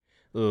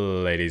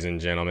Ladies and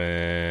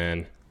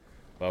gentlemen,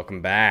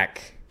 welcome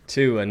back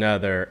to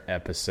another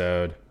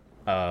episode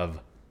of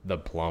the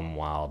Plum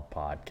Wild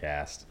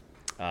Podcast.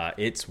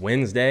 It's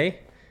Wednesday,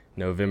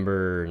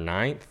 November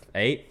 9th,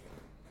 8th.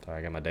 Sorry,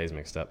 I got my days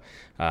mixed up.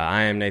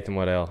 I am Nathan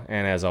Waddell,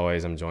 and as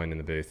always, I'm joined in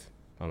the booth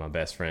by my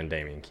best friend,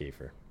 Damian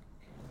Kiefer.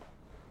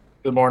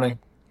 Good morning.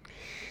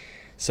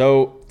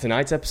 So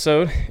tonight's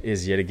episode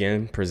is yet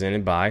again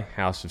presented by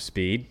House of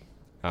Speed.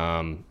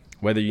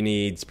 Whether you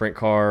need sprint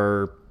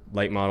car,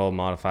 late model,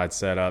 modified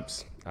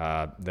setups,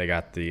 they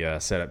got the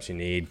setups you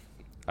need.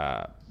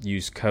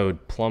 Use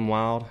code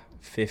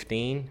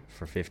PLUMWILD15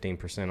 for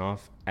 15%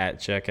 off at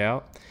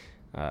checkout.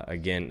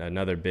 Again,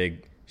 another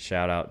big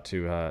shout out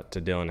to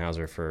Dylan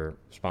Hauser for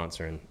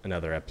sponsoring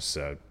another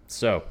episode.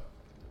 So,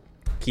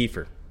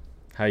 Kiefer,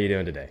 how you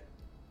doing today?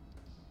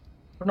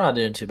 We're not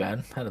doing too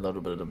bad. Had a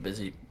little bit of a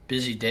busy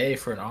day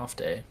for an off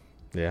day.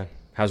 Yeah.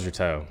 How's your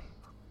toe?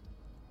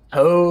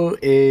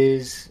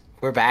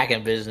 We're back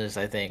in business,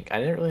 I think.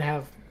 It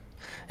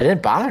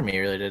didn't bother me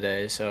really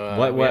today. So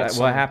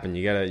What happened?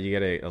 You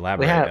gotta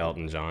elaborate,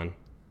 Elton John.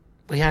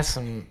 We had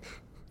some.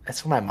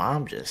 That's what my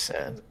mom just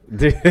said.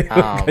 Dude,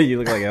 you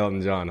look like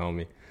Elton John,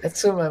 homie.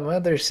 That's what my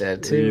mother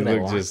said too. You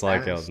look just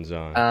like Elton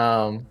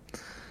John.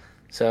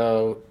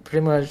 So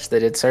pretty much they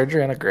did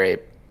surgery on a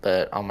grape,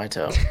 but on my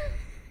toe,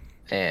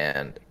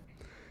 and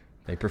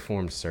they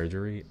performed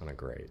surgery on a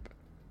grape.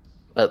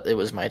 But it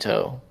was my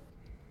toe.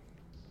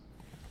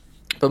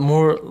 But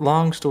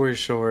long story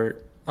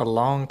short, a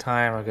long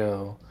time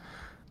ago,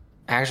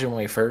 actually when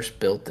we first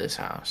built this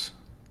house,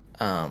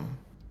 I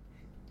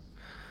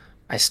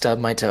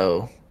stubbed my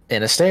toe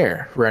in a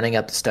stair running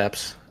up the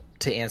steps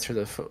to answer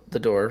the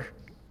door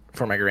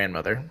for my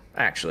grandmother,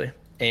 actually.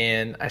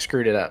 And I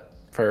screwed it up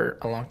for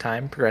a long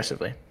time,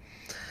 progressively.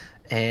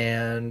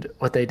 And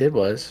what they did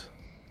was,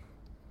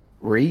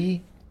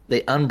 they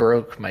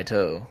unbroke my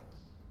toe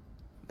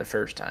the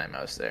first time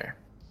I was there.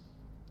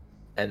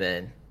 And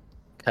then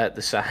cut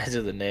the sides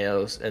of the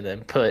nails and then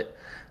put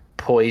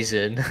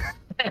poison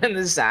in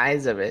the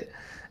sides of it.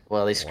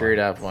 Well, they screwed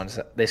up one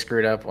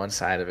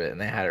side of it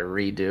and they had to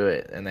redo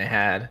it, and they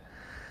had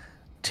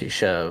to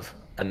shove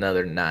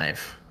another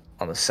knife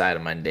on the side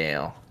of my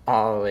nail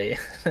all the way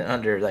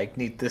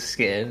underneath the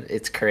skin.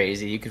 It's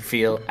crazy. You can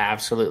feel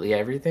absolutely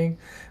everything.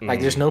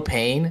 Like there's no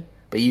pain,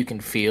 but you can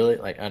feel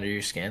it like under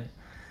your skin.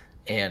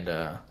 And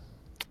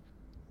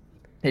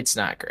it's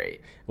not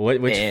great.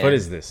 Which foot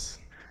is this?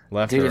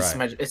 Left dude, or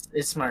right?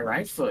 It's my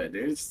right foot,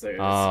 dude. It's the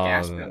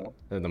gas pedal.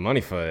 The money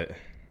foot.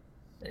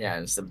 Yeah,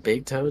 it's the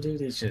big toe, dude.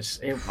 It's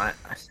just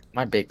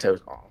my big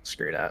toe's all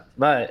screwed up.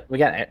 But I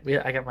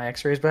got my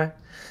X-rays back,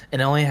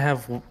 and I only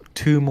have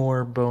 2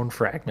 more bone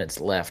fragments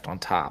left on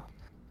top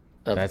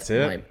of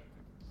my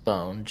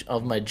bone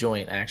of my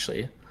joint,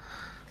 actually.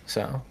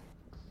 So,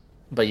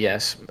 but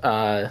yes,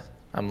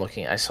 I'm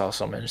looking. I saw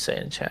someone say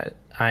in chat,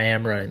 I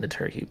am running the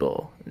Turkey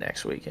Bowl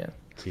next weekend.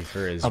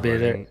 Kiefer is. I'll be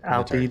there.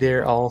 I'll be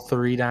there all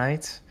 3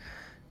 nights.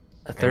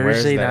 A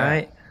Thursday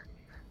night.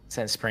 It's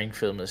in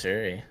Springfield,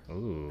 Missouri.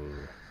 Ooh.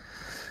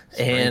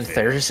 And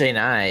Thursday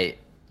night,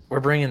 we're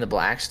bringing the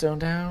Blackstone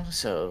down.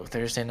 So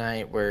Thursday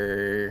night,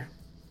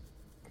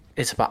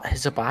 it's a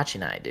hibachi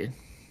night, dude.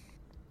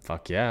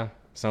 Fuck yeah!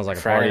 Sounds like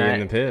a party in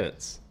the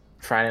pits.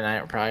 Friday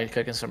night, we're probably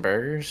cooking some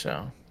burgers.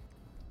 So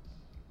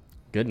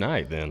good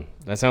night, then.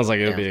 That sounds like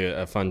it'll be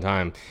a fun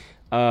time.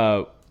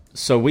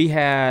 So we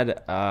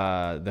had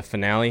the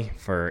finale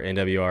for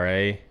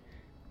NWRA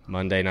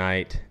Monday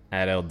night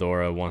at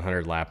Eldora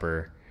 100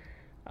 lapper.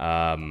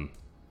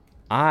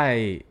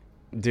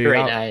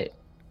 Great night.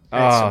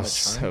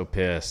 So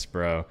pissed,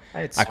 bro.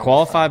 I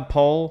qualified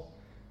pole.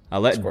 I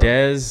let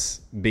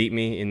Dez beat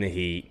me in the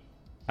heat.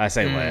 I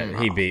say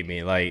he beat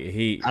me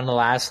on the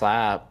last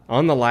lap.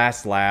 On the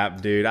last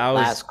lap, dude. I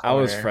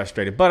was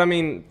frustrated, but I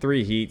mean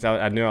 3 heats.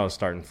 I knew I was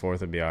starting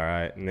 4th would be all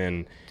right, and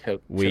then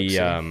we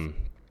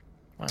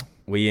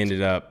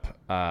ended up.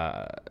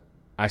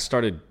 I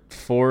started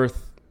 4th,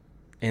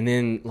 and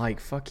then I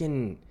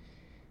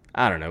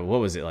don't know, what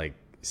was it, like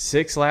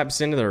 6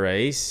 laps into the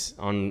race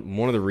on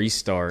one of the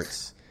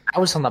restarts. I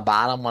was on the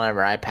bottom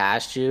whenever I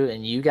passed you,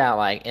 and you got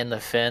in the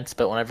fence.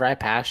 But whenever I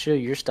passed you,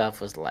 your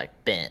stuff was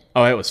bent.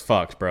 Oh, it was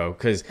fucked, bro.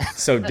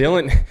 So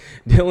Dylan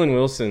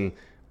Wilson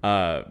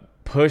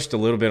pushed a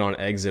little bit on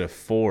exit of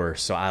 4,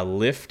 so I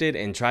lifted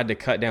and tried to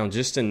cut down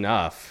just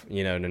enough,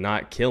 to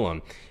not kill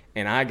him,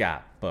 and I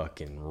got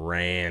fucking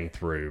ran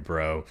through,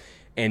 bro,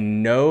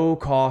 and no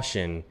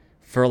caution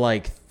for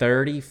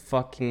 30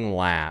 fucking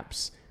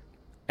laps.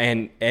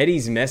 And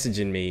Eddie's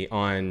messaging me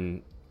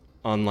on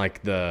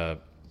the,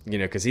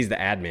 because he's the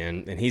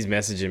admin, and he's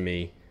messaging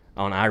me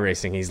on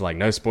iRacing. He's like,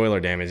 no spoiler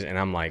damage. And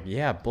I'm like,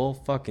 yeah, bull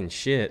fucking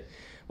shit.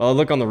 Well, I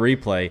look on the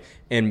replay,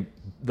 and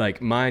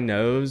my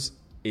nose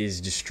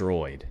is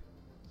destroyed.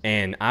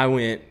 And I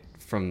went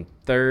from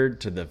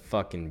 3rd to the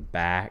fucking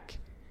back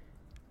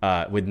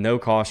with no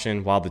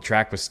caution while the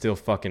track was still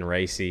fucking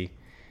racy.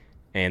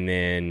 And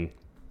then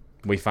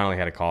we finally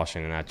had a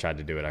caution, and I tried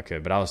to do what I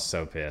could. But I was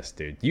so pissed,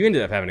 dude. You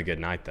ended up having a good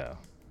night, though.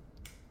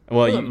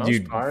 Well, For the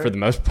most part. for the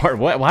most part.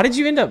 Why did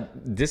you end up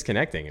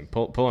disconnecting and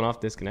pulling off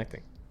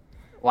disconnecting?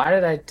 Why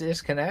did I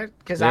disconnect?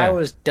 Because Yeah. I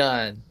was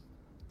done.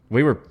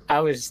 We were.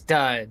 I was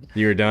done.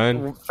 You were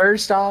done.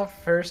 First off,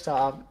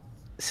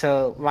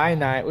 so my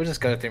night, we'll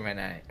just go through my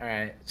night. All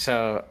right.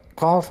 So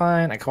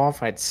qualifying, I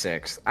qualified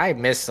 6th. I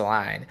missed the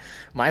line.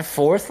 My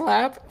 4th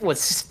lap was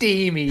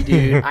steamy,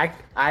 dude.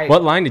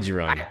 What line did you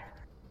run?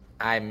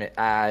 I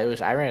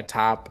ran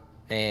top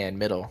and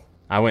middle.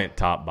 I went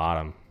top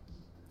bottom.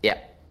 Yeah.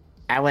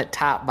 I went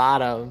top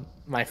bottom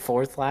my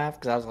 4th lap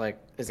because I was like,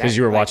 is that Because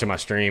you were like, watching my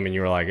stream and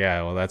you were like,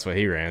 yeah, well, that's what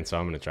he ran, so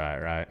I'm gonna try it,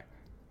 right?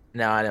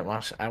 No, I didn't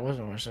watch. I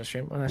wasn't watching the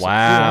stream.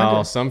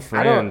 Wow, some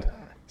friend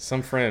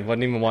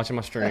wasn't even watching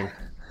my stream.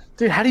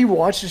 Dude, how do you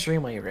watch the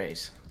stream while you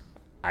race?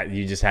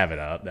 You just have it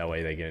up. That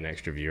way they get an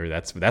extra viewer.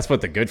 That's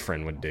what the good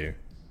friend would do.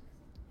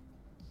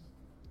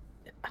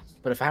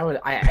 But if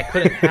I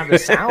couldn't have the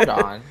sound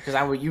on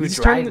because you would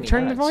Just drive me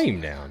turn the nuts.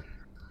 volume down.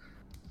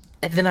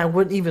 And then I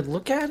wouldn't even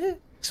look at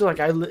it. So like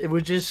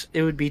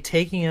it would be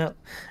taking up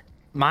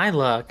my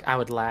luck. I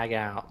would lag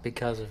out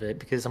because of it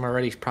because I'm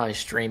already probably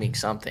streaming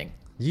something.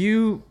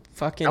 You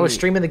fucking. I was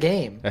streaming the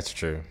game. That's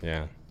true.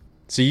 Yeah.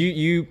 So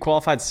you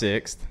qualified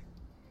 6th.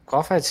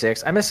 Qualified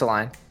 6th. I missed a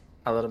line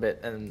a little bit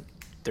and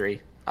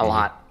 3 a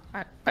lot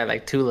by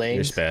like 2 lanes.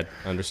 You're sped.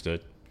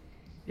 Understood.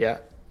 Yeah.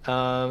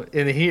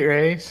 In the heat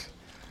race,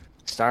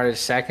 started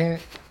 2nd.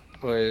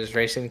 Was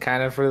racing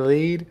kind of for the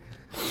lead.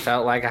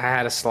 Felt like I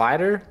had a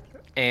slider,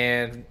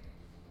 and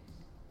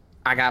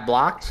I got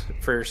blocked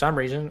for some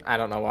reason. I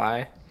don't know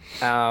why.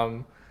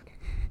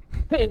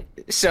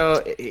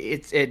 So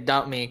it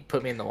dumped me,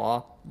 put me in the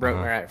wall, broke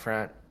my right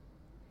front.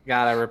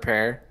 Got a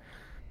repair.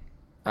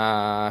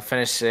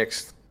 Finished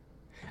 6th.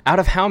 Out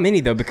of how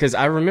many though? Because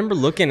I remember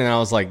looking and I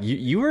was like,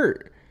 you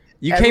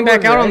came Everyone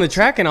back out on the wrecked.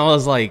 track and I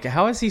was like,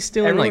 how is he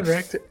still in like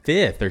Everyone wrecked it.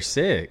 5th or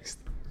 6th?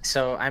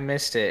 So I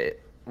missed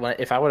it.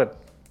 If I would have,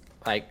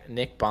 like,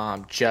 Nick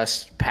Baum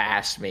just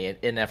passed me,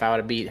 and if I would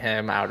have beat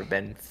him, I would have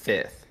been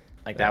 5th.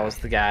 Like, that was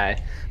the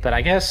guy. But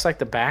I guess, like,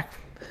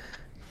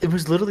 it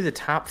was literally the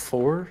top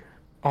 4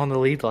 on the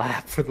lead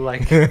lap for the,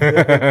 like,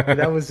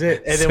 that was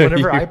it. And then So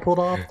whenever I pulled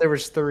off, there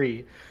was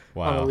 3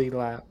 on the Wow. lead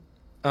lap.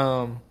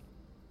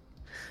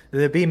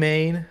 The B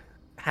main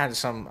had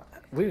some.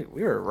 We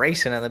were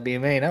racing on the B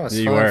main. That was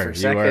You fun were, for you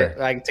second. were.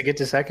 Like to get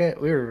to second,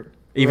 we were.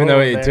 Even though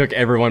rolling it there. took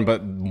everyone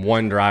but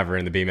one driver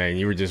in the B main,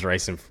 you were just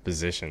racing for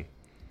position.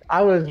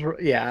 I was,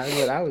 yeah,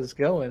 but I was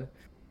going.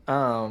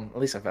 At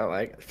least I felt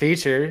like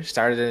feature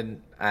started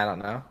in, I don't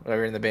know, we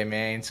were in the B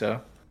main, so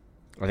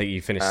I think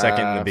you finished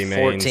 2nd in the B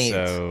main. 14th.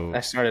 So I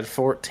started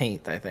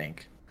 14th, I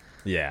think,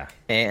 yeah,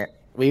 and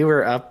we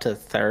were up to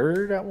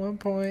 3rd at one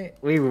point.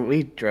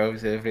 We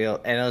drove to the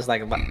field, and it was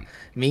like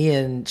me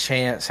and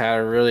Chance had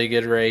a really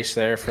good race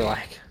there for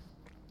like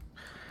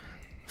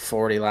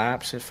 40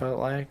 laps. It felt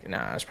like it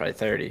was probably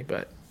 30,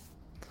 but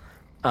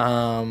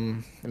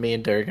me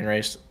and Durgan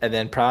raced, and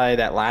then probably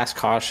that last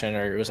caution,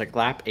 or it was like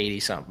lap 80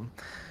 something.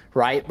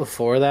 Right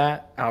before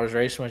that, I was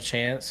racing with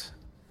Chance,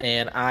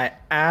 and I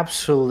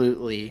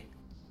absolutely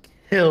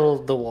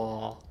killed the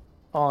wall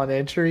on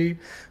entry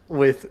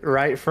with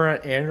right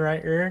front and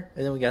right rear,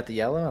 and then we got the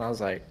yellow, and I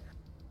was like,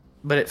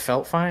 but it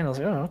felt fine. I was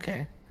like, oh,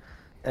 okay.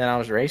 And I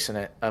was racing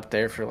it up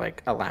there for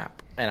like a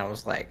lap, and I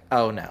was like,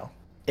 oh no,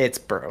 it's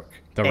broke.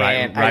 the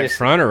And right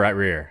front or right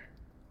rear.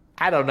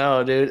 I don't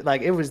know, dude.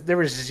 Like there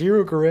was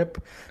zero grip.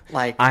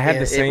 Like I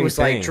had the same it was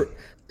thing. Like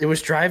it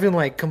was driving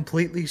like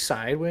completely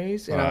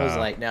sideways, and I was Wow.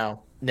 like,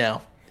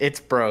 no, it's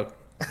broke.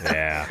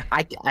 Yeah,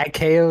 I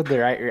KO'd the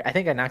right rear. I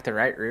think I knocked the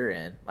right rear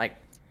end. Like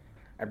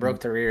I broke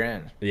the rear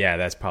end. yeah,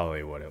 that's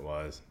probably what it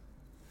was.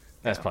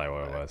 That's probably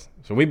what it was.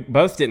 So we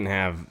both didn't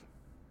have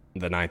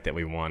the night that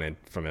we wanted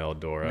from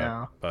Eldora,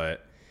 No.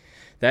 but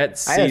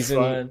that I had season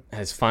fun.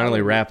 has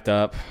finally wrapped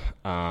up.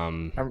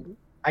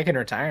 I can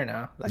retire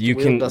now. Like, You the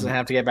wheel can- doesn't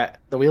have to get back.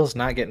 The wheel's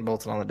not getting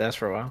bolted on the desk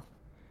for a while.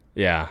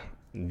 Yeah,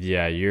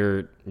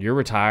 you're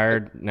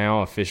retired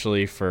now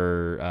officially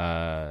for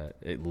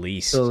at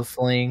least Still the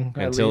fling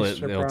until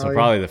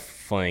probably the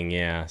fling.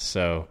 Yeah,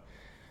 so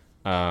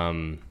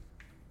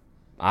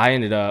I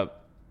ended up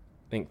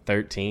I think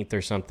 13th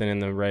or something in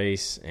the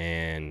race,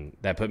 and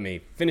that put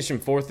me finishing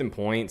 4th in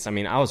points. I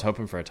mean, I was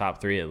hoping for a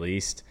top 3 at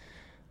least,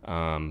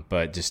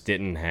 but just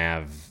didn't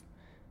have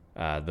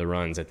the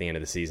runs at the end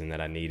of the season that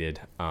I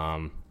needed.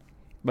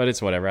 But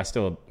it's whatever. I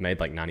still made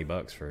like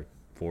 $90 for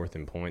 4th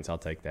in points. I'll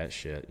take that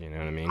shit. You know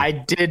what I mean? I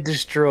did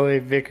destroy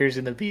Vickers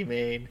in the B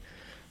main.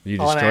 You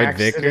on destroyed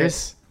accident.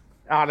 Vickers?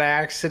 On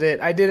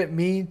accident. I didn't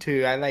mean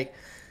to.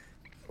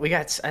 We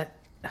got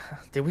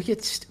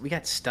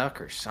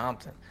stuck or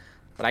something.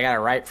 But I got a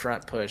right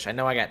front push. I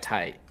know I got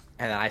tight.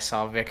 And then I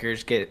saw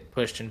Vickers get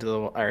pushed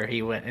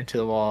he went into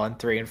the wall in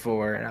 3 and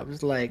 4, and I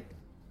was like,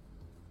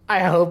 I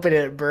hope it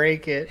didn't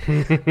break it.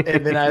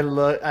 And then I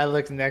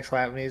looked the next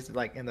lap, and he's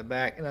like in the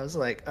back, and I was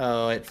like,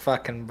 oh, it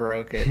fucking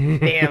broke it.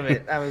 Damn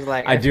it. I was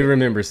like, I do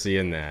remember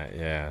seeing that.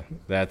 Yeah,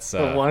 that's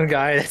the one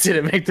guy that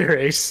didn't make the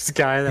race, this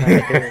guy that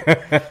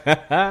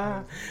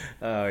I hit.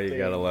 Oh, you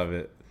gotta love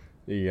it.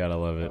 You gotta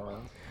love it.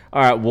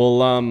 All right.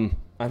 Well,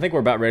 I think we're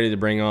about ready to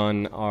bring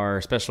on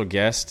our special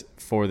guest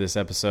for this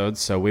episode,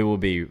 so we will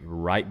be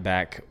right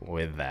back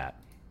with that.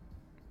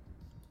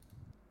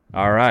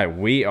 All right,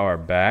 we are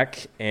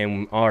back,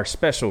 and our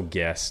special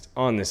guest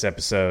on this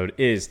episode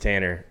is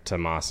Tanner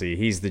Tomasi.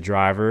 He's the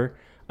driver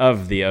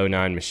of the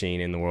 '09 machine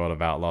in the World of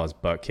Outlaws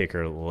Butt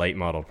Kicker Late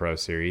Model Pro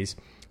Series.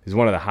 He's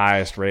one of the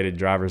highest rated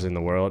drivers in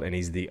the world, and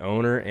he's the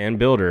owner and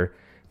builder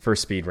for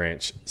Speed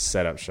Ranch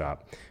Setup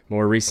Shop.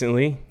 More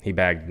recently, he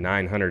bagged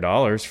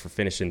 $900 for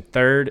finishing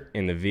third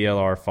in the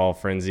VLR Fall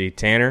Frenzy.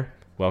 Tanner,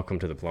 welcome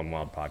to the Plum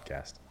Wild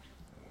Podcast.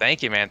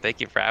 Thank you, man.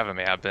 Thank you for having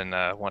me. I've been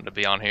wanting to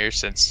be on here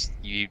since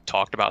you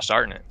talked about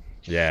starting it.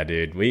 Yeah,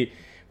 dude.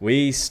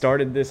 We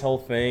started this whole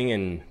thing,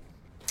 and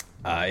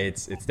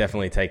it's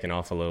definitely taken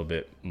off a little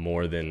bit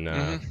more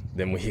than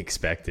we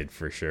expected,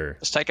 for sure.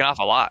 It's taken off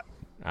a lot.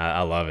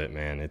 I love it,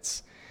 man.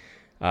 It's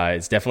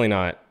definitely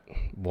not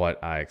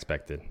what I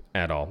expected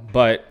at all.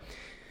 But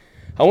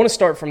I want to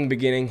start from the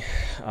beginning.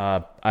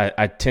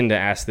 I tend to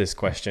ask this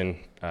question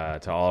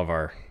to all of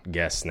our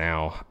guests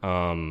now,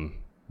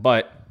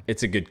 but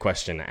it's a good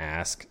question to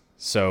ask.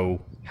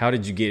 So how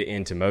did you get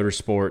into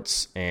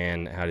motorsports,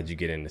 and how did you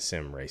get into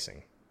sim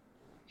racing?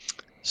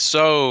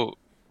 So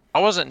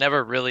I wasn't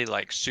never really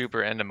like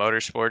super into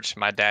motorsports.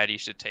 My dad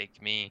used to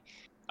take me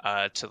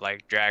to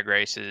like drag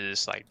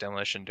races, like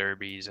demolition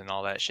derbies and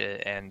all that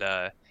shit. And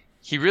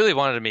he really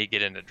wanted me to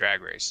get into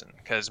drag racing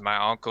because my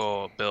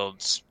uncle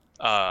builds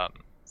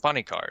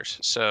funny cars.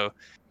 So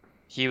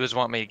he was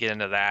wanting me to get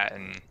into that,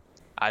 and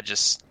I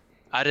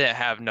didn't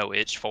have no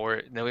itch for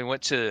it. And then we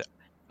went to,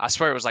 I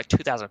swear it was like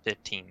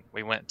 2015.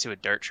 We went to a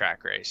dirt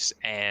track race,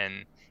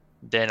 and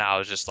then I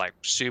was just like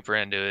super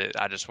into it.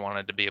 I just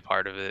wanted to be a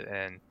part of it.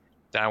 And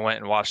then I went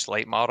and watched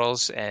late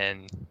models,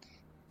 and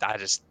I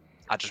just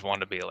wanted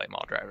to be a late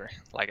model driver,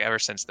 like ever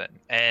since then.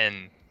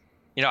 And,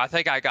 you know, I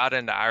think I got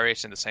into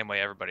iRacing the same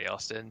way everybody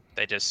else did.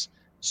 They just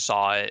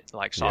saw it,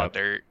 like saw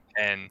dirt.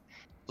 And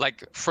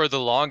like for the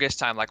longest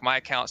time, like my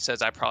account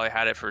says I probably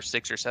had it for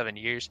 6 or 7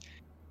 years.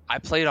 I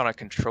played on a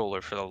controller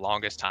for the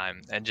longest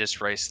time and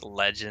just raced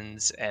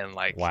legends and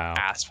like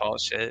asphalt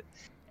shit.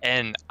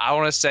 And I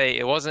want to say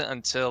it wasn't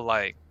until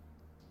like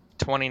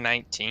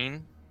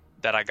 2019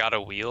 that I got a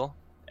wheel,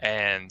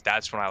 and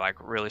that's when I like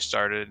really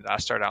started. I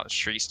started out in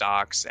street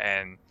stocks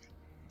and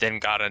then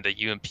got into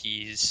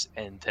UMPs,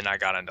 and then I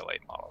got into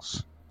late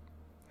models.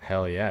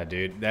 Hell yeah,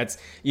 dude. That's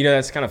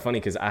kind of funny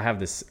because I have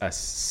this a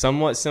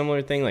somewhat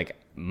similar thing. Like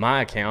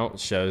my account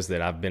shows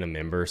that I've been a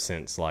member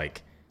since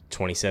like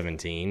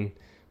 2017.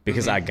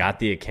 Because I got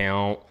the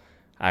account,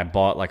 I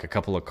bought like a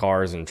couple of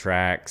cars and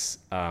tracks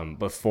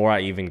before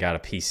I even got a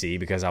PC,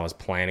 because I was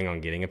planning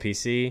on getting a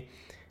PC,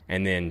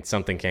 and then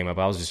something came up.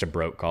 I was just a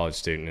broke college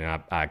student,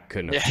 and I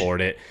couldn't afford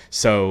it.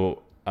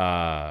 So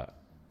I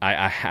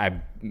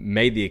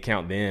made the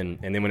account then,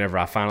 and then whenever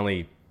I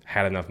finally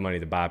had enough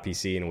money to buy a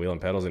PC and wheel and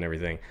pedals and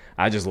everything,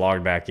 I just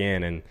logged back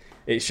in, and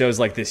it shows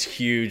like this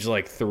huge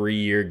like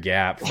 3-year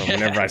gap from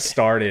whenever I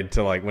started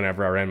to like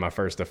whenever I ran my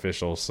first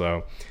official.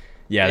 So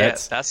yeah,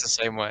 that's the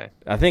same way.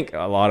 I think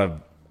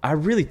I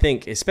really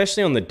think,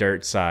 especially on the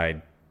dirt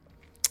side,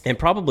 and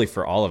probably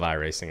for all of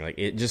iRacing, like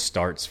it just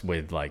starts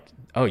with like,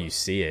 oh, you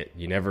see it.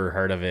 You never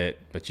heard of it,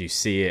 but you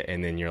see it,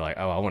 and then you're like,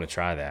 oh, I want to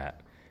try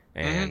that.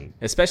 And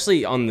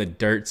especially on the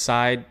dirt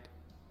side,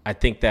 I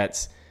think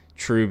that's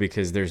true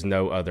because there's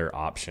no other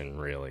option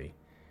really.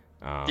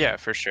 Yeah,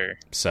 for sure.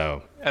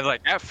 So, and like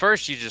at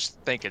first you just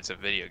think it's a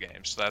video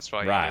game, so that's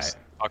why you just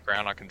walk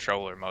around on a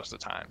controller most of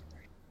the time.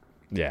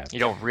 Yeah. You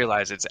don't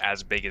realize it's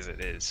as big as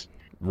it is.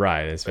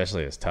 Right,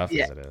 especially as tough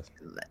as it is.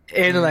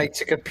 And like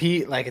to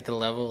compete like at the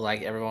level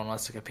like everyone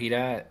wants to compete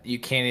at, you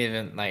can't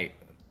even like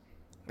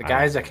the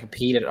guys that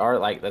compete at art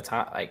like the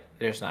top, like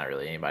there's not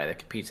really anybody that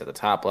competes at the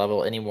top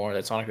level anymore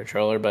that's on a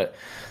controller, but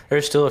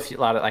there's still a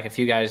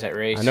few guys that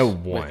race. I know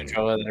one.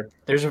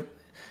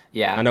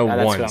 I know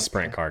one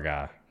sprint car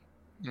guy.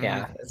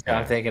 Yeah, that's what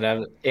I'm thinking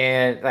of.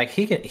 And like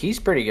he's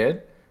pretty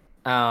good.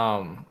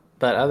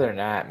 But other than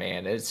that,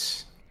 man,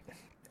 it's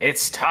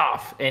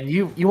tough, and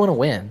you want to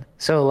win.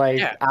 So like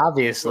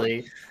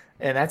obviously,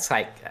 and that's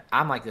like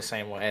I'm like the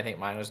same way. I think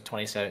mine was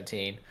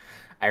 2017.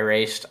 I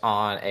raced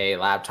on a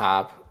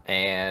laptop,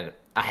 and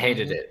I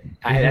hated it.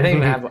 I didn't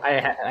even have.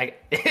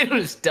 It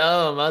was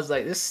dumb. I was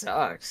like, this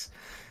sucks.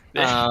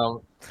 Then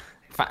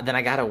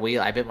I got a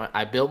wheel.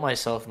 I built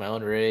myself my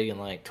own rig in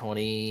like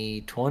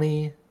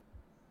 2020,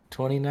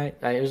 29.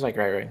 It was like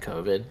right in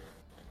COVID,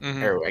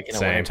 or like in a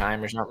winter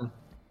time or something.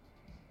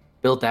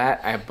 Built that.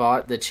 I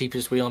bought the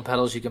cheapest wheel and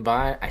pedals you can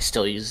buy. I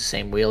still use the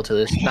same wheel to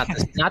this.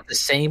 Not the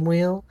same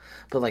wheel,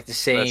 but like the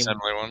same.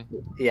 Similar one.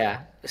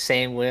 Yeah, the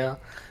same wheel.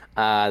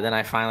 Then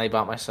I finally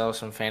bought myself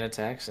some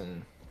Fanatec's,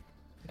 and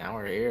now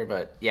we're here.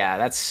 But yeah,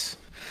 that's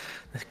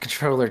the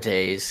controller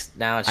days.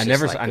 Now it's. I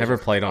never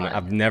played on it.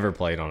 I've never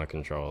played on a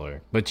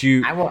controller. But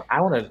you. I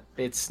want to.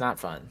 It's not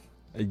fun.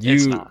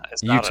 It's not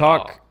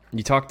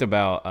you talked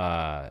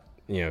about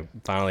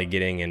finally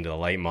getting into the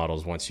late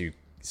models once you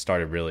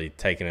started really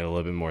taking it a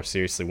little bit more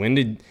seriously?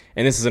 And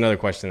this is another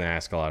question that I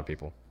ask a lot of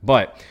people,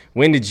 but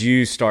when did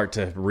you start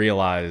to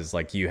realize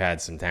like you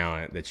had some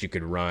talent that you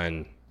could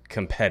run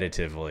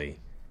competitively,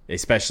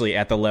 especially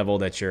at the level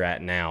that you're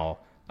at now?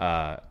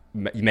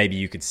 Maybe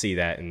you could see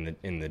that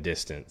in the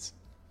distance.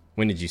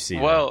 When did you see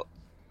that? Well,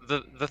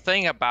 the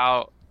thing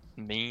about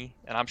me,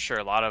 and I'm sure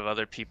a lot of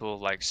other people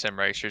like sim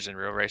racers and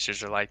real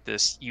racers are like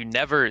this, you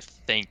never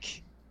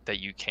think that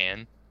you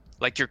can.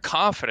 Like you're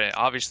confident,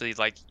 obviously,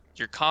 like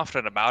you're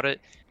confident about it,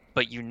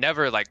 but you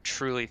never like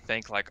truly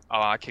think like,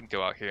 oh, I can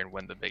go out here and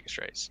win the biggest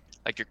race.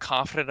 Like you're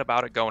confident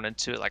about it going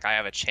into it, like I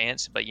have a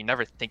chance, but you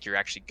never think you're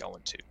actually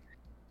going to.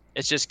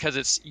 It's just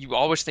because you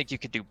always think you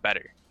could do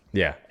better.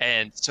 Yeah.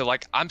 And so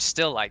like I'm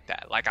still like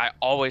that. Like I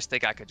always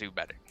think I could do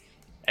better.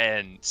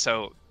 And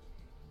so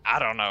I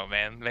don't know,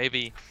 man.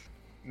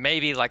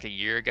 Maybe like a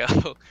year ago.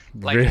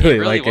 Like really? it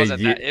really Like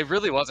wasn't that it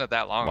really wasn't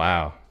that long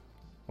ago.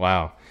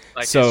 Wow.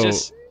 Like So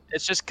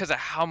it's just because of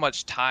how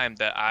much time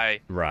that I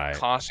right.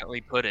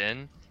 constantly put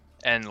in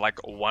and like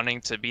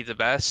wanting to be the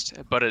best,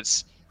 but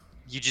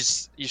you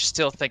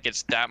still think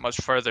it's that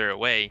much further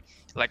away.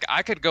 Like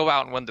I could go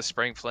out and win the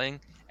spring fling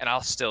and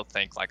I'll still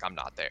think like I'm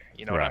not there.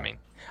 You know what I mean?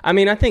 I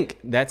mean, I think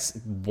that's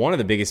one of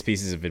the biggest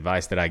pieces of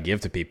advice that I give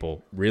to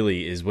people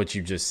really is what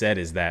you just said,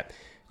 is that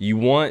you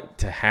want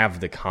to have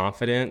the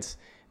confidence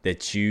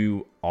that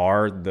you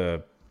are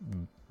the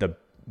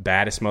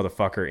baddest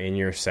motherfucker in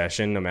your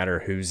session, no matter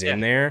who's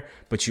in there.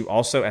 But you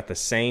also at the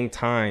same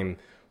time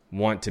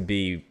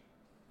you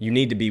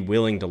need to be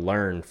willing to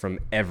learn from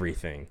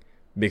everything.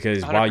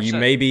 Because 100%. While you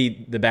may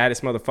be the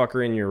baddest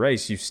motherfucker in your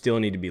race, you still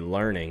need to be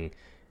learning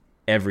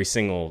every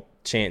single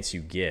chance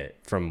you get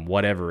from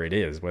whatever it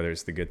is, whether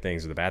it's the good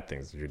things or the bad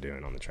things that you're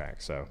doing on the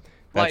track. So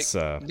that's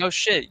no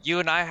shit. You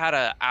and I had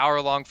an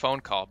hour-long phone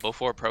call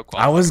before pro qualifiers.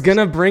 I was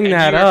gonna bring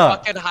that up.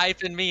 up. You're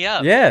fucking hyping me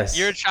up. Yes.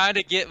 You're trying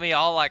to get me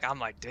all like, I'm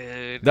like,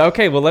 dude.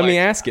 Okay, well let me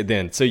ask it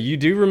then. So you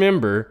do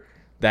remember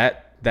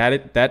that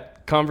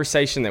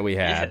conversation that we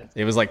had?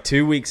 It was like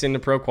 2 weeks into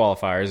pro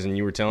qualifiers, and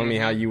you were telling me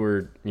how you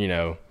were,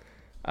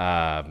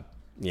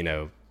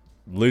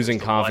 losing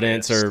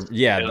confidence or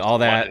all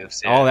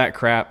that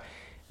crap.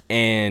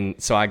 And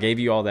so I gave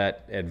you all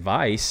that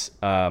advice.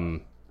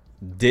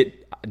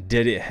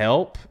 Did it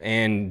help?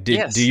 And do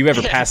you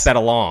ever pass that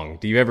along?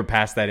 Do you ever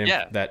pass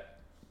that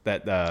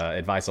that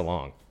advice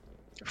along?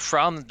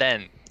 From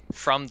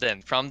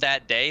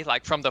that day,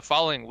 like from the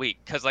following week,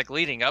 because like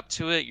leading up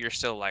to it, you're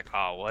still like,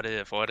 oh, what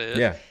if?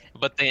 Yeah.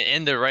 But then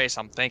in the race,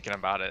 I'm thinking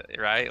about it,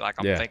 right? Like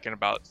I'm thinking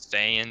about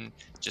staying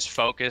just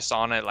focused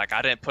on it. Like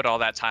I didn't put all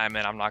that time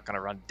in. I'm not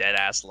gonna run dead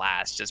ass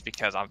last just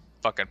because I'm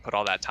fucking put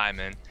all that time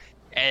in.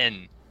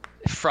 And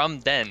from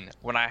then,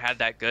 when I had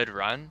that good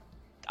run,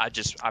 I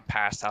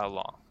passed that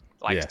along,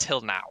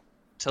 till now,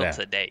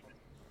 today.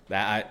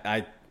 That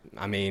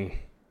I mean,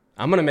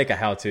 I'm gonna make a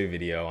how-to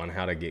video on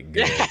how to get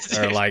good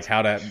or like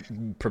how to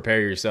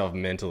prepare yourself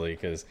mentally,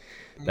 because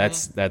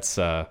that's.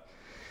 I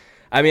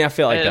mean, I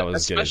feel like that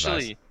was good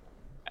advice.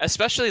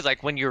 Especially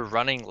like when you're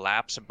running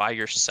laps by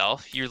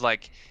yourself, you're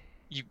like,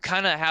 you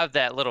kind of have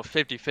that little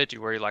 50-50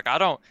 where you're like,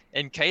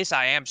 in case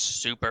I am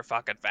super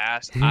fucking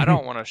fast, I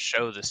don't want to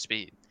show the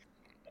speed.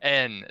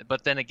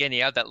 But then again,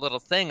 you have that little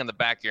thing in the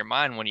back of your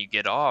mind when you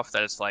get off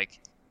that it's like,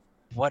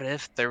 what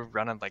if they're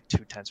running like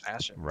 2/10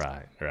 faster?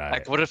 Right.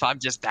 Like, what if I'm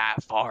just that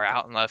far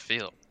out in left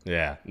field?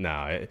 Yeah,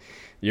 no,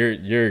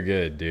 you're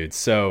good, dude.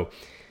 So,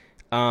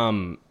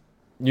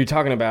 you're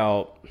talking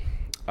about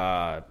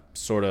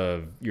sort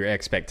of your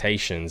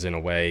expectations in a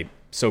way.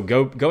 So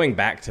going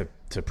back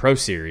to Pro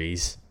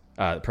Series,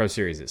 Pro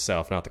Series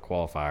itself, not the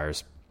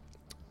qualifiers.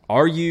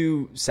 Are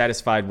you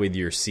satisfied with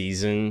your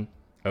season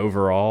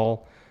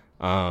overall?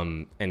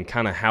 And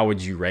kind of how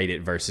would you rate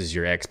it versus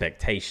your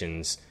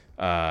expectations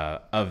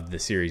of the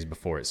series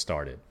before it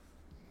started?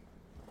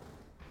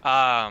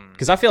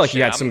 Because I feel like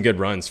you had some good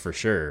runs for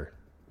sure.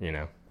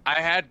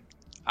 I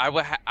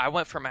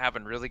went from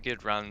having really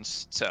good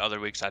runs to other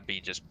weeks I'd be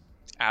just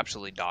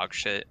absolutely dog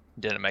shit,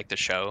 didn't make the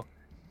show,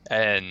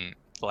 and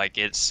like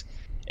it's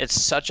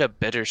such a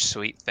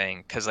bittersweet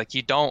thing because like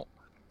you don't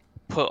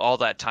put all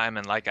that time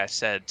in, like I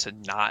said, to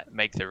not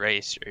make the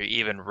race or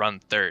even run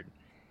third.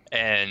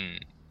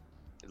 And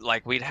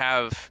like we'd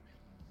have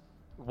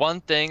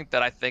one thing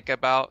that I think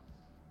about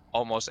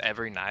almost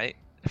every night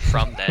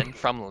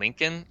from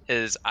Lincoln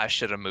is I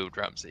should have moved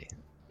Rumsey.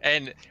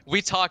 And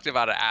we talked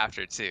about it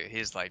after too.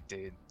 He's like,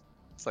 dude,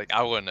 it's like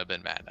I wouldn't have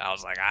been mad. I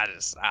was like, I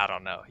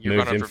don't know. You're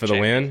moved him for the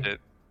win?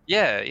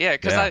 Yeah,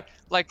 because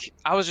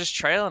I was just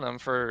trailing him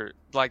for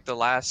like the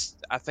last,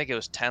 I think it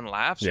was 10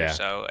 laps or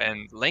so,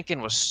 and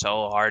Lincoln was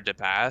so hard to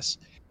pass.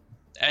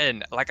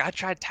 And like I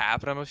tried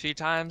tapping him a few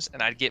times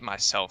and I'd get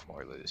myself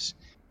more loose.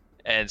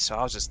 And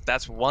so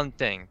that's one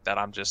thing that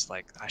I'm just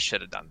like, I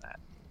should have done that.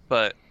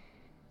 But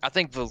I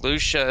think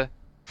Volusia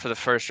for the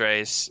first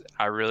race,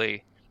 I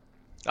really,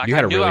 like, you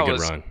had a really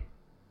good run.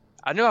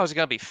 I knew I was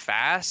going to be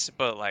fast,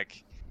 but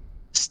like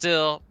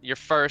still your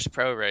first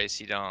pro race,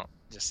 you don't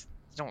just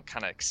don't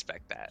kind of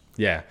expect that.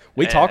 Yeah,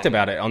 we talked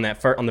about it on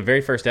that on the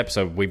very first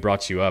episode. We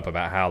brought you up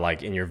about how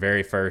like in your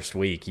very first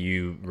week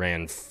you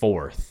ran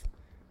 4th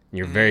in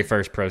your very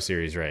first Pro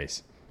Series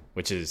race,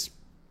 which is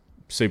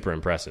super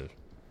impressive.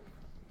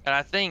 And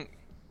I think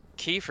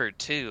Kiefer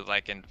too,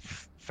 like in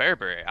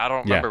Fairbury. I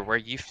don't remember where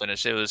you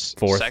finished. It was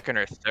 4th. 2nd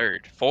or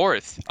 3rd.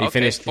 4th. He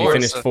finished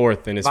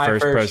 4th in his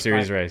first Pro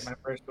Series race. My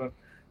first one,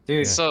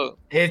 dude. So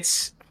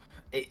it's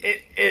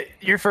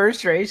your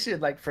first race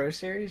in like Pro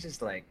Series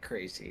is like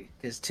crazy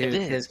because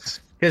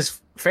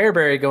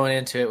Fairbury going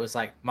into it was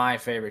like my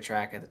favorite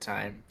track at the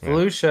time. Yeah.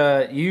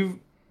 Volusia,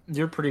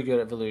 you're pretty good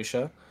at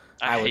Volusia.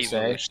 I would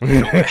say.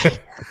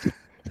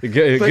 You're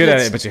good at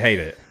it, but you hate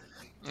it.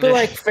 But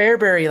like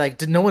Fairbury, like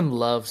no one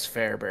loves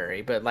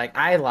Fairbury, but like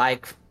I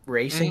like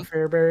racing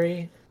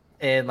Fairbury,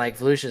 and like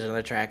Volusia's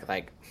another track.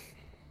 Like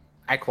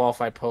I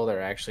qualified pole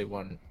there, actually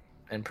won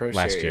in Pro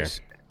last Series.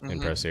 Year. In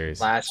Pro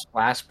Series,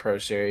 last Pro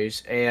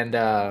Series, and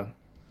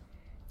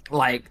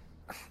like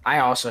I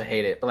also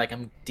hate it, but like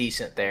I'm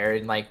decent there,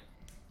 and like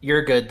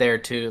you're good there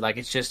too. Like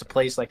it's just a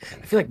place like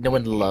I feel like no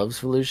one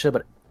loves Volusia,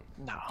 but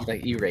no,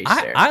 like you race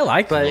there. I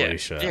like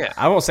Volusia. Yeah.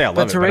 I won't say I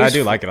love it, but I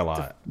do like it a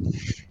lot.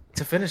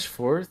 To finish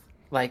 4th,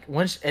 like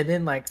once, and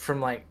then like from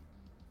like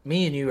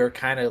me and you are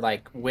kind of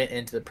like went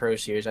into the Pro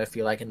Series. I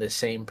feel like in the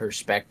same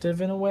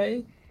perspective in a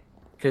way,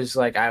 because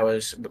like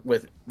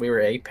we were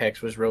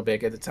Apex was real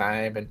big at the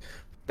time, and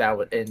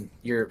and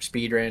your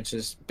Speed Ranch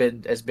has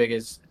been as big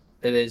as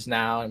it is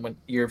now, and when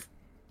your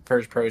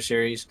first Pro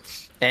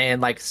Series,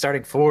 and like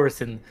starting 4th,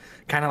 and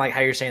kind of like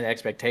how you're saying the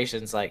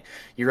expectations, like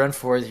you run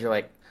 4th, you're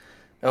like,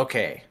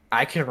 okay,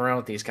 I can run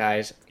with these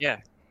guys.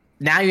 Yeah.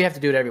 Now you have to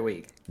do it every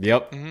week.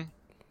 Yep.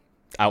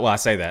 I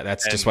say that.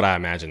 That's just what I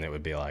imagine it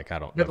would be like. I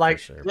don't know for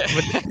sure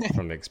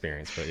from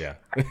experience, but yeah.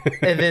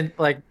 And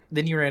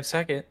then you ran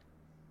 2nd.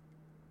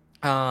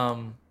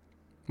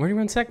 Where'd you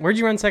run second? Where'd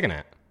you run 2nd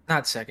at?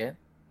 Not 2nd.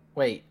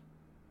 Wait.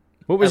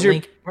 What was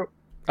your?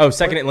 Oh,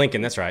 2nd at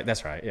Lincoln. That's right.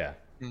 Yeah.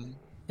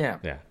 Yeah.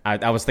 Yeah.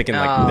 I was thinking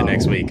like the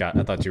next week. I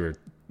thought you were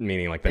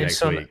meaning like the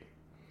next week.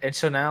 And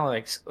so now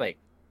like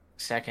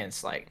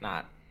 2nd's like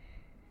not,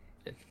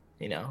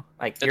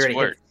 like it's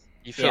worse.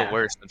 You feel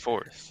worse than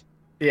 4th.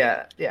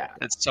 Yeah.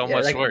 It's so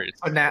much worse.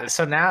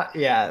 So now,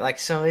 like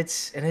so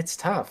it's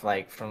tough.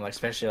 Like from like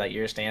especially like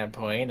your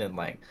standpoint, and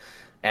like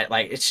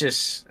it's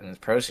just in the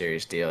Pro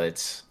Series deal.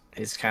 It's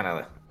kind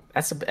of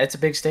it's a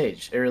big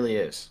stage. It really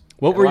is.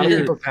 What were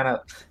your?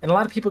 A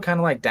lot of people kind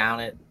of like down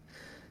it,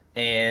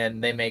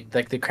 and they make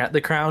like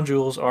the crown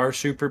jewels are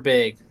super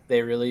big.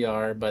 They really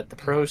are. But the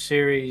Pro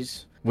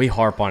Series, we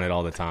harp on it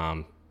all the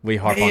time. We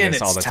harp on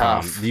this all the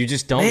time. You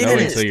just don't know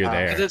until you're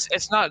there.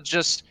 It's not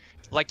just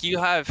like you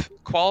have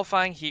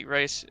qualifying, heat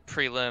race,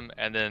 prelim,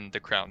 and then the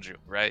crown jewel,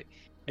 right?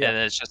 Yeah. And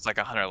it's just like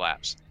 100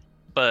 laps.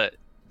 But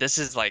this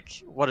is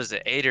like, what is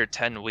it, 8 or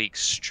 10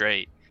 weeks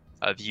straight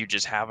of you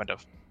just having to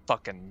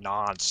fucking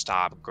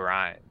nonstop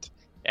grind.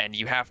 And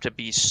you have to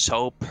be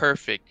so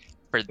perfect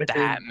for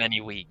that many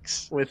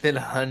weeks. Within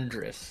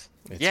hundreds.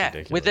 It's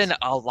ridiculous. Within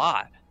a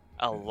lot.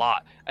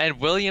 And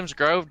Williams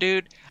Grove,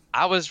 dude,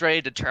 I was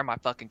ready to turn my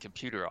fucking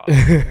computer off.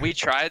 We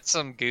tried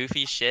some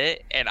goofy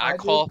shit, and I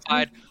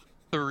qualified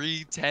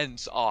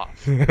 3/10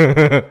 off.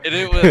 And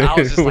I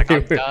was just like,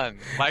 I'm done.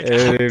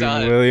 I'm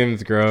done.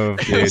 Williams Grove,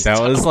 dude. That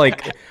was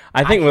like,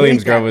 I think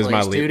Williams Grove was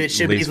my least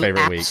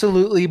favorite week.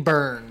 Absolutely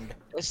burned.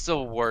 It's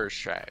the worst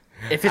track.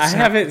 I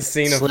haven't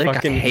seen a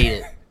fucking. I hate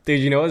it. Dude,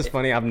 you know what's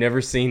funny? I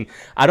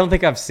don't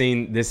think I've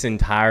seen this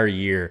entire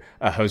year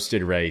a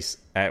hosted race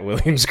at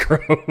Williams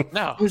Grove.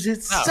 No. Because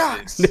it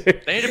sucks.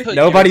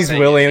 Nobody's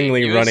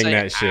willingly running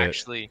that shit.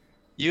 Actually,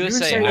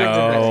 USA.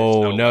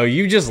 No,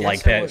 you just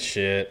like that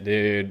shit,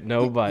 dude.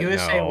 Nobody.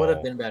 USA would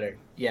have been better.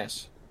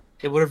 Yes.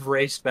 It would have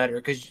raced better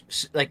because,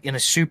 like, in a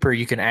super,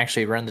 you can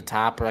actually run the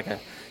top or like a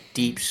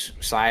deep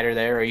slider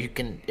there, or you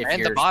can.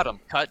 And the bottom,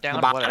 cut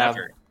down,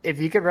 whatever. If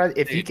you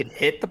can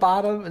hit the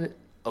bottom.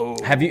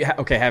 Have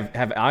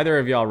either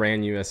of y'all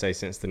ran USA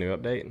since the new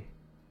update?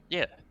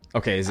 Yeah.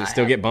 Okay, does it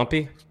still get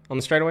bumpy on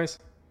the straightaways?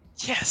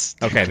 Yes.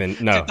 Okay, then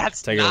no. Dude,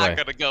 that's take it away. Not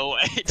gonna go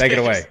away. Take it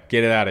away.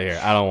 Get it out of here.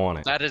 I don't want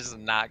it. That is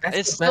not.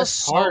 It's still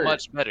so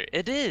much better.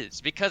 It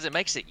is because it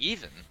makes it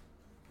even.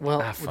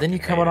 Well, then you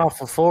coming off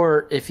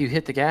before. If you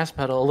hit the gas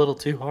pedal a little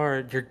too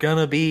hard, you're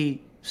gonna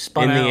be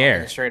spun in the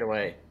air straight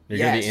away. You're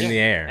gonna be in the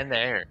air. In the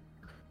air.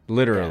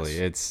 Literally,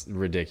 it's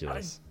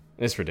ridiculous.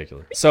 It's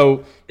ridiculous.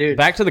 So, dude,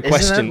 back to the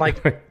question.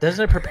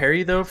 Doesn't it prepare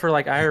you though for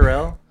like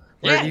IRL?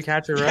 Whenever you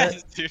catch a rut?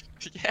 Yes, dude.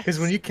 Because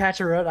when you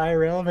catch a rut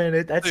IRL,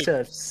 man, that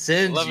stuff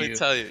sends you. Let me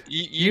tell you.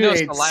 You know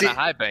Salina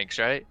High Banks,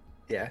 right?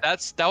 Yeah.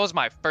 That was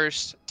my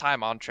first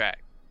time on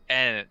track.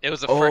 And it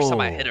was the first time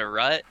I hit a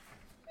rut.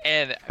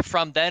 And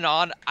from then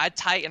on, I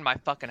tighten my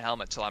fucking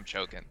helmet till I'm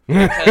choking.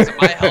 Because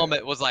my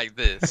helmet was like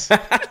this.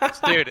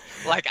 Dude,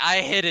 like I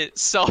hit it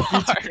so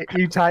hard.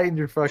 You tightened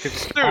your fucking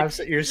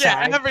your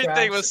side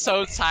everything was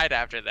so tight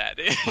after that,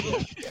 dude.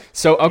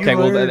 So, okay,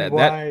 well,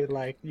 why,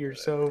 like, you're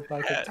so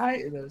fucking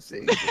tight in those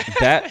things.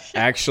 That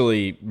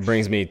actually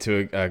brings me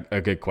to a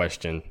good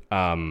question.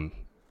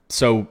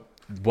 So,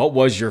 what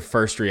was your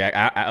first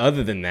reaction?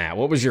 Other than that,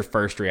 what was your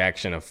first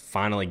reaction of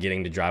finally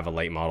getting to drive a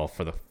late model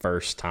for the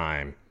first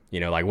time?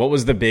 Like what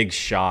was the big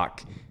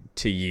shock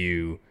to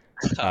you?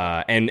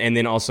 And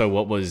then also,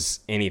 what was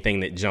anything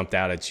that jumped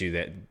out at you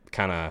that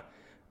kind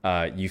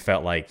of you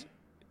felt like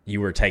you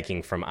were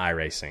taking from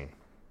iRacing?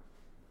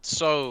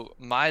 So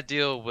my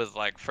deal with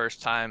like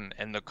first time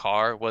in the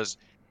car was,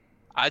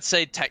 I'd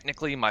say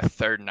technically my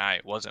third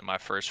night wasn't my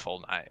first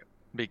full night,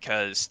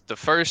 because the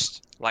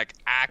first like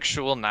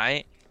actual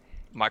night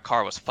my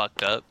car was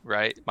fucked up,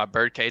 right? My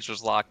bird cage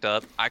was locked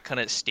up. I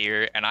couldn't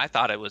steer, and I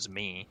thought it was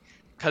me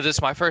because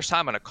it's my first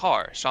time in a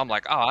car. So I'm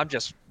like, oh, I'm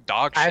just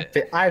dog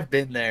shit. I've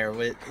been there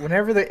with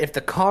whenever if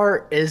the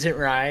car isn't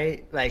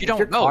right, like You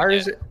don't know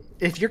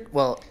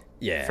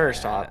yet.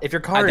 First off, if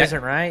your car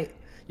isn't right,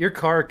 your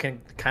car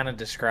can kind of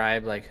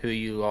describe like who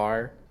you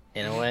are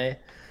in a way.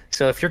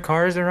 So if your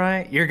car isn't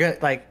right,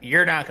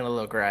 you're not gonna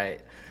look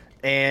right.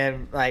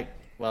 And like,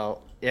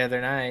 well, the other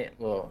night,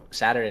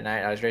 Saturday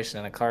night, I was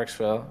racing in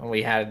Clarksville, and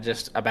we had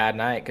just a bad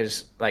night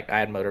because like I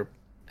had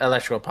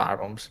electrical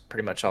problems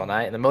pretty much all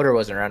night, and the motor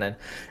wasn't running,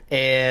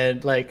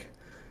 and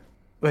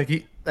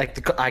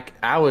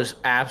I was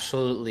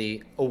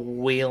absolutely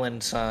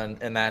wheeling, son,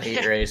 in that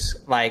heat race,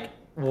 like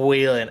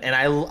wheeling, and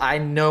I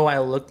know I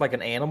looked like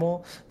an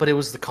animal, but it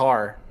was the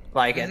car,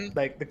 and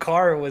the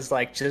car was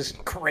like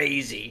just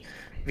crazy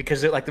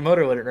because the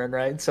motor wouldn't run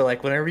right. So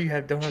like whenever you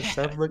have donut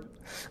stuff,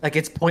 like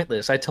it's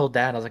pointless. I told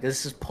Dad, I was like,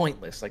 this is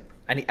pointless. Like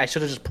I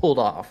should have just pulled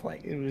off.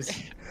 Like it was.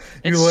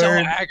 It's so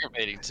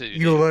aggravating too.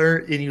 You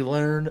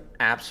learn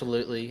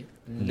absolutely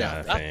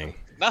nothing.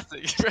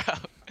 Nothing, bro.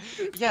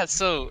 Yeah,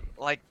 so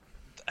like,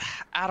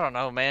 I don't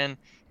know, man.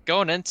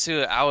 Going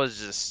into it, I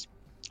was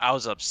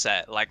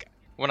upset. Like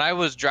when I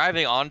was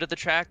driving onto the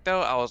track,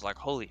 though, I was like,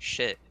 holy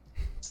shit!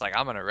 It's like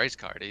I'm in a race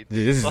car, dude.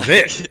 This is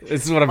it.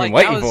 This is what I've been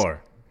waiting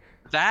for.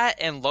 That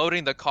and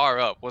loading the car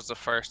up was the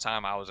first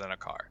time I was in a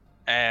car,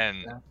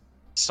 and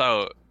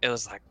so it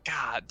was like,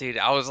 God, dude,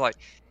 I was like,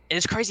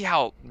 it's crazy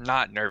how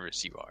not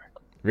nervous you are.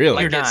 Really?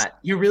 Like, you're not.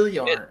 You really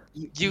are.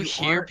 You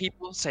hear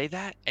people say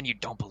that, and you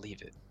don't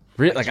believe it.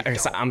 Really? Like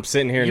I'm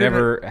sitting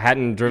here,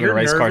 hadn't driven a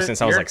race car since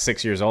I was like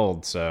 6 years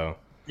old. So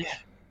yeah.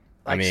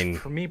 Like, I mean,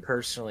 for me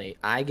personally,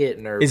 I get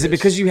nervous. Is it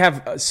because you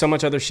have so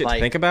much other shit to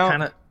think about?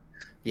 Kinda,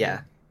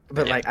 yeah,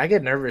 but like I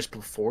get nervous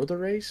before the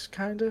race,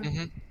 kind of.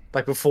 Mm-hmm.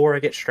 Like before I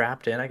get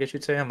strapped in, I guess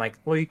you'd say. I'm like,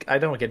 well, I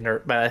don't get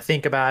nervous, but I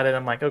think about it.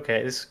 I'm like,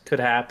 okay, this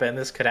could happen.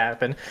 This could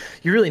happen.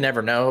 You really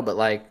never know, but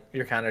like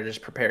you're kind of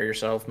just prepare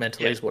yourself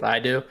mentally is what I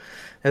do.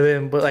 And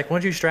then, but like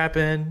once you strap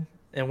in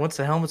and once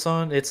the helmet's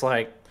on, it's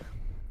like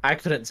I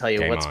couldn't tell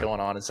you what's going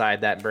on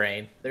inside that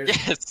brain. There's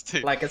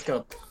like it's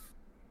going.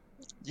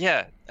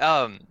 Yeah.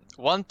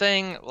 One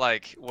thing,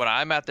 like when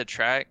I'm at the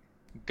track,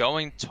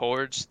 going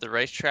towards the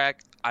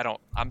racetrack,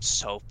 I'm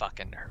so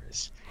fucking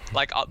nervous.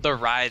 Like the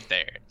ride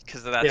there,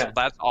 because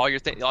that's all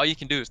all you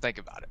can do is think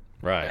about it.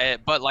 Right.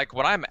 But like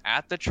when I'm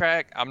at the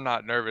track, I'm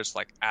not nervous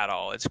like at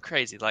all. It's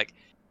crazy. Like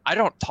I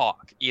don't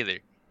talk either.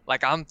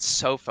 Like I'm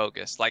so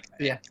focused. Like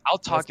I'll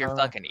talk your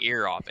fucking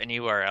ear off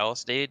anywhere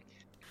else, dude.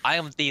 I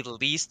am the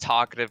least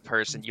talkative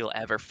person you'll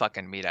ever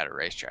fucking meet at a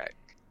racetrack.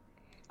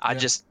 I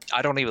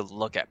don't even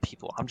look at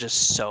people. I'm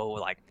just so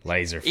like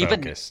laser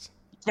focused.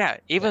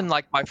 Even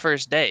like my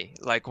first day,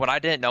 like when I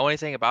didn't know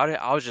anything about it,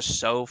 I was just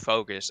so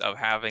focused of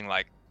having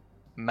like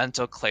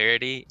mental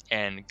clarity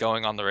and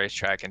going on the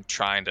racetrack and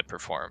trying to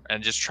perform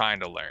and just trying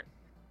to learn.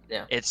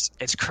 Yeah.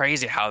 It's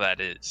crazy how that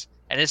is.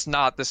 And it's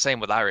not the same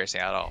with iRacing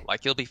at all.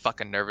 Like you'll be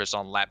fucking nervous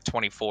on lap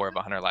 24 of a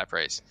 100-lap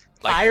race.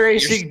 Like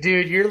iRacing,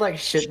 dude, you're like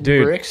shitting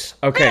bricks.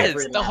 Okay.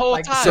 Yes, the whole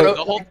time. The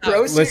whole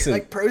time.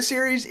 Listen. Pro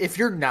Series, if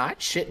you're not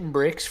shitting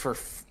bricks for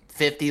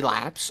 50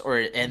 laps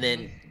and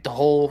then the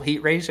whole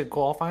heat race and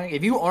qualifying,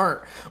 if you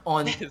aren't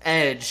on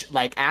edge,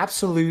 like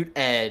absolute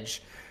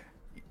edge,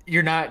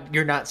 you're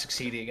not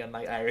succeeding on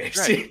like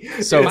iRacing.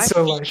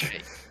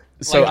 Right.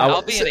 So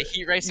I'll be in a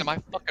heat race and my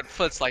fucking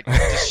foot's like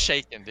just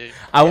shaking, dude.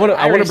 I want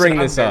to bring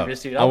this up.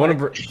 I want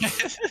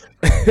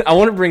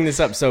to bring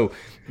this up. So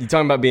you're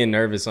talking about being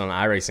nervous on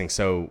iRacing.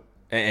 So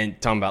and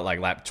talking about like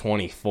lap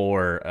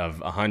 24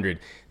 of 100.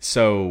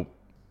 So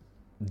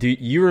do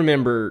you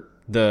remember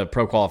the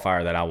pro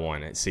qualifier that I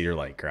won at Cedar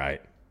Lake,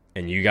 right?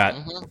 And you got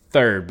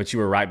third, but you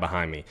were right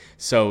behind me.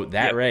 So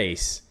that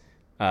race,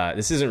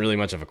 this isn't really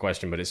much of a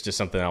question, but it's just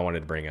something I wanted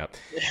to bring up.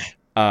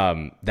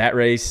 That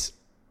race,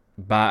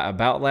 by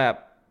about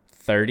lap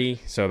 30,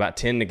 so about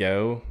 10 to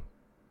go,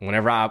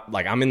 whenever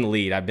I'm in the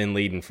lead, I've been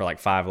leading for like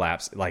 5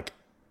 laps. Like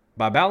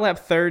by about lap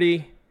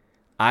 30,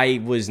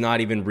 I was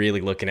not even really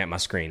looking at my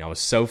screen. I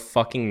was so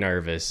fucking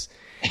nervous.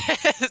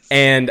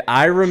 And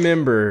I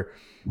remember,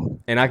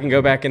 and I can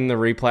go back in the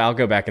replay. I'll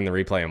go back in the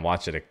replay and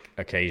watch it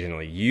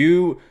occasionally.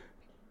 You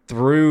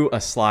threw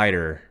a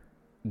slider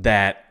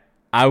that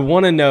I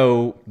want to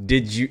know,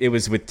 it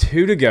was with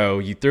 2 to go.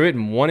 You threw it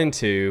in 1 and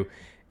 2,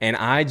 and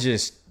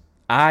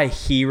I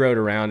heroed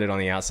around it on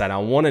the outside. I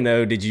want to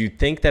know, did you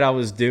think that I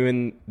was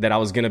going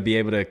to be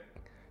able to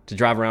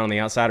drive around on the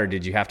outside, or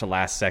did you have to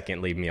last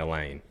second leave me a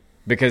lane?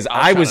 Because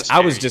I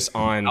was just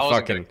on I wasn't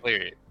fucking. gonna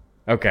clear it.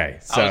 Okay,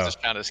 so I was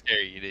just trying to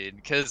scare you, dude.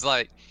 Because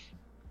like,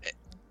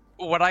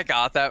 what I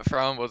got that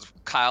from was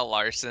Kyle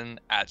Larson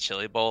at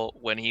Chili Bowl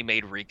when he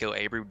made Rico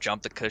Abreu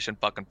jump the cushion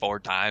fucking 4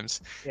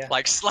 times, Yeah.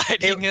 like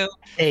sliding him.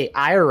 Hey,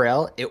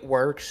 IRL, it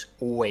works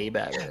way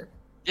better.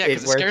 Yeah,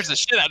 because it scares the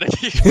shit out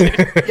of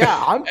you.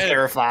 Yeah, I'm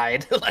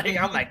terrified. Like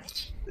I'm like,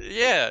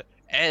 yeah.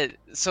 And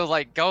so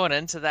like going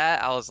into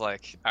that, I was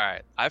like, all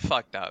right, I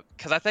fucked up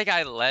because I think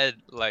I led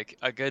like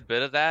a good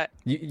bit of that.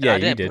 Yeah, I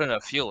didn't you did. put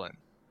enough fuel in.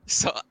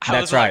 So I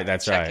That's was right. like,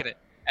 That's checking right. it,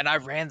 and I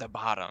ran the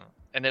bottom,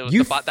 and it was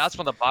You that's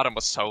when the bottom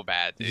was so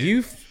bad,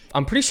 dude.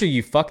 I'm pretty sure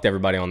you fucked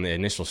everybody on the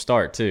initial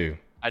start too.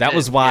 I That did,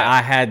 was why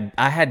yeah.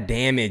 I had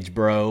damage,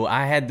 bro.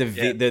 I had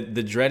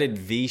the dreaded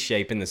V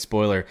shape in the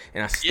spoiler,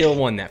 and I still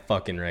won that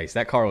fucking race.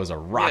 That car was a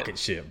rocket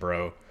ship,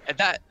 bro. And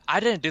that I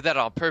didn't do that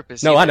on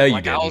purpose. No, either. I know you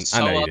like, I was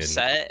didn't. I know so you didn't.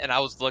 upset, and I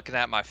was looking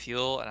at my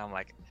fuel, and I'm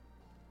like,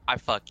 I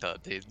fucked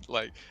up, dude.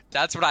 Like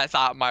that's what I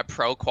thought my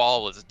pro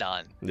qual was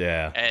done.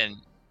 Yeah. And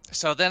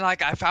so then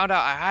like I found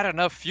out I had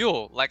enough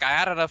fuel. Like I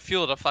had enough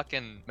fuel to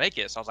fucking make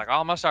it. So I was like, oh,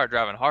 I'm gonna start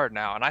driving hard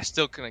now, and I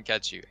still couldn't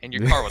catch you. And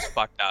your car was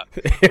fucked up.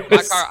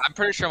 My car, I'm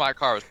pretty sure my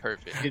car was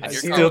perfect. And I your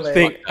still car was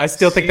think fucked I up.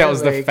 still think that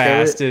was the Like,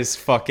 fastest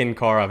fucking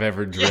car I've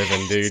ever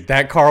driven, dude.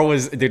 That car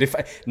was, dude.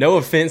 No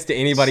offense to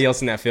anybody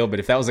else in that field, but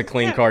if that was a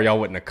clean car, y'all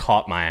wouldn't have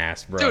caught my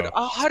ass, bro. Dude,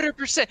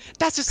 100%.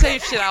 That's the same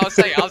shit I was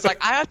saying. I was like,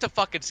 I have to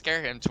fucking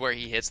scare him to where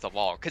he hits the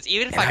wall. Because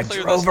even if I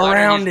clear drove the slider,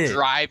 around he's it.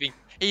 driving.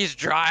 He's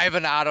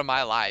driving out of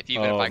my life,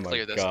 even if Oh I my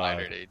clear the God.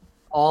 slider, dude.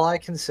 all I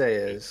can say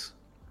is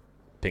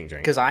Pink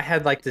drink. because I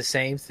had like the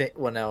same thing.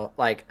 Well, no,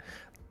 like,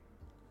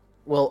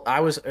 well, I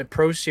was a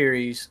Pro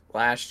Series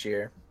last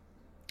year,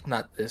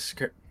 not this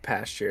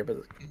past year, but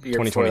the year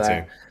before 2022.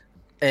 that.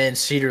 And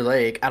Cedar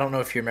Lake, I don't know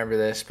if you remember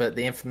this, but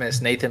the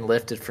infamous Nathan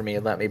lifted for me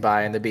and let me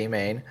buy in the B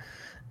main.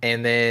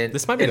 And then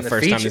This might be in the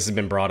first feature, time this has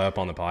been brought up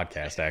on the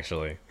podcast,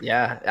 actually.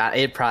 Yeah,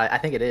 I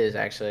think it is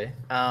actually.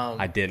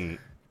 I didn't,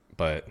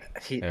 but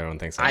everyone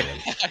thinks I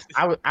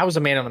did. I was a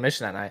man on a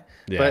mission that night.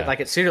 Yeah. But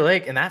like at Cedar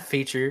Lake in that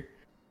feature,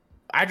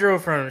 I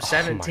drove from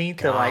 17th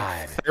to like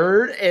God.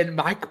 3rd, and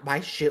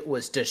my shit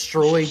was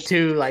destroyed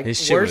too. Like His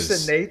shit worse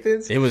was- than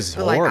Nathan's. it was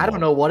But, like I horrible.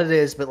 don't know what it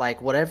is, but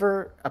like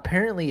whatever.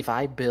 Apparently, if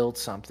I build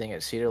something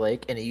at Cedar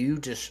Lake and you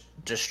just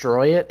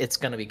destroy it, it's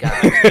gonna be gone.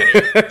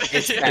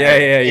 It's better.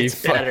 Yeah,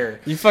 It's better.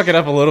 You fuck it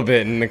up a little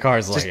bit, and the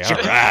car's like, Just all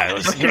right,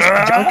 let's Just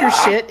junk your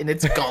shit and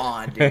it's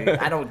gone, dude.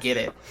 I don't get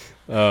it.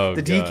 Oh,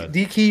 The God.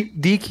 D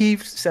key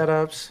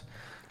setups,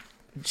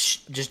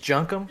 just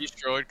junk them.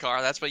 Destroyed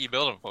car. That's what you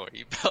build them for.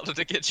 You build them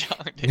to get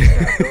junked. dude.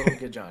 Yeah, build them,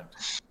 get junk.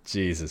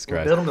 Jesus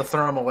Build Christ. them to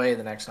throw them away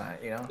the next night.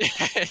 You know.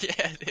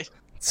 yeah, dude.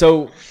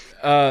 So,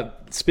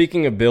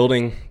 speaking of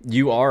building,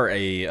 you are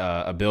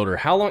a builder.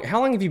 How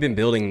long have you been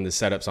building the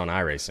setups on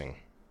iRacing?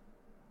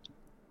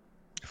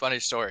 Funny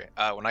story.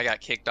 When I got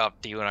kicked off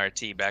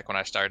D1RT back when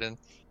I started,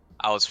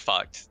 I was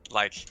fucked.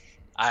 Like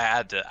I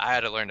had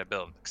to learn to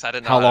build because I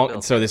didn't know How how to long?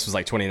 build. So this was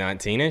like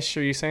 2019ish.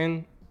 Are you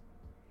saying?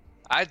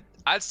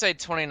 I'd say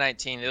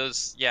 2019. I'd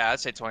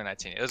say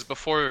 2019. It was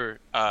before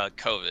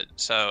COVID.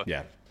 So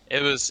Yeah.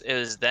 it was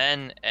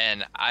then,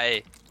 and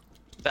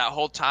that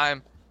whole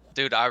time,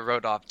 dude, I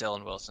wrote off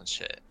Dylan Wilson's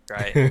shit,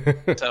 right?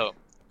 So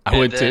I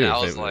would and then too. I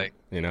if was it- like,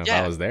 if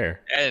yeah. I was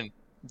there. and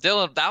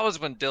that was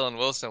when Dylan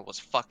Wilson was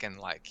fucking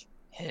like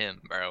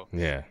him, bro.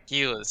 Yeah.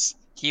 He was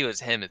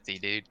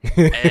Himothy, dude.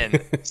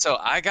 And so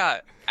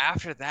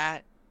after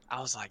that, I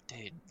was like,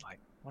 dude, like,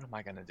 what am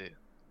I gonna do?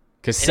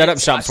 Because And setup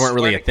it's- shops I weren't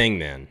really a swear to- thing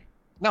then.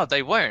 No,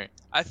 they weren't.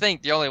 I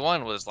think the only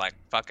one was like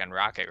fucking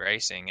Rocket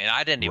Racing, and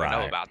I didn't even know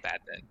Right. about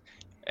that then.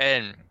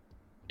 And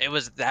it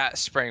was that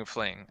spring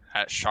fling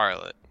at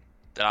Charlotte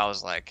that I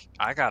was like,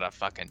 I gotta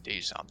fucking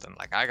do something.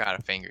 Like, I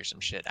gotta figure some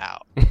shit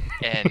out.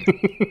 And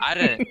I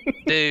didn't,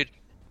 dude.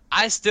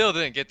 I still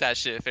didn't get that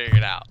shit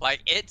figured out.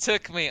 Like, it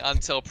took me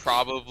until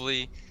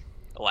probably,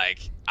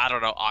 like, I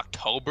don't know,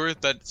 October.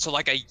 So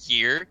like a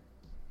year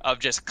of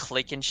just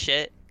clicking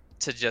shit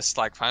to just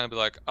like finally be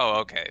like, oh,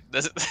 okay,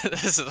 this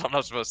is what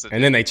I'm supposed to do.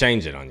 And then they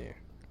change it on you.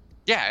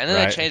 Yeah, and then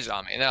Right. they changed it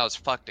on me, and I was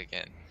fucked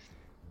again.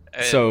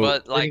 And, So-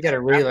 but Like, you like, gotta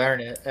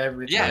relearn it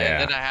every time. yeah,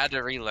 Yeah. and then I had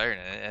to relearn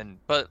it,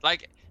 but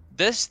like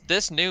this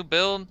new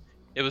build,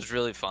 it was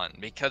really fun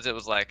because it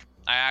was like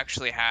I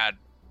actually had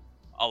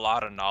a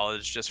lot of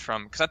knowledge just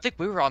from because I think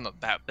we were on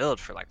that build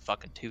for like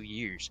fucking 2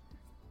 years,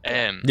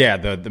 and Yeah,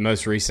 the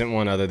most recent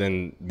one, other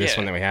than this Yeah.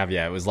 one that we have,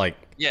 yeah, it was like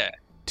yeah,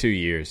 2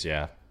 years.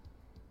 Yeah.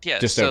 yeah.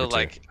 Just so over 2.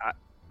 like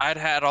I'd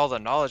had all the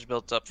knowledge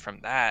built up from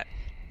that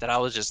I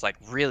was just like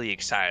really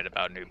excited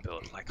about new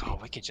builds. Like, oh,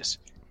 we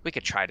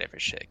could try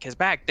different shit because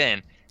back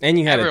then. And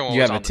you have Everyone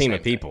you was have a on the team same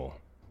of thing. people.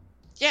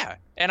 Yeah,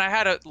 and I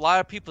had a lot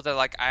of people that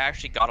like I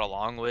actually got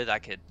along with. I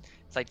could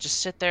like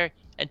just sit there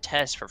and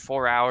test for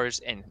 4 hours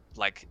and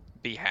like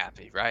be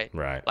happy, right?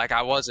 Right. Like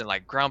I wasn't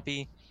like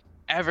grumpy.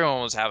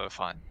 Everyone was having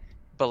fun.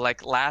 But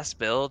like last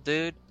build,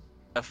 dude,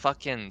 the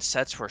fucking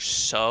sets were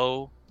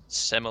so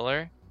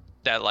similar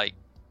that like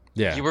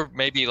Yeah. you were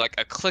maybe like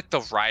a click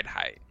of ride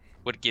height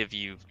would give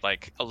you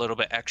like a little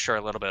bit extra,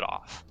 a little bit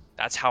off.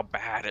 That's how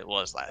bad it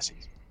was last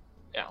season.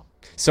 Yeah.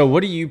 So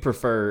what do you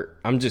prefer?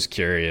 I'm just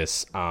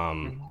curious.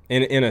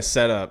 In a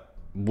setup,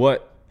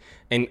 what?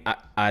 And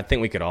I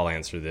think we could all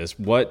answer this.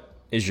 What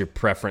is your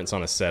preference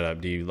on a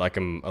setup? Do you like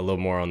them a little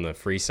more on the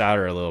free side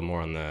or a little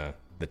more on the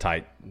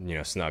tight,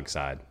 snug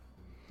side?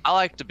 I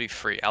like to be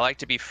free. I like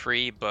to be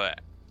free,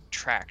 but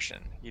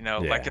traction.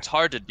 Like it's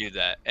hard to do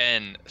that.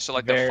 And so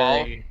like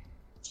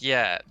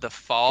the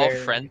fall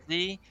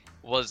frenzy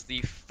was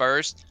the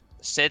first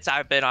since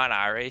I've been on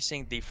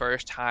iRacing, the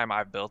first time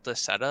I built a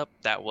setup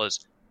that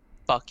was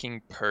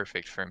fucking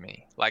perfect for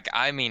me. Like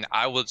I mean,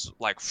 I was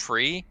like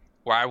free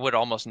where I would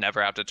almost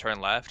never have to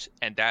turn left,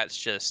 and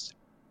that's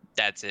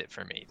it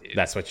for me, dude.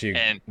 That's what you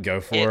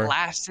go for. It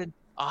lasted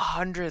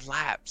 100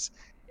 laps,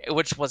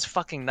 which was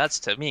fucking nuts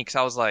to me because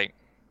I was like,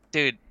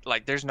 dude,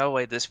 like there's no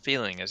way this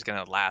feeling is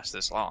gonna last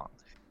this long.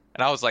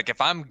 And I was like,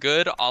 if I'm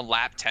good on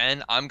lap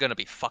 10, I'm gonna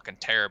be fucking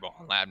terrible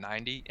on lap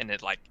 90, and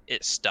it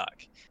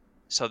stuck.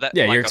 So that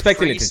you're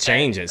expecting it to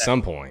change at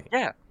some point.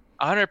 Yeah,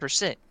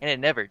 100%, and it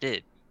never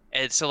did.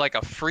 And so like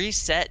a free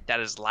set that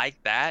is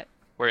like that,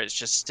 where it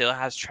just still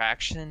has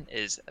traction,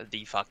 is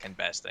the fucking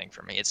best thing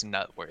for me. It's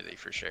nut-worthy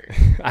for sure.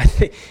 I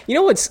think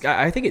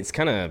I think it's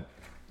kind of.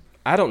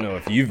 I don't know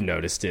if you've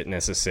noticed it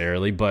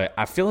necessarily, but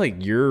I feel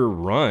like your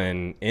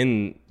run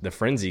in the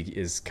Frenzy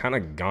is kind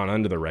of gone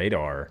under the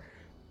radar.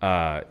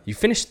 You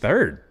finished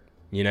third,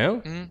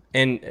 Mm-hmm.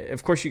 And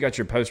of course you got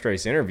your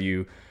post-race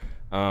interview,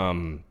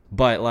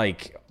 but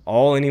like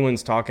all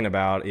anyone's talking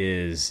about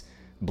is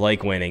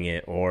Blake winning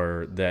it,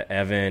 or the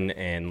Evan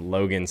and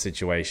Logan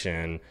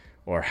situation,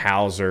 or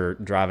Hauser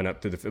driving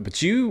up through the field.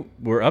 But you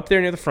were up there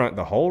near the front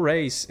the whole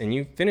race, and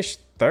you finished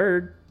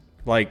third.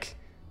 Like,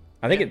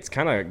 I think it's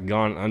kind of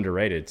gone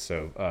underrated.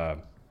 So,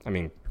 I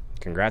mean,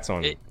 congrats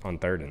on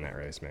third in that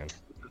race, man.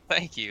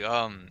 Thank you.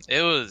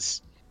 It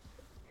was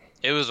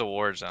a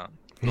war zone,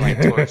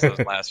 like towards those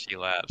last few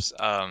laps.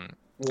 And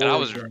I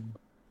was,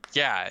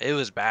 it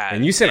was bad.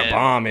 And you sent a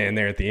bomb in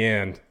there at the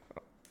end.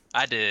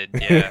 I did,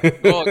 yeah.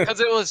 Well,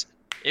 because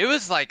it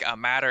was like a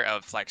matter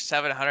of like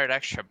 $700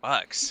 extra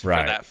for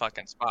that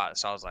fucking spot.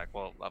 So I was like,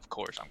 well, of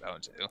course I'm going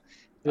to.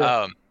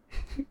 Yeah.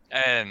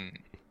 And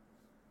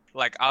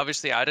like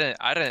obviously I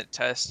didn't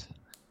test.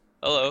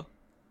 Hello,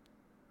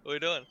 what are you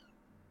doing?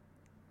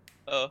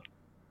 Oh,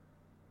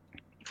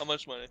 how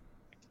much money?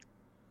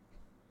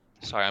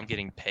 Sorry, I'm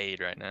getting paid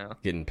right now.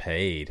 Getting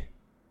paid.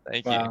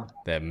 Thank you.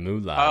 That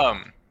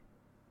moolah.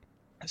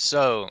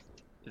 So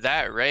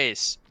that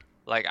race,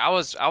 like I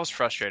was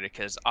frustrated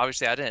because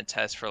obviously I didn't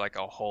test for like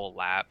a whole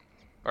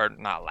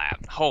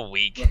whole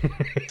week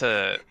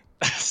to.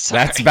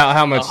 Sorry, that's about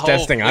how much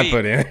testing week. I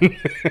put in.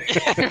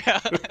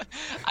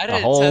 I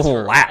didn't test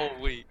for a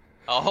whole week.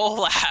 A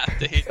whole lap,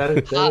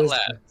 dude. Hot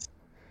lap.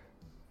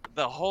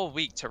 The whole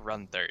week to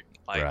run third.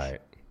 Like,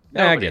 right.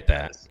 Yeah, I get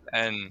that.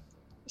 And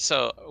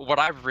so what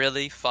I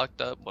really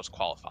fucked up was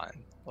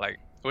qualifying. Like,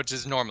 which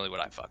is normally what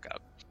I fuck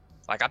up.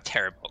 Like, I'm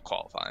terrible at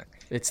qualifying.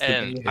 It's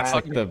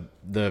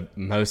the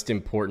most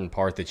important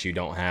part that you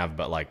don't have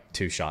but like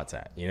 2 shots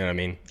at. You know what I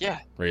mean? Yeah.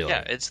 Really.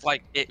 Yeah, it's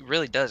like it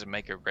really does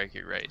make or break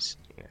your race.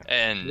 Yeah.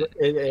 And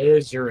it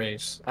is your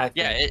race. I think.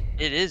 Yeah,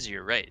 it is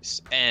your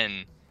race.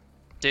 And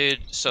dude,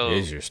 so it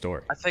is your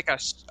story. I think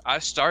I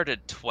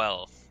started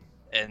 12th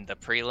in the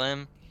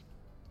prelim,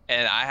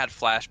 and I had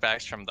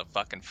flashbacks from the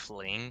fucking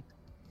fling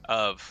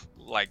of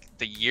like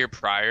the year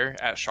prior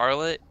at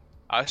Charlotte.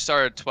 I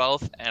started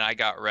 12th and I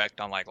got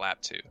wrecked on like lap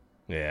 2.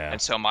 Yeah. And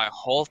so my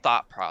whole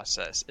thought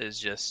process is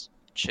just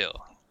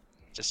chill.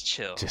 Just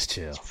chill.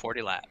 It's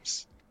 40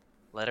 laps.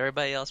 Let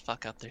everybody else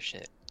fuck up their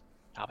shit.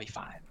 I'll be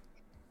fine.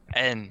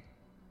 And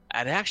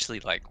it actually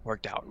like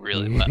worked out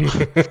really well.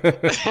 Played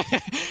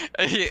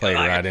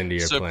right into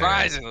your plan.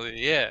 Surprisingly,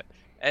 yeah.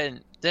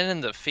 And then in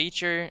the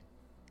feature,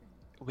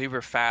 we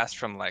were fast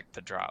from like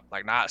the drop.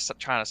 Like not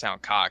trying to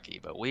sound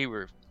cocky, but we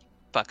were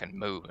fucking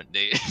moving,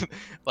 dude.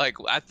 Like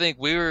I think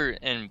we were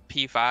in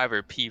P5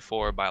 or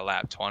P4 by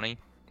lap 20.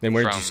 Then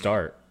where did you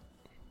start?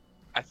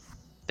 I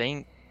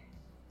think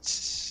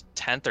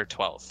 10th or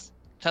 12th.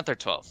 10th or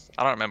 12th.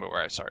 I don't remember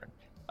where I started.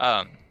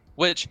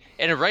 Which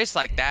in a race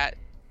like that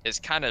is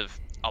kind of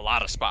a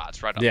lot of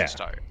spots right off the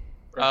start.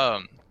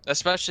 Right.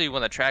 Especially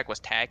when the track was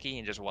tacky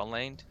and just one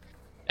laned.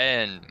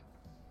 And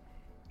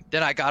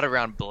then I got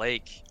around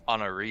Blake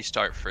on a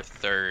restart for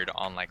third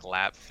on like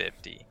lap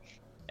 50.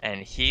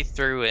 And he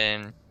threw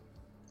in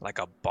like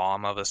a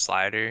bomb of a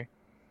slider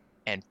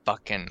and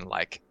fucking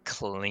like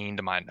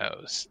cleaned my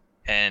nose.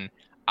 And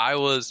I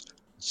was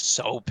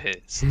so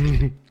pissed.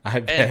 I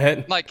bet.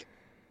 And, like,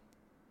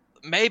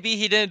 maybe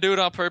he didn't do it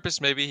on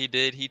purpose. Maybe he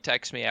did. He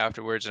texted me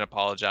afterwards and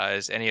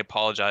apologized. And he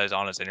apologized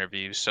on his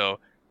interview. So,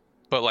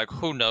 but like,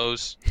 who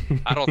knows?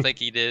 I don't think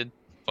he did.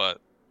 But,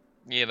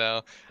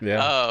 Yeah.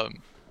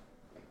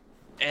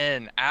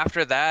 And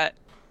after that,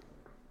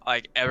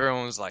 like,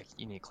 everyone was like,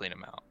 you need to clean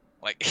him out.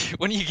 Like,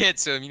 when you get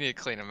to him, you need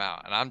to clean him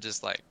out. And I'm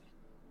just like,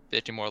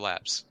 50 more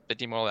laps.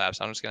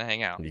 I'm just going to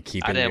hang out. You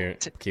keeping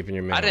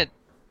your middle.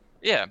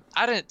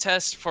 I didn't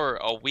test for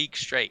a week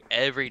straight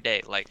every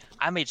day. Like,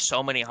 I made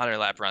so many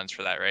 100-lap runs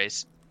for that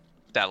race.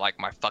 that like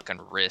my fucking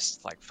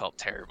wrist like felt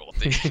terrible,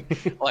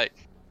 dude. Like,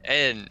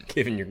 and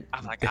Giving your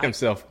I'm like, damn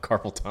self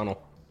carpal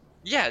tunnel.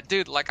 yeah,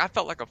 dude, like I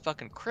felt like a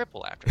fucking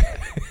cripple after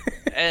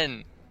that.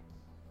 And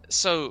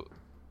so,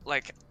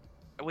 like,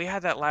 we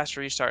had that last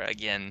restart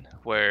again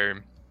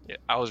where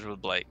I was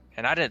with Blake,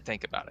 and I didn't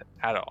think about it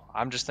at all.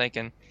 I'm just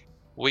thinking,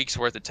 weeks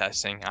worth of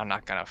testing, I'm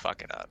not gonna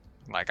fuck it up.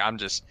 Like, I'm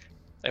just,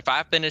 if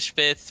I finish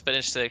 5th,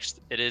 finish 6th,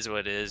 it is what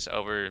it is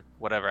over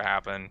whatever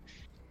happened.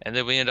 And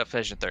then we ended up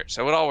finishing 3rd.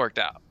 So it all worked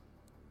out.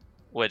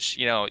 Which,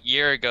 you know, a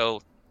year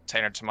ago,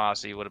 Tanner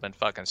Tomasi would have been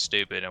fucking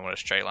stupid and would have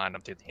straight lined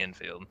him through the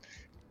infield.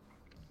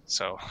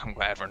 So I'm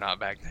glad we're not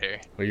back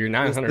there. Well, you're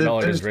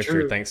 $900 richer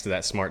true. thanks to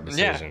that smart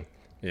decision.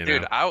 You know?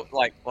 Dude, I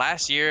like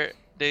last year,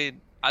 dude,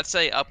 I'd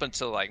say up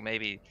until like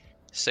maybe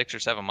 6 or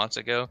 7 months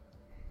ago,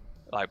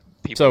 like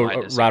people So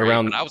might disagree, right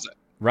around but I was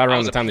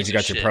the time that piece you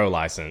of got your shit. pro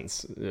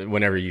license,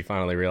 whenever you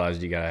finally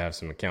realized you gotta have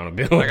some like I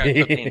accountability.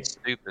 quit being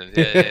stupid.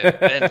 Yeah.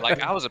 And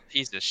like I was a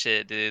piece of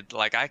shit, dude.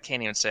 Like I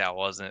can't even say I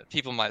wasn't.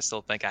 People might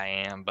still think I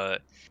am,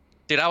 but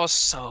dude, I was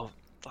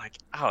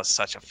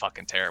such a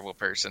fucking terrible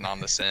person on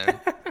the sim.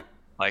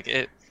 Like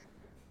it.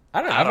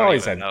 I don't know. I don't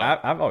even know.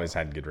 I've always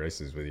had good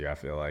races with you. I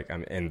feel like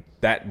and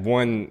that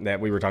one that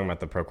we were talking about,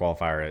 the pro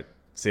qualifier at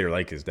Cedar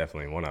Lake, is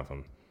definitely one of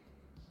them.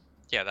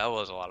 Yeah, that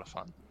was a lot of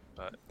fun.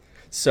 But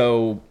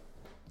So,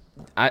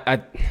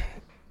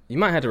 you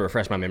might have to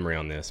refresh my memory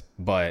on this,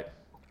 but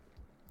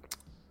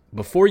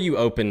before you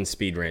opened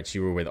Speed Ranch,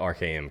 you were with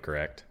RKM,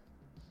 correct?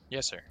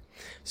 yes, sir.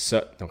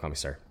 So don't call me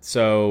sir.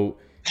 So,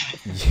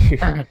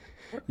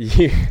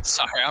 you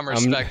Sorry, I'm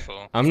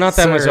respectful. I'm not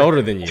that much Sir.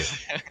 older than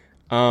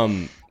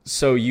you.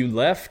 So you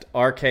left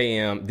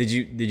RKM. Did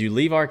you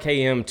leave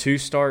RKM to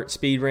start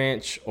Speed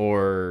Ranch,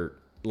 or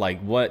like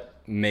what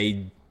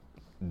made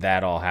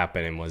that all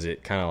happen? And was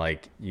it kind of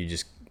like you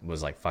just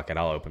was like, fuck it,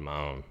 I'll open my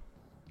own,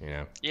 you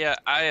know? Yeah,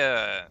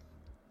 I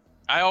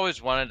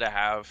always wanted to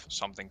have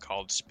something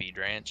called Speed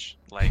Ranch,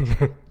 like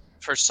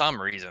for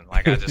some reason.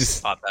 Like I just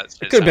thought that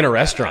It could have been a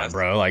restaurant,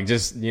 bro. Like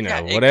just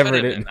whatever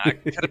it is. I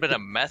could have been a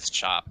meth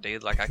shop,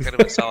 dude. Like I could have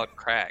been selling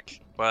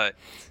crack, but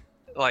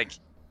like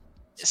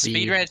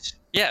Speed Ranch.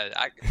 Yeah,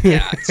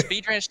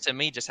 Speed Ranch to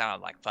me just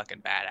sounded like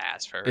fucking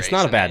badass for a It's not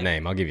a racing bad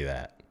name. I'll give you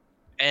that.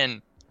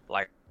 And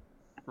like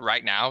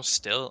right now,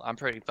 still, I'm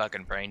pretty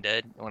fucking brain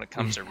dead when it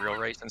comes to real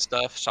race and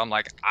stuff. So I'm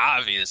like,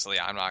 obviously,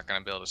 I'm not gonna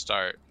be able to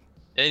start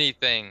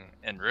anything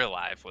in real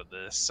life with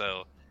this.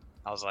 So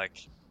I was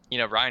like, you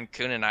know, Ryan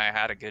Kuhn and I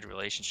had a good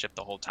relationship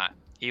the whole time.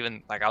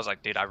 Even like I was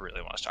like, dude, I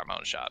really want to start my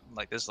own shop.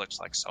 Like this looks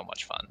like so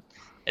much fun,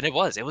 and it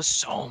was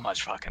so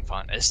much fucking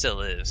fun. It still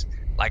is.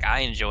 Like I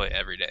enjoy it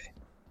every day.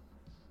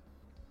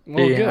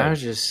 Well, yeah, good.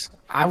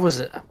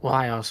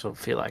 I also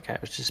feel like I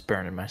was just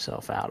burning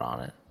myself out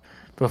on it.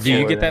 Before Do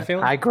you get that then.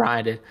 feeling? I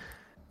grinded.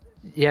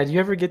 Yeah, do you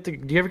ever get the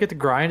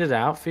grinded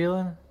out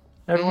feeling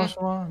every once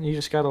in a while? You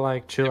just gotta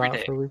like chill Every out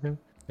day. for a weekend.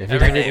 Every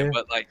Every day, day.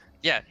 but like,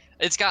 yeah,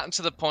 it's gotten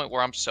to the point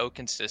where I'm so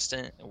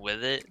consistent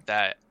with it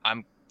that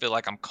feel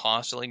like I'm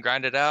constantly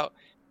grinded out,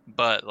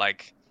 but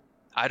like,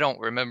 I don't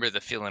remember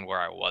the feeling where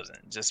I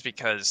wasn't, just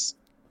because,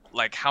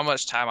 like, how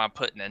much time I'm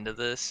putting into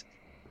this,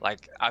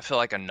 like, I feel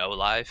like a no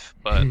life,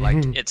 but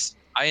like,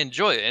 I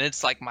enjoy it, and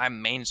it's like my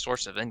main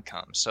source of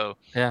income. So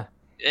Yeah.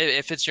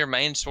 if it's your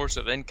main source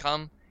of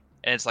income,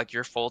 and it's like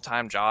your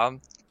full-time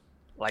job,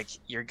 like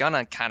you're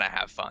gonna kind of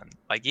have fun,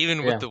 like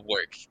even with the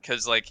work,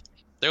 because like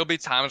there'll be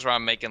times where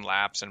I'm making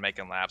laps where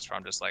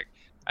I'm just like,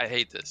 I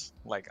hate this,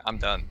 like I'm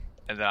done,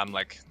 and then I'm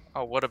like,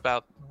 oh, what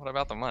about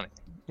the money?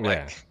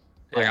 Like,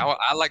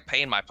 I like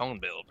paying my phone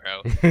bill,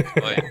 bro.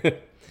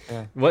 Like,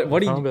 Yeah. What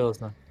do Phone you? bill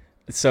is not.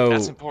 So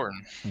that's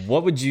important.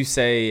 what would you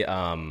say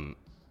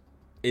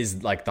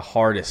is like the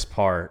hardest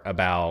part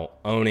about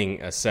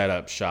owning a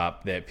setup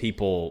shop that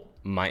people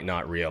might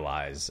not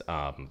realize?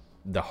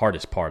 The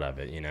hardest part of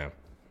it, you know.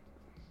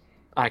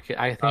 I think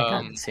I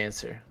got this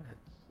answer.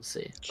 Let's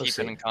see. Let's Keeping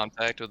see. in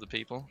contact with the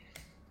people.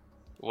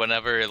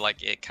 Whenever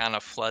like it kind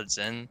of floods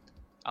in,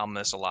 I'll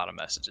miss a lot of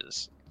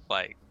messages,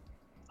 like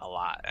a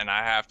lot, and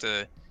I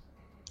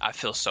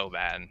feel so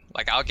bad.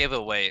 Like I'll give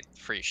away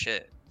free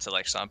shit to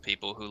like some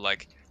people who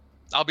like,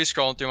 I'll be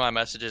scrolling through my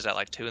messages at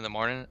like 2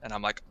 a.m, and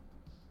I'm like,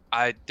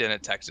 I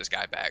didn't text this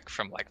guy back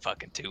from like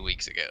fucking 2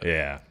 weeks ago.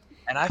 Yeah.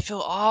 And I feel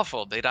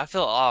awful, dude. I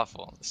feel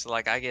awful. So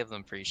like I give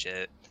them free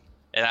shit,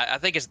 and I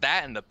think it's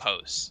that and the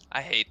posts.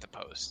 I hate the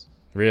posts.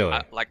 Really?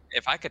 Like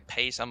if I could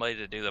pay somebody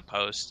to do the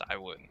post, I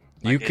wouldn't.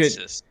 You Like,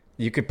 could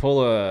you could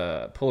pull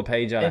a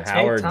page out of Take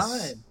Howard's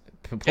time.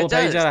 pull a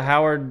page out of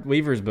Howard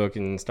Weaver's book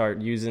and start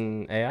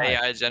using AI.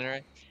 AI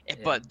generate.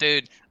 But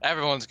dude,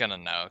 everyone's gonna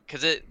know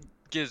because it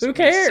gives Who me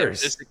cares?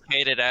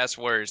 sophisticated ass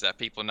words that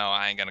people know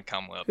I ain't gonna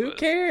come up Who with.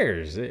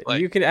 cares?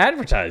 Like- You could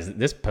advertise.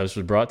 This post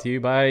was brought to you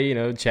by,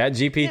 Chat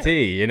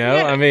GPT,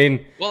 Yeah. I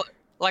mean, Well,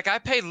 like I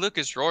paid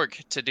Lucas Rourke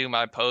to do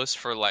my post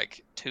for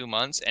like 2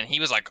 months, and he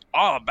was like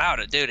all about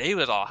it, dude. He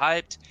was all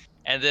hyped,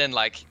 and then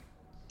like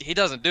he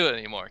doesn't do it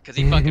anymore because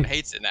he fucking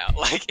hates it now.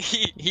 Like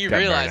he Got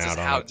realizes burnt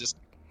out on how it. just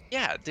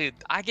dude.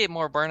 I get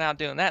more burnout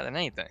doing that than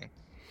anything.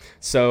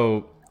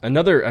 so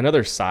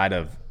another side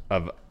of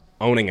of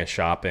owning a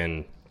shop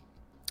and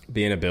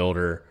being a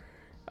builder.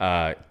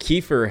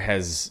 Kiefer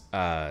has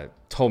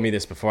told me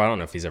this before. I don't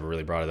know if he's ever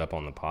really brought it up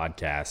on the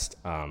podcast,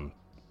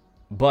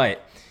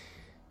 but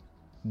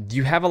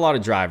you have a lot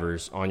of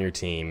drivers on your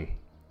team.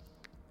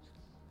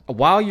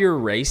 While you're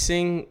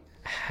racing,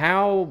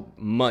 how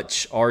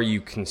much are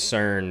you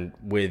concerned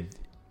with,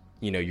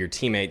 your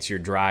teammates, your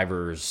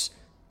drivers'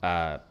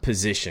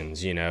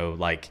 positions?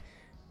 Like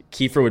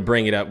Kiefer would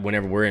bring it up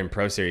whenever we're in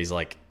Pro Series.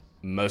 Like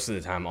most of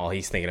the time, all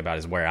he's thinking about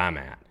is where I'm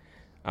at.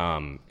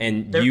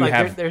 And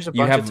there's a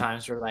bunch of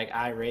times where like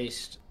I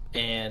raced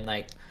and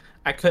like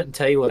I couldn't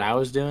tell you what I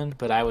was doing,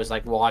 but I was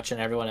like watching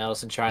everyone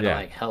else and trying to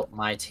like help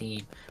my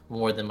team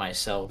more than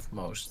myself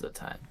most of the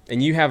time.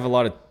 And you have a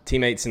lot of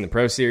teammates in the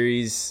Pro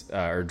Series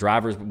or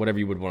drivers, whatever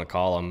you would want to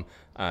call them,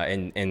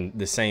 and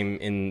the same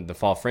in the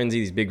Fall Frenzy,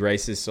 these big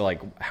races. So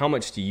like, how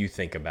much do you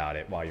think about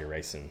it while you're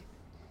racing?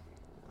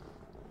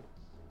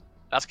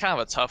 That's kind of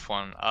a tough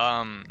one.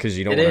 Because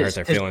you don't want to hurt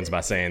their feelings by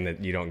saying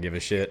that you don't give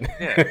a shit.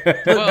 Yeah.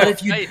 but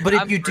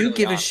if you do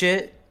give a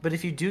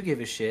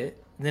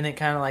shit, then it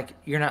kind of like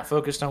you're not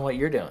focused on what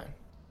you're doing.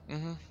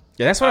 Mm-hmm.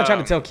 Yeah, that's what I try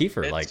to tell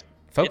Kiefer. Like,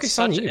 focus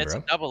on you, bro. It's a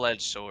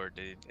double-edged sword,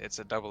 dude. It's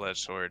a double-edged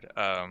sword.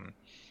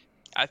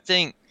 I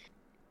think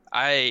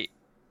a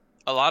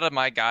lot of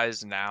my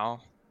guys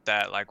now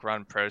that like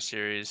run Pro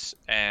Series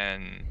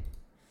and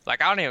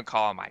like I don't even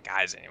call them my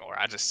guys anymore.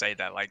 I just say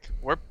that like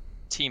we're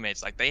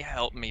teammates. Like they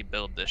help me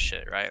build this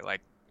shit, right?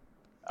 Like,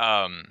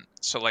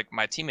 so like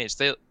my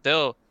teammates,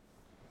 they'll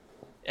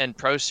in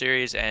Pro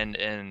Series and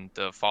in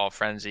the Fall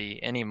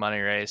Frenzy, any money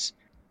race,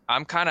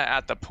 I'm kind of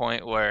at the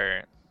point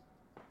where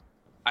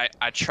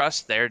I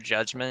trust their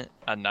judgment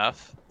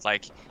enough,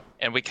 like,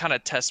 and we kind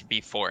of test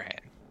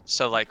beforehand.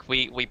 So like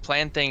we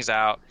plan things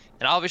out,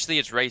 and obviously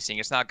it's racing.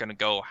 It's not going to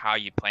go how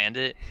you planned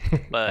it,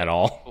 but at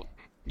all.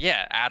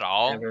 Yeah, at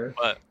all. Ever.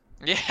 But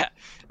yeah,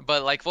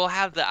 but like we'll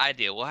have the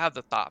idea, we'll have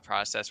the thought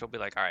process. We'll be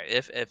like, all right,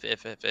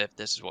 if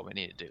this is what we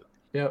need to do.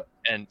 Yep.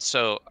 And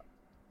so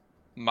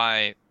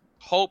my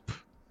hope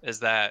is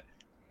that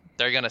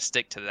they're going to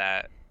stick to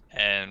that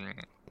and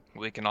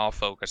we can all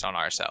focus on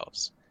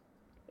ourselves.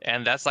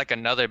 And that's like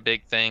another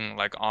big thing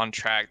like on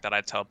track that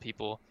I tell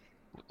people.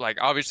 Like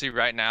obviously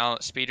right now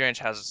Speed Ranch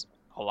has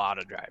a lot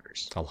of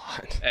drivers. A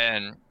lot.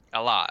 And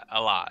a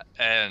lot.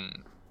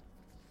 And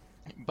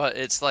but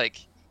it's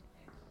like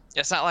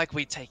it's not like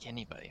we take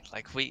anybody.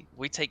 Like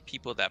we take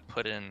people that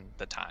put in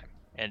the time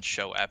and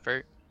show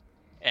effort.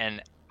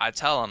 And I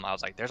tell them, I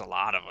was like, there's a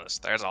lot of us.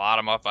 There's a lot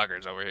of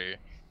motherfuckers over here.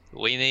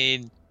 We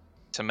need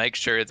to make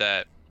sure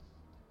that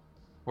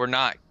we're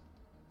not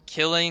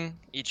killing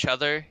each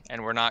other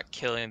and we're not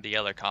killing the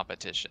other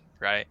competition,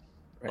 right?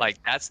 Like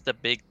that's the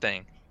big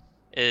thing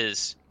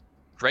is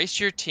race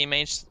your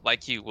teammates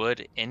like you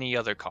would any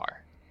other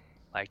car.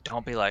 Like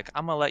don't be like,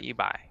 I'm gonna let you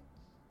buy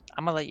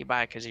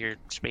because you're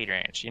Speed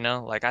Ranch,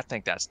 like I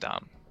think that's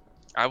dumb.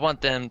 I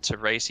want them to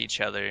race each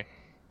other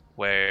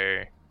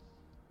where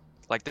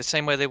like the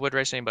same way they would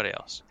race anybody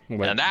else.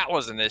 And that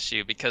was an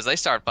issue because they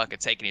started fucking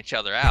taking each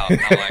other out. And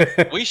I'm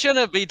like, we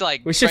shouldn't be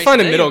like. We should find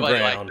a middle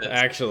ground, like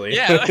actually.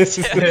 Yeah,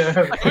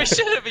 like, we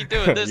shouldn't be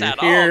doing this at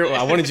all.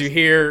 I wanted you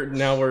here.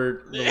 Now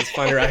let's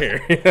find it right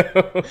here.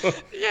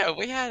 Yeah,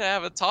 we had to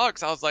have a talk.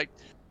 So I was like,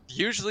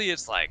 usually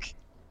it's like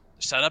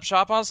setup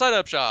shop on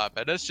setup shop,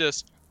 and it's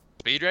just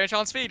Speed Ranch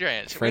on Speed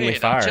Ranch. Friendly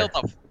fire.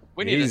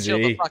 We need to chill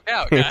the fuck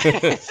out,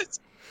 guys.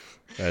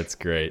 That's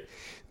great.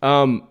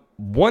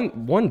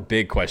 One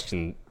big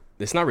question.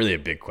 It's not really a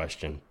big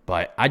question,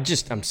 but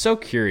I'm so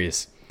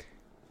curious.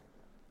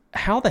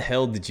 How the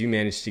hell did you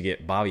manage to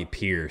get Bobby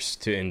Pierce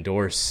to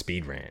endorse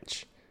Speed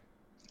Ranch?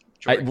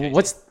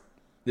 That's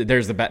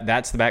the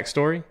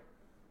backstory?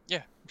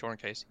 Yeah, Jordan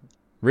Casey.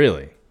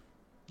 Really?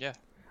 Yeah.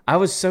 I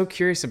was so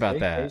curious about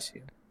that.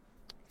 Casey.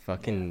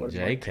 Fucking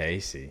Jay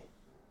Casey.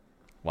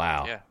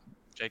 Wow. Yeah,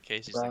 Jay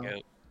Casey's the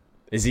GOAT.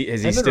 Is he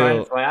Him still?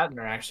 Ryan Flatten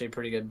are actually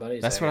pretty good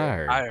buddies. That's what I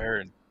heard. I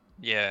heard.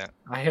 Yeah.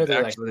 I hear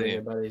they're like really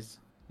good buddies.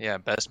 Yeah,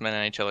 best men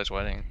at each other's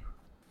wedding.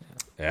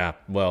 Yeah.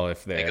 Well,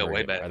 if they go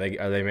way back. Are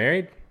they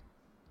married?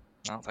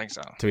 I don't think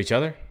so. To each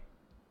other?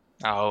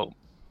 Oh,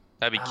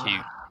 that'd be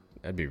cute.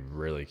 That'd be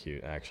really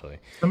cute, actually.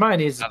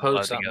 Somebody needs to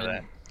post something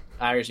in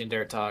Irish and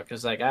Dirt Talk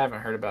because like I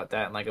haven't heard about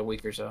that in like a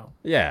week or so.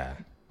 Yeah.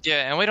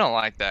 Yeah, and we don't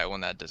like that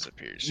when that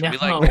disappears. No. We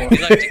like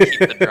to keep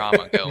the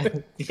drama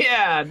going.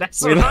 Yeah,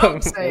 that's what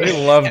I'm saying.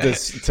 We love to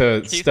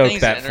stoke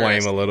that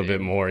flame a little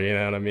bit more. You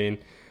know what I mean?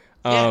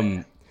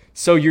 Yeah.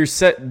 So you're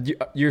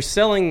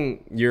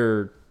selling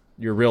your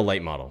real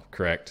late model,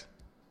 correct?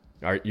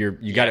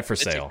 You got it for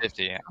sale.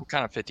 50-50. I'm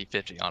kind of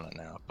 50-50 on it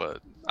now, but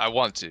I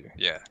want to.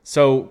 Yeah.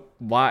 So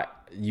why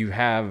you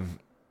have?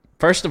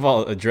 First of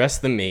all, address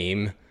the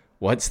meme.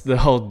 What's the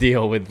whole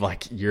deal with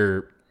like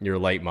your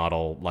late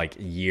model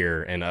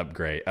year and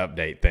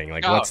update thing?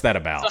 Like, what's that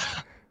about?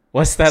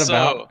 What's that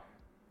about?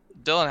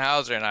 Dylan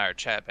Hauser and I are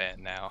chat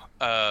band now.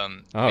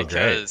 great.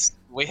 Because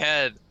we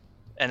had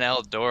an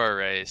Eldora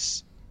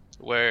race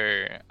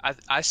where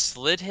I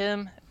slid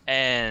him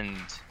and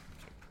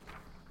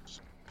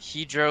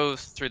he drove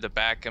through the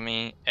back of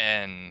me,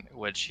 and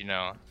which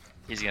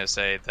he's gonna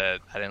say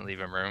that I didn't leave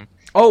him room.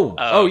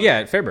 Oh yeah,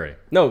 at Fairbury.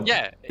 No,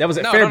 Yeah, that was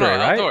at Fairbury,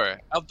 right?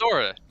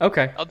 Eldora.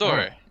 Okay.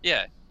 Eldora.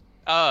 Yeah.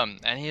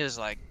 And he was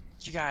like,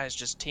 "You guys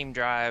just team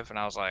drive," and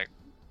I was like,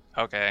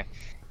 "Okay."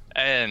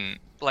 And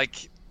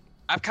like,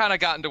 I've kind of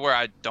gotten to where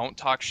I don't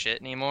talk shit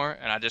anymore,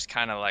 and I just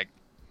kind of like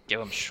give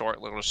him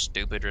short, little,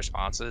 stupid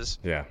responses.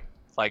 Yeah.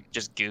 Like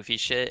just goofy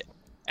shit.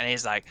 And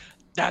he's like,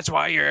 "That's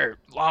why your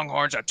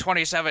Longhorns are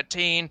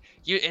 2017.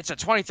 It's a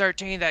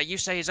 2013 that you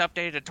say is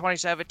updated to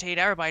 2017.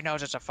 Everybody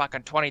knows it's a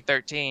fucking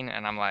 2013."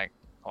 And I'm like,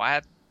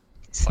 "What?"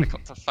 It's like,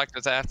 what the fuck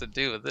does that have to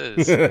do with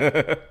this?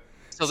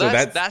 So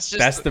that's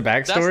the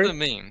backstory? That's the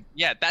meme.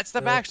 Yeah, that's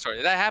the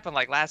backstory. That happened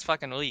like last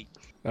fucking week.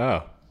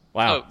 Oh,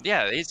 wow. So,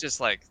 yeah, he's just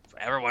like,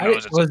 everyone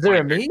knows it's was a there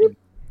a 2013. meme?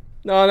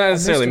 No, not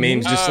necessarily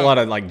memes. Just a lot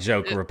of like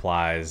joke yeah.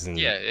 replies and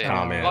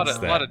comments.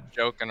 A lot of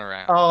joking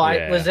around. Oh,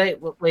 Yeah.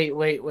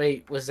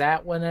 wait. Was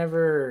that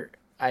whenever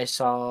I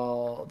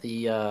saw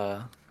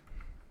the?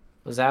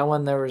 Was that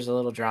when there was a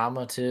little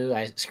drama too?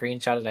 I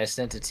screenshotted. I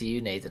sent it to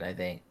you, Nathan. I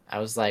think I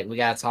was like, we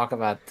gotta talk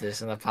about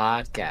this in the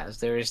podcast.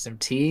 There was some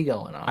tea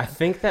going on. I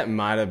think that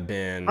might have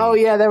been. Oh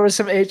yeah, there was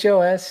some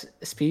HOS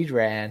speed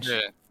ranch. Yeah.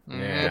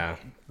 Yeah.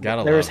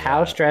 Gotta There was love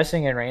house that.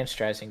 dressing and ranch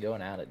dressing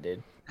going at it,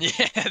 dude.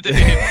 Yeah, dude.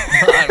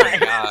 Oh my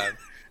god.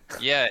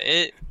 Yeah,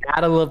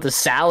 Gotta love the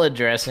salad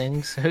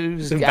dressings.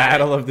 Who's The got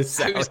battle it? of the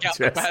salad who's got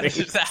the best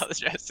dressings. salad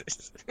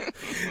dresses?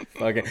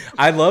 Okay.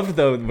 I loved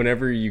though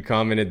whenever you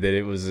commented that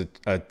it was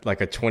a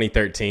like a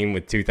 2013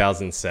 with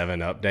 2007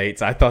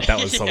 updates. I thought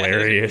that was Yeah.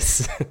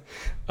 hilarious.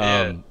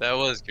 Yeah, that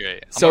was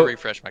great. I'm so- gonna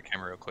refresh my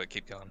camera real quick.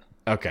 Keep going.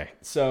 Okay,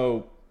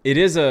 so it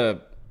is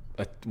a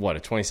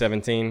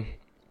 2017.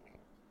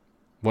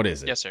 What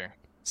is it? Yes, sir.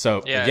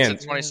 So Yeah, again,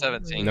 it's a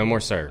 2017. no more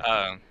sir.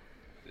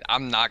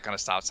 I'm not gonna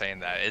stop saying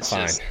that. It's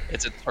Fine.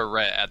 it's a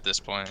Tourette at this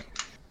point.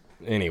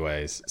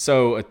 Anyways,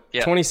 so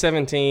Yeah.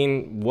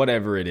 2017,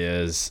 whatever it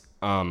is,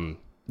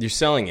 you're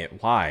selling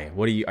it. Why?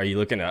 Are you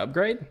looking to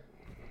upgrade?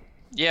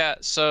 Yeah,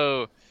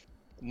 so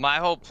my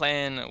whole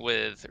plan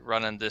with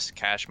running this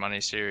Cash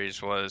Money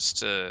series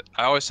was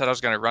I always said I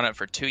was going to run it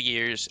for 2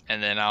 years,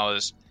 and then I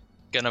was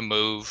going to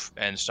move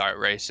and start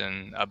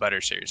racing a better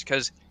series.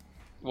 Because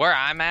where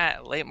I'm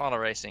at, late model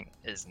racing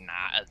is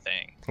not a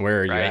thing.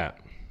 Where are you Right. at?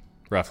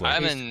 Roughly.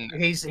 I'm in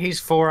He's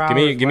 4 hours. Give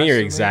me less your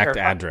than exact or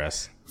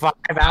address. 5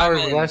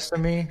 hours in less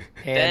than me,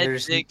 and dead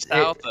there's sick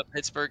south of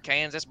Pittsburgh,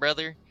 Kansas,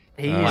 brother.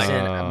 He's in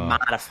a Oh.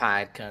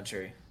 modified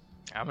country.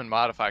 I'm in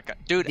modified.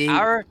 Dude, Deep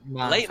our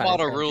modified late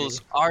model country.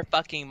 rules are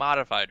fucking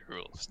modified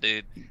rules,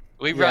 dude.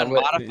 We Yeah, run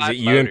what- modified.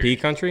 Is it UMP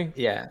motors. country?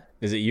 Yeah,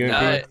 Is it UMP?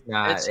 No, it's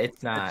not.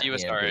 It's not.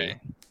 It's USRA.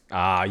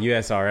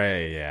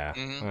 USRA, yeah.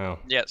 Mhm. Well,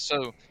 Yeah,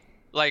 so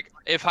like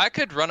if I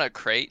could run a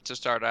crate to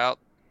start out,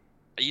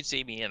 you'd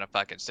see me in a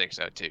fucking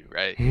 602,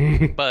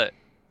 right? But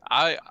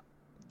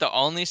the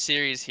only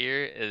series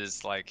here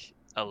is like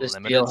a The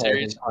limited steelhead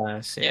series.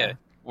 class. Yeah. Yeah.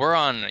 We're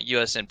on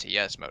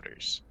USMTS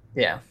motors.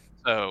 Yeah.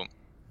 So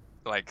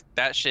like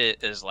that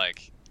shit is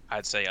like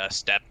I'd say a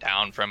step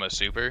down from a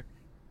super.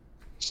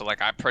 So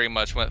like I pretty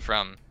much went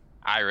from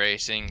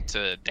iRacing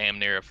to damn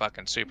near a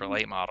fucking super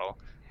late model.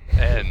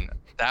 And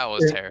that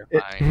was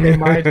terrifying.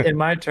 In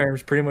my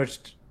terms, pretty much.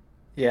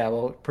 Yeah,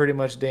 well, pretty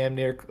much damn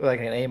near like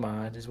an A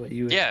mod is what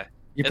you. Yeah.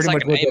 You it's pretty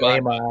like much an look at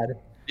A-mod. A mod.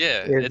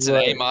 Yeah, Is it's an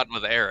what- A mod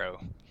with arrow.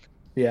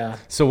 Yeah.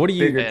 so what are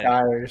you? Bigger Yeah.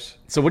 tires.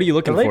 So what are you The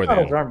looking late for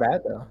models then? aren't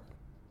bad though.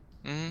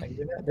 Mhm.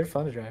 Like, they're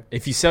fun to drive.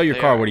 If you sell your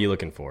They car, are. what are you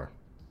looking for?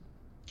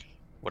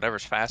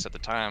 Whatever's fast at the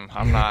time.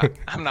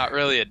 I'm not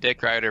really a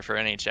dick rider for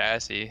any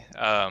chassis.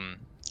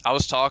 I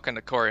was talking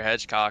to Corey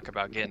Hedgecock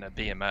about getting a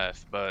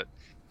BMF, but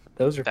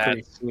Those are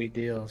pretty That's- sweet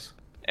deals.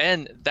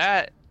 and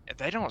that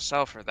they don't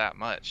sell for that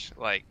much.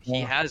 Like he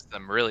Yeah. has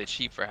them really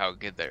cheap for how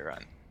good they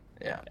run.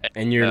 Yeah.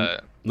 And you're Uh,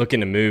 looking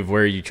to move.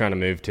 Where are you trying to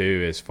move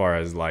to, as far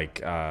as like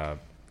to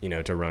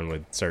run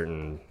with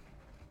certain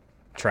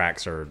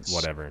tracks or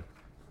whatever?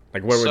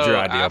 Like where would So your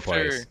ideal after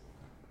place?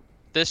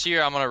 This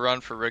year I'm gonna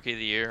run for Rookie of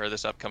the Year, or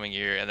this upcoming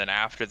year, and then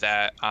after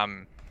that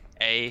I'm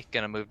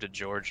gonna move to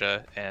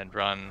Georgia and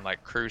run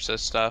like Cruza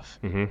stuff,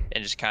 Mm-hmm.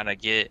 and just kind of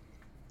get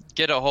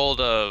a hold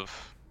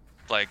of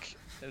like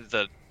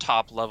the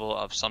top level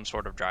of some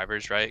sort of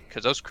drivers, right?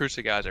 Because those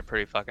Cruza guys are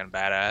pretty fucking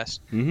badass.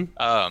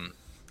 Mm-hmm.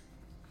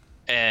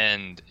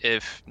 And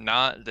if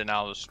not, then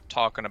I was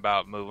talking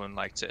about moving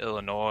like to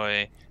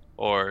Illinois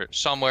or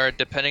somewhere,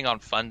 depending on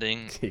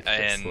funding. Just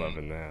And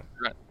loving that.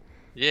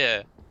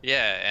 yeah,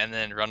 and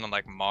then running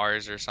like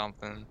Mars or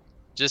something.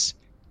 Just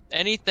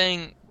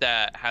anything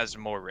that has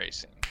more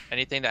racing,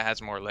 anything that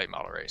has more late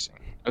model racing.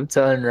 I'm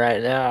telling you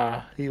right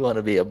now, you want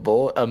to be a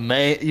boy, a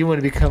man. You want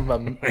to become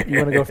you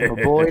want to go from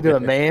a boy to a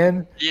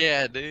man.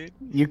 Yeah, dude.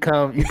 You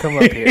come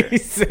up here. He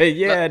said,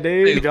 "Yeah,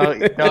 You dude.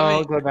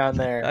 don't go down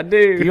there. I do."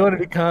 If you want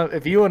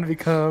to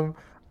become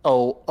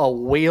a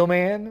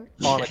wheelman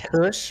on a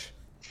Cush,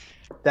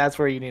 that's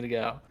where you need to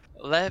go.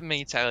 let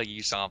me tell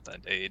you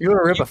something, dude. You want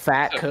to rip a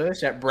fat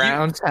Kush at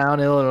Brownstown,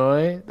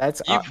 Illinois?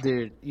 That's You've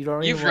dude. You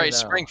don't even you've want to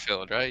raced know.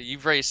 Springfield, right?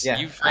 You've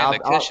Yeah, ran the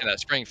cushion at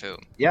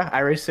Springfield. yeah. I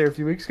raced there a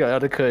few weeks ago.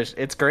 Out of Kush,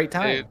 it's a great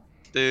time.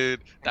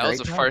 Dude, that was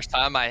the Great time. first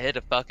time I hit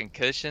a fucking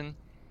cushion.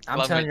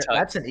 I'm telling you,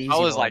 that's an easy I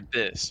was one. like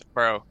this,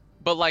 bro.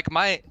 But like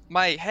my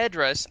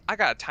headrest, I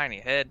got a tiny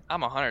head.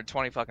 I'm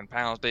 120 fucking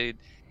pounds, dude.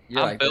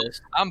 You're like this.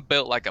 I'm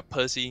built like a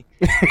pussy.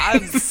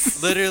 I'm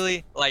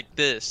literally like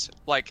this.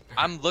 Like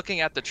I'm looking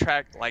at the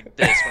track like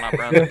this when I'm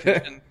running the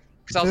cushion.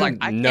 Because I was like,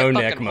 I No can't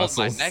neck fucking hold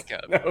muscles. my neck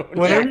up. No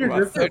Whenever neck you're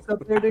muscles.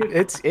 up there, dude,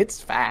 it's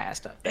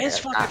fast up there. It's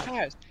fucking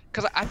fast.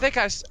 Because I think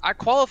I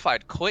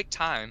qualified quick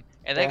time,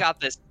 and they got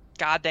this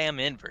goddamn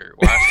invert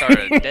where I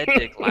started dead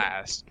dick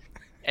last.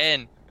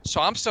 And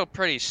so I'm still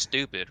pretty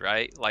stupid,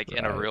 right? Like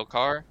in a real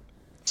car.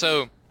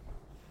 So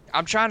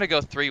I'm trying to go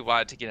 3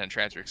 wide to get in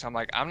transfer. Because I'm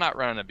like, I'm not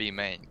running a B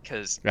main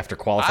because After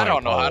qualifying, I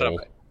don't know how to.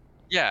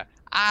 Yeah,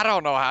 I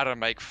don't know how to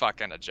make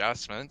fucking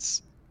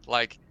adjustments.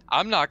 Like,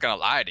 I'm not gonna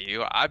lie to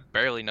you. I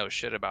barely know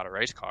shit about a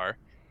race car,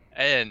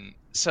 and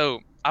so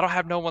I don't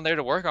have no one there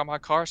to work on my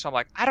car. So I'm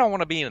like, I don't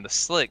want to be in the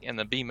slick in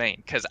the B main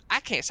because I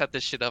can't set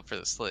this shit up for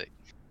the slick.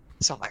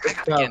 So I'm like, I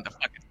gotta get in the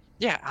fucking.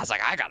 Yeah, I was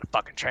like, I gotta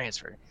fucking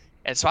transfer.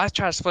 And so I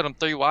try to split them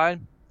 3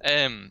 wide,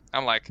 and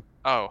I'm like,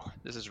 oh,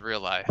 this is real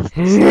life.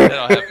 They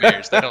don't have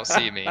mirrors. They don't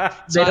see me.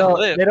 So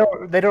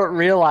they don't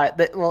realize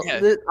that. Well,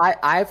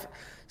 Yeah.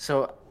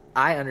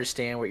 I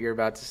understand what you're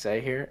about to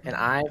say here, and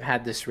I've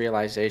had this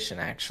realization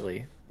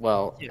actually.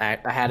 Well, I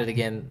had it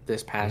again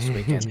this past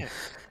weekend. Yeah.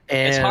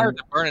 And It's hard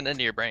to burn it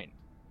into your brain.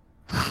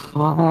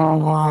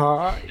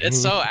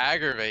 It's so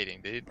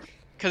aggravating, dude.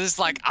 Because it's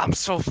like, I'm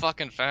so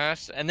fucking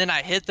fast. And then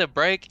I hit the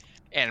brake,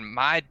 and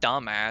my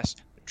dumbass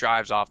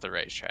drives off the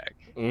racetrack.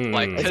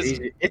 Like,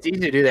 it's easy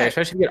to do that,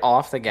 especially to get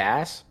off the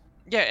gas.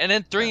 Yeah, and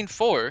then 3 and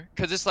 4,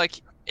 because it's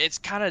like, it's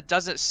kind of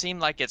doesn't seem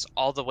like it's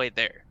all the way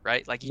there,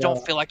 right? Like, you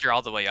don't feel like you're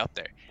all the way up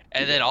there.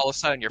 And then all of a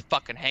sudden, you're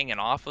fucking hanging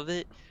off of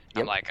it.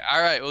 I'm like,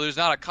 all right, well, there's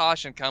not a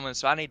caution coming,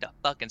 so I need to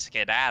fucking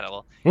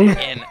skedaddle.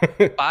 And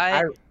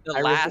by the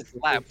last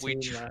lap,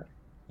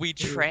 we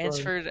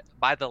transferred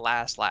by the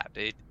last lap,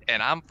 dude.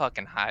 And I'm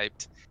fucking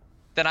hyped.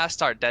 Then I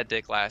start dead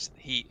dick last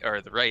heat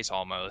or the race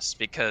almost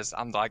because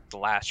I'm like the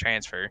last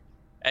transfer.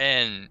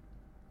 And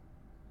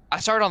I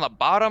started on the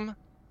bottom.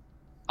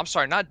 I'm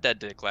sorry, not dead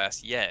dick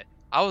last yet.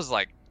 I was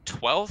like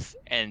 12th,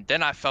 and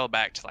then I fell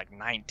back to like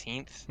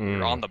 19th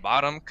or on the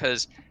bottom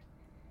because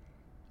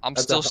I'm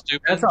still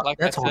stupid.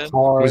 That's I said.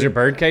 hard. Was your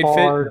birdcage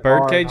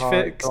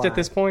fixed at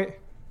this point?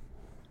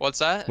 What's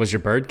that? Was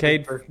your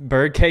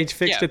birdcage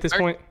fixed at this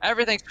point?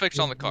 Everything's fixed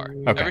on the car.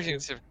 Okay.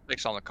 Everything's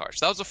fixed on the car.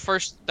 So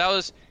that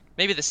was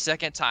maybe the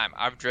second time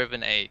I've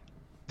driven a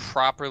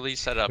properly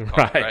set up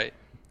car, right?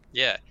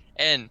 Yeah.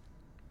 And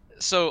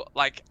so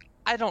like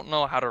I don't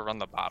know how to run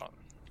the bottom,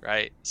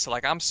 right? So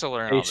like I'm still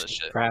learning all this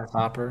shit.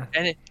 Grasshopper.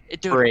 And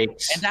it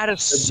brakes. And that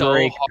is so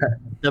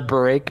hard. The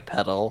brake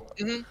pedal.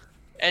 Mm-hmm.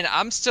 And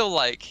I'm still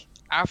like,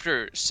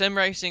 after sim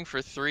racing for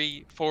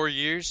 3-4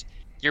 years,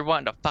 you're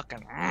wanting to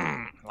fucking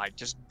like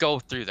just go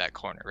through that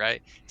corner,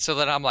 right? So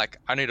then I'm like,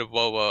 I need to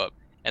whoa up.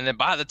 And then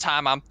by the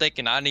time I'm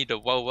thinking I need to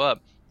whoa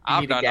up,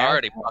 I've done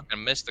already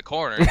fucking missed the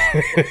corner.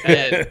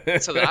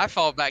 And so then I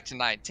fall back to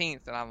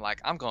 19th, and I'm like,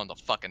 I'm going to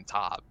fucking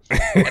top.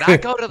 And I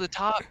go to the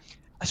top.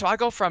 So I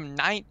go from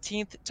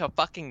 19th to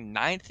fucking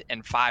 9th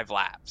in 5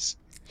 laps.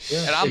 Yeah.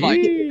 And I'm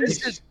like,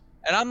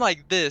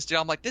 this, dude.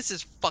 I'm like, this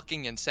is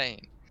fucking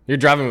insane. You're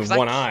driving with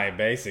one eye,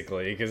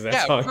 basically, because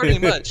that's pretty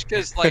much.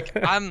 Because like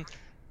I'm,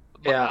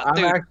 dude,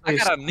 I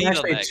got a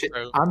needle neck,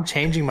 bro. I'm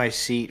changing my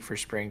seat for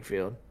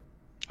Springfield.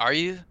 Are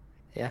you?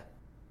 Yeah,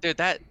 dude.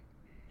 That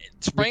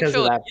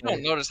Springfield, you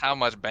don't notice how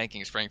much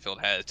banking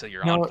Springfield has till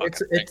you're on. No,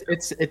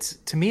 it's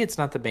to me, it's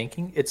not the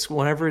banking. It's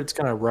whenever it's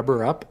gonna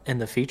rubber up in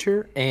the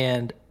feature,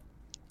 and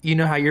you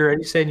know how you're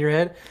already saying in your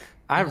head,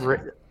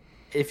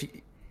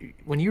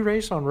 when you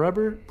race on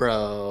rubber,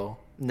 bro,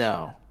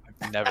 no.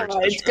 Never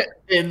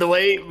in the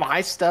way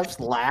my stuff's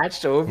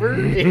latched over,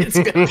 it's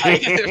gonna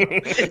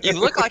you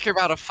look like you're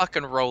about to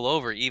fucking roll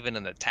over even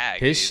in the tag.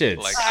 His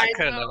shit's like I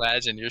couldn't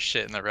imagine your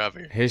shit in the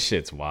rubber. His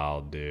shit's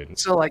wild, dude.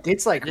 So like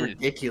it's like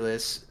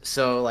ridiculous.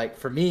 So like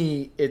for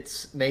me,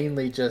 it's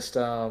mainly just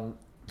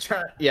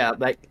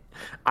like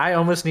I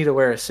almost need to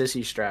wear a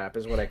sissy strap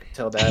is what I could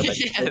tell Dad. Like,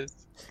 yes.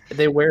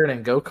 They wear it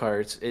in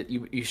go-karts.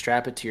 You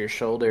strap it to your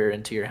shoulder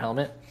and to your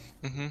helmet.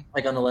 Mm-hmm.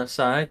 Like on the left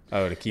side.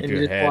 Oh, to keep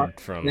your head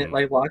from. And it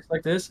like locks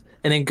like this.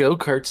 And then go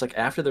karts, like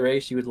after the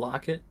race, you would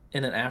lock it,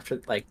 and then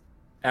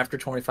after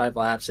 25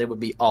 laps, it would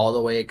be all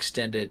the way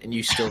extended, and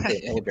you still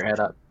couldn't hold your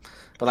head up.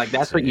 But like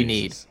that's what you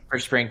need for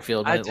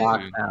Springfield when it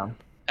locks down.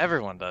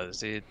 Everyone does,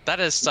 dude. That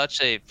is such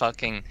a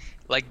fucking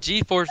like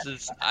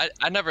G-forces.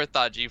 I never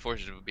thought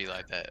G-forces would be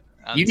like that.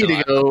 You need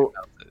to go.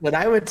 When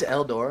I went to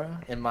Eldora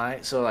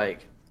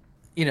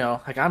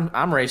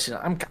I'm racing.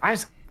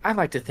 I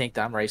like to think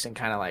that I'm racing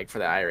kind of like for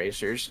the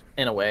iRacers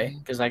in a way,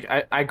 because like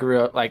I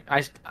grew up like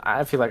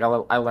I feel like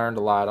I learned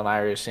a lot on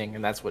iRacing,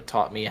 and that's what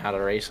taught me how to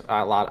race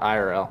a lot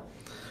IRL.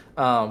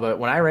 But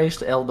when I raced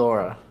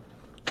Eldora,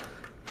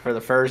 for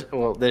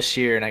the this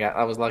year, and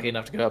I was lucky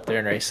enough to go up there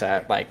and race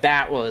that. Like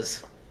that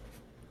was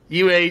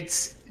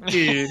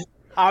dude.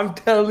 I'm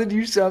telling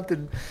you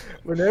something.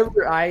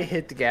 Whenever I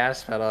hit the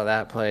gas pedal of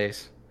that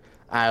place,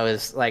 I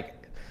was like,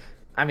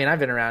 I mean, I've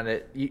been around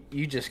it.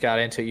 You just got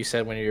into it. You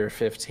said when you were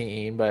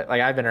 15, but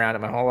like I've been around it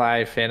my whole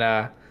life,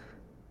 and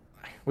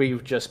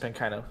we've just been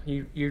kind of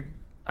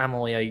I'm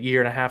only a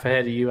year and a half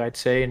ahead of you, I'd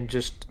say, and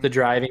just the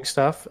driving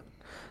stuff,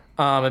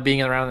 and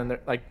being around in the,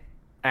 like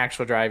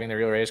actual driving the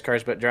real race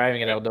cars, but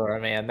driving at Eldora,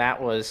 man,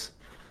 that was.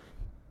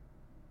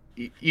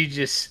 You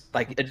just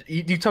like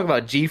you talk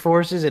about G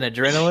forces and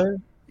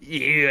adrenaline.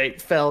 You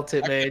felt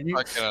it, man.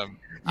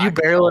 You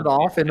barreled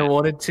off into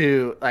 1 and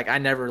 2. Like I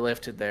never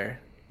lifted there.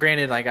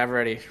 Granted, like I've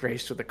already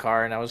raced with the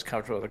car and I was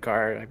comfortable with the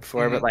car like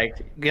before, but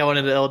like going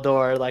into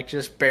Eldora, like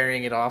just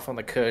burying it off on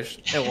the cush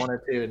at 1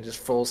 or 2 and just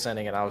full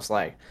sending it, I was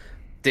like,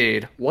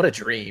 dude, what a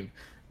dream.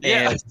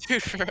 Yeah,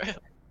 dude, for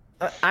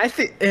real. I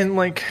think, and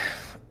like,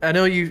 I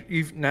know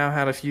you've now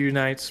had a few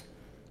nights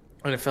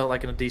and it felt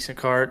like in a decent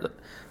car.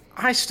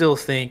 I still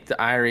think the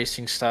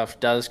iRacing stuff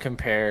does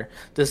compare.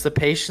 Does the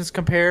patience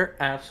compare?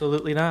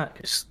 Absolutely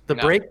not. The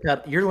brake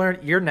pedal,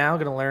 you're now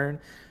going to learn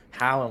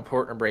how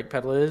important a brake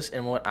pedal is,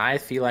 and what I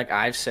feel like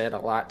I've said a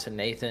lot to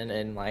Nathan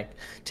and like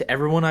to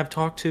everyone I've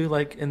talked to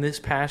like in this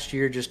past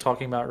year, just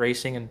talking about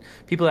racing, and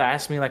people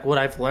ask me like what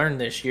I've learned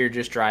this year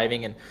just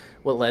driving and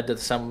what led to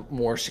some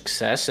more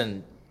success.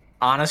 And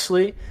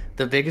honestly,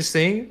 the biggest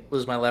thing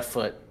was my left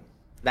foot.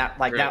 That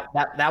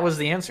was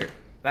the answer.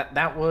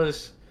 That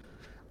was.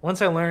 Once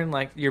I learned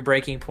like your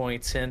braking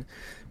points and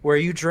where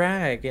you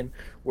drag and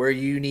where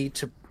you need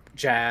to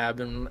jab,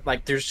 and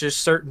like there's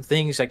just certain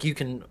things like you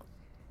can,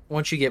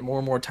 once you get more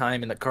and more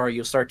time in the car,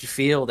 you'll start to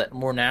feel that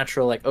more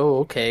natural, like,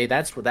 oh, okay,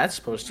 that's what that's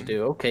supposed to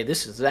do. Okay,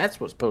 that's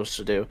what's supposed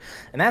to do.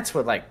 And that's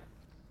what like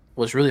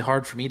was really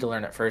hard for me to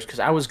learn at first,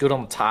 because I was good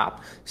on the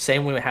top.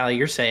 Same way with how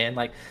you're saying,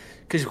 like,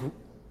 because in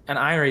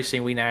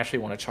iRacing, we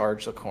naturally want to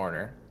charge the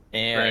corner.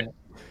 And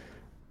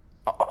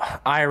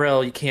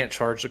IRL, you can't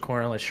charge the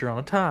corner unless you're on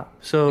the top.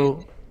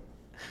 So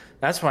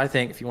that's why I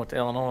think if you went to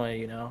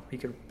Illinois, you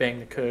could bang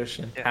the cush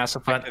and have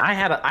some fun. I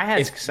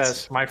had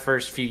success my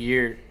first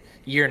year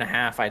and a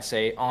half, I'd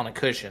say, on a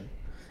cushion,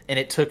 and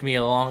it took me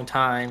a long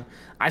time.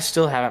 I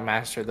still haven't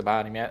mastered the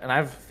bottom yet, and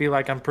I feel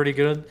like I'm pretty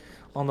good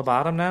on the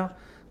bottom now.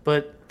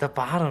 But the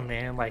bottom,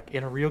 man, like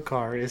in a real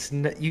car,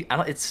 you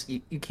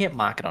can't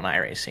mock it on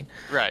iRacing,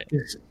 right?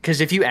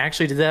 Because if you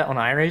actually did that on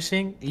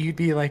iRacing, you'd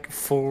be like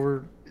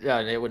forward.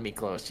 It wouldn't be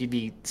close. You'd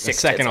be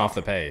second off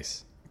the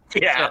pace.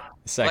 Yeah.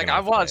 Like I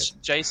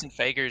watched Jason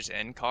Fager's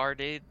in car,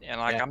 dude,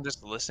 and like I'm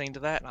just listening to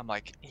that, and I'm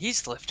like,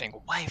 he's lifting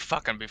way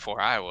fucking before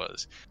I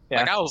was. Yeah.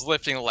 Like I was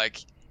lifting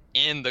like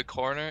in the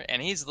corner,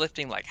 and he's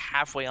lifting like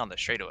halfway on the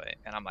straightaway,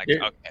 and I'm like,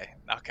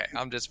 okay,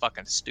 I'm just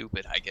fucking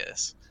stupid, I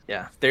guess.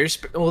 Yeah. There's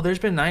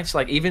been nights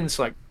like even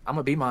so like I'm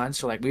a B mod,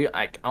 so like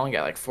I only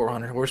got like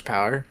 400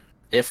 horsepower,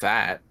 if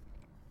that,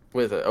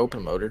 with an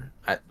open motor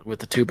with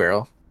the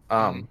 2-barrel.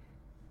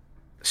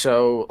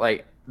 So,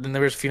 like, then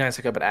there was a few nights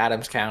like up at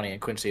Adams County in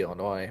Quincy,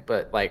 Illinois,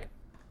 but, like,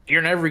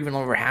 you're never even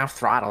over half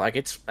throttle. Like,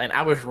 and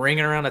I was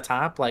ringing around the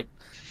top. Like,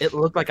 it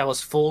looked like I was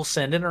full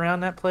sending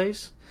around that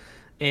place.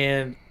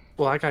 And,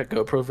 well, I got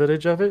GoPro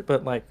footage of it,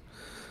 but, like,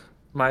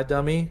 my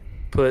dummy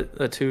put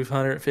a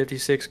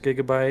 256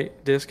 gigabyte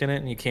disc in it,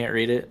 and you can't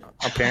read it,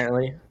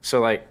 apparently.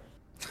 So, like,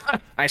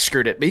 I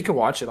screwed it. But you can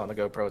watch it on the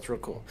GoPro. It's real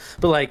cool.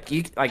 But, like,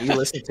 you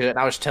listen to it, and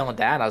I was telling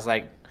Dad, I was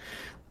like,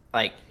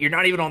 you're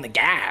not even on the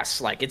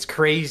gas. Like, it's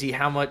crazy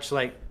how much,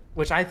 like,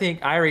 which I think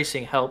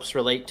iRacing helps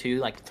relate to,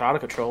 like, throttle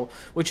control,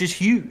 which is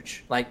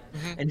huge. Like,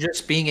 and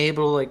just being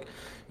able to, like,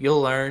 you'll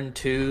learn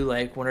to,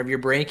 like, whenever you're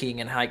braking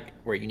and, like,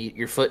 where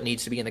your foot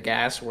needs to be in the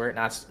gas, where it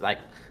not, like,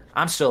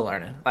 I'm still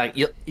learning. Like,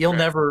 you'll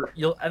never,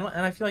 and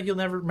I feel like you'll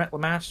never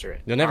master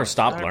it. You'll never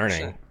stop 100%.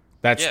 Learning.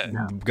 That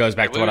goes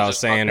back to what I was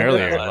saying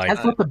earlier. Like,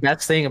 that's what the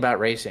best thing about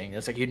racing.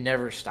 It's like you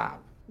never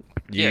stop.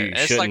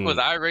 It's like with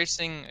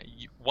iRacing,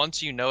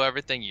 once you know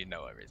everything, you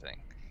know everything.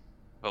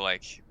 But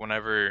like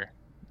whenever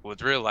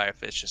with real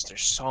life, it's just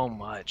there's so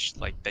much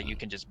like that you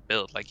can just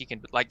build. Like you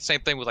can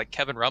same thing with like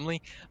Kevin Rumley.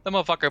 The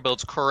motherfucker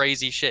builds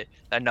crazy shit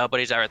that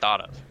nobody's ever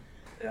thought of,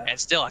 and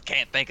still I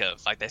can't think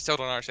of. Like they still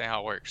don't understand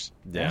how it works.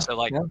 Yeah. So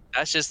like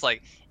that's just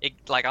like it.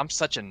 Like I'm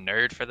such a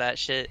nerd for that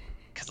shit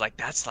because like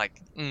that's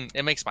like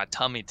it makes my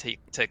tummy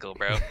tickle,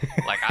 bro.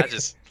 Like I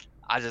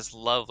just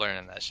love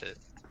learning that shit.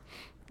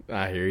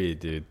 I hear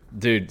you,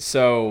 dude.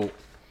 So,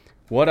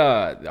 what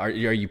are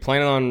you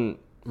planning on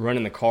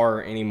running the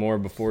car anymore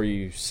before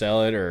you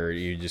sell it, or are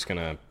you just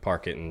gonna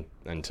park it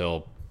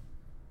until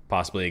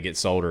possibly it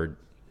gets sold, or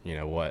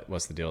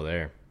what's the deal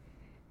there?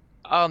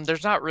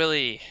 There's not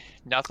really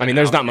nothing. I mean,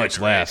 there's not much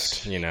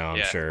left,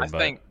 I'm sure. I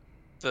think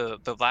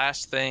the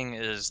last thing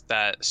is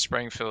that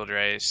Springfield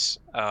race,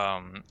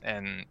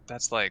 and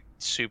that's like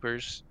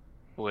supers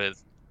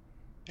with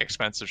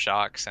expensive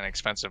shocks and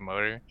expensive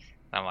motor.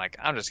 I'm like,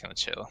 I'm just gonna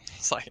chill.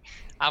 It's like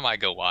I might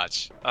go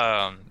watch.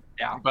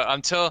 But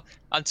until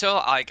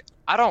like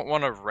I don't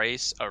want to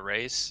race a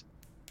race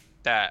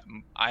that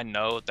I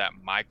know that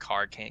my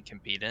car can't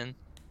compete in.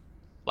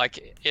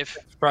 Like if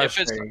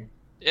Frustrating.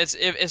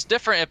 it's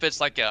different if it's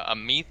like a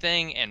me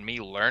thing and me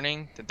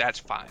learning, then that's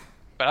fine.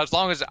 But as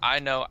long as I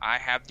know I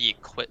have the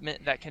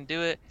equipment that can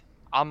do it,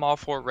 I'm all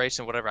for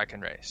racing whatever I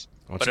can race.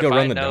 Why don't But you if go I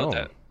run the know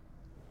dome?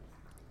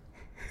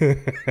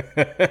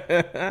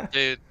 that,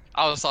 dude,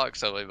 I was talking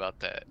silly about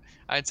that.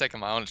 I ain't taking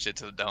my own shit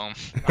to the dome.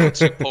 I'm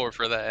too poor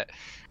for that.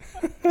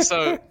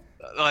 So,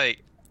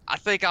 like, I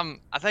think I'm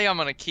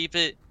gonna keep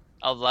it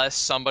unless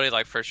somebody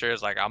like for sure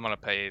is like I'm gonna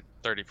pay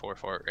 34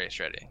 for it race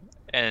ready.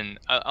 And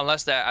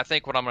unless that, I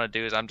think what I'm gonna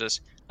do is I'm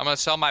gonna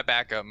sell my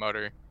backup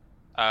motor,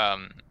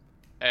 um,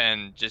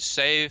 and just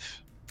save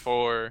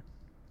for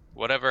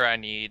whatever I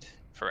need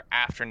for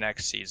after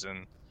next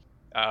season.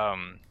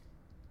 Um,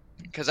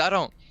 because I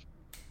don't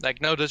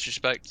like no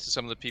disrespect to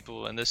some of the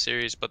people in this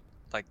series, but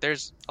like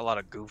there's a lot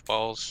of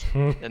goofballs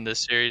in this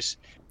series,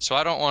 so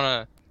I don't want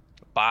to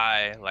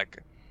buy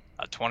like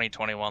a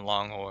 2021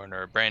 Longhorn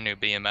or a brand new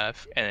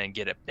BMF and then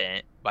get it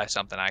bent by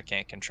something I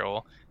can't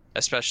control,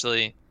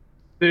 especially like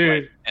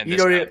Dude, in you this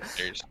don't kind even, of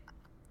series.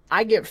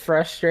 I get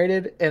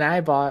frustrated, and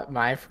I bought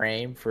my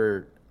frame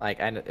for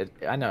like I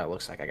know it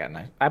looks like I got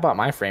nice. I bought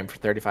my frame for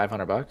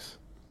 $3,500.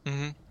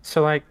 Hmm.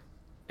 So like,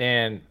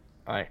 and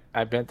like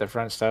I bent the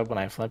front stub when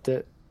I flipped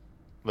it,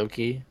 low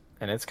key,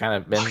 and it's kind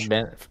of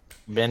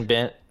been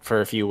bent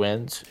for a few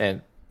wins,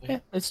 and yeah,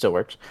 it still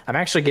works. I'm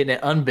actually getting it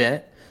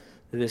unbent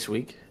this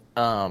week.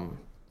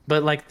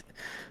 But like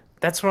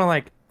that's when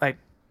like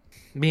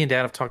me and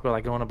Dad have talked about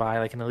like going to buy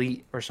like an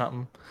Elite or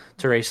something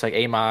to race like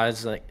A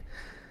mods. Like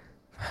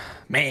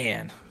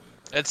man,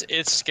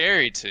 It's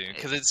scary too,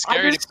 because it's I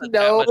scary to just put that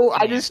know much I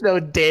money in. just know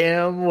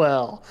damn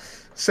well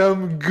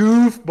some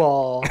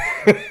goofball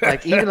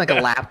like even like a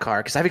lap car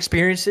because I've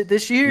experienced it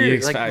this year,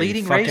 like You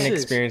leading fucking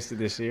races. experienced it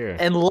this year.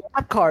 And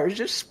lap cars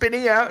just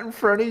spinning out in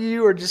front of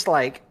you are just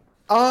like,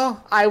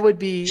 oh, I would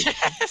be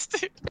Yes,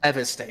 dude.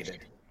 devastated.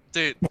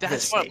 Dude,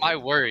 that's what my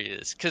worry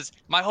is. Because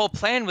my whole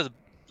plan with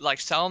like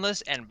selling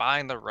this and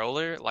buying the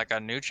roller, like a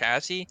new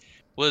chassis,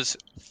 was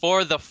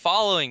for the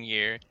following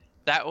year.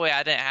 That way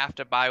I didn't have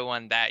to buy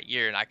one that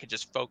year and I could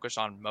just focus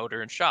on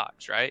motor and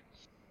shocks, right?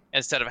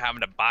 Instead of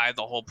having to buy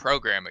the whole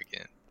program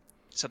again.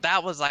 So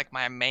that was like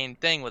my main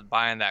thing with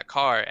buying that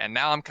car. And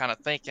now I'm kind of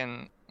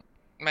thinking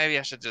maybe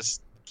I should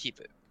just keep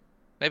it.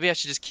 Maybe I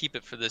should just keep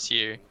it for this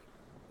year.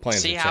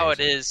 Plans See are how it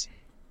changing. is.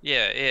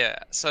 Yeah, yeah.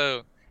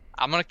 So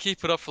I'm gonna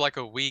keep it up for like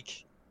a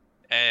week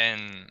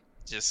and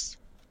just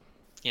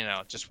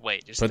just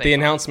wait, just Put the think on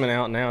it. announcement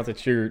out now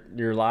that you're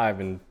live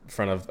in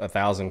front of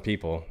 1,000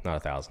 people. Not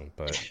 1,000,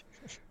 but Like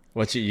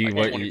what you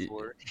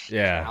 24.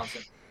 yeah.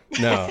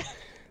 No.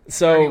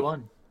 So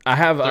 31. I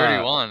have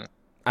 31.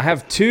 I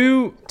have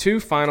two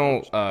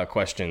final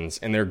questions,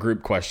 and they're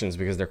group questions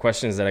because they're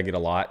questions that I get a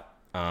lot,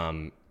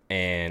 and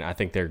I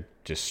think they're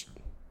just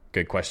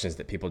good questions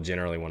that people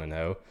generally want to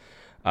know.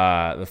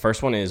 The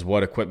first one is,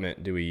 what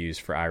equipment do we use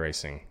for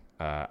iRacing?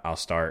 I'll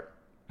start.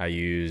 I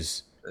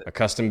use a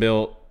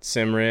custom-built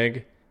sim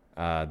rig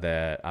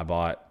that I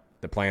bought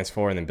the plans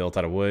for and then built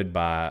out of wood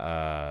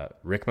by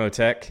Rick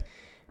Motec,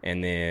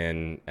 and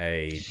then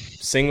a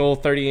single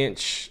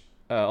 30-inch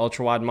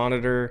ultra-wide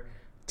monitor,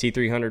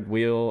 T300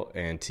 wheel,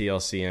 and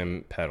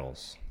TLCM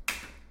pedals.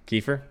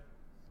 Kiefer?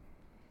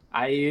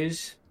 I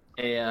use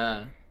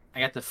I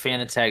got the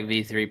Fanatec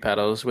V3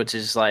 pedals, which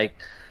is like,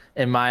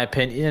 in my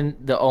opinion,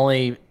 the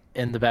only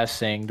and the best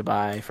thing to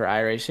buy for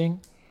iRacing.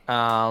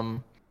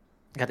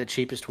 Got the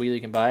cheapest wheel you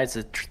can buy. It's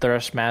a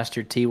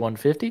Thrustmaster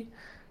T150.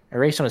 I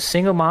race on a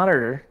single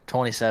monitor,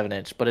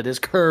 27-inch, but it is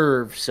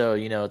curved, so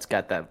it's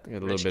got that A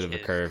little Rich bit of a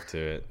kid. curve to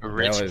it. A There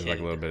rich always like a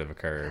kid. little bit of a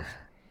curve.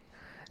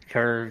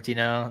 curved,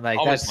 like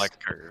Always that's like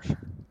curve.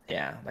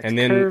 yeah, like And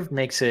the then- curve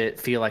makes it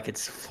feel like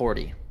it's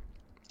 40.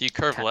 Do you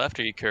curve left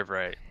or you curve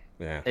right?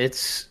 Yeah.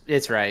 It's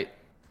right.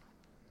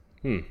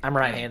 I'm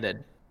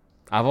right-handed.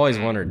 I've always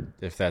wondered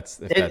if that's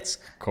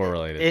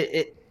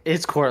correlated.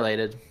 It's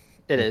correlated.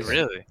 It is.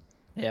 Really?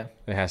 Yeah.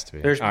 It has to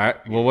be. There's- All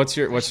right. Well, what's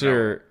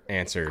your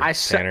answer,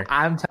 Tanner?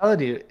 I'm telling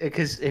you,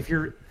 because if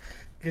you're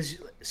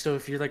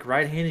like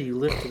right-handed, you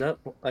lift it up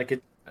like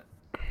it.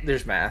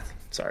 There's math.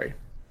 Sorry.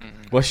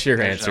 What's your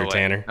There's answer, no way.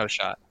 Tanner? No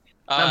shot.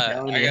 I'm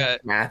telling I you,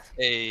 got math.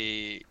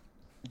 a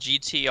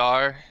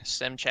GTR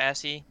sim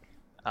chassis.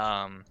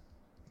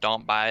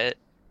 Don't buy it.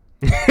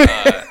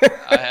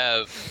 I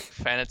have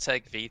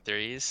Fanatec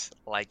V3s,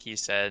 like he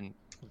said.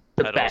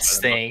 The pedals best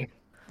are thing.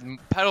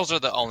 Pedals are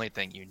the only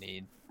thing you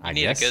need. You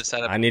need a good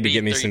set of I need to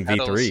get me V3 some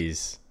pedals.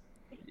 V3s.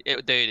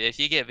 Dude, if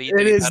you get V3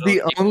 It is pedals, the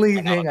you only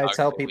can run thing out I a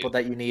tell dog people wheel.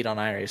 that you need on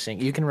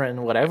iRacing. You can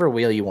run whatever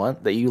wheel you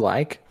want that you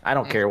like. I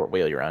don't care what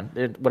wheel you run.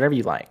 Whatever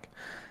you like.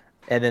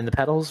 And then the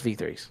pedals,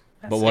 V3s.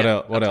 But what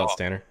else? What that's else, all.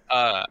 Tanner?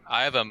 I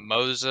have a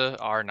Moza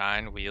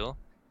R9 wheel,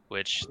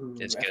 which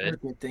is I've good.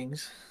 heard good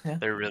things. Yeah.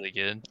 They're really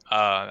good.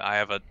 I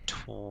have a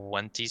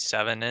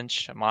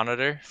 27-inch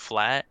monitor,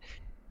 flat,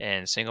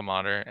 and single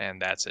monitor,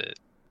 and that's it.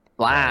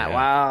 Wow. yeah.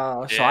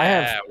 Wow. So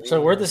Yeah,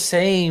 so we're the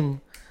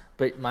same,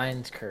 but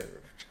mine's curved.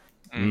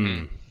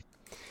 Mhm.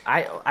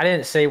 I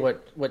didn't say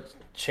what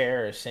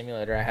chair or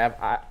simulator I have.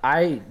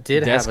 I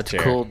did have a Desk chair.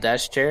 cool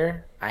desk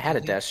chair. I had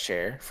a desk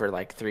chair for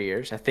like 3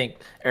 years. I think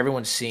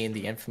everyone's seen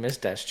the infamous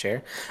desk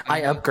chair.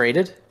 I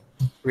upgraded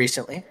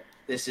recently.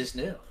 This is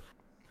new.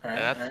 All right,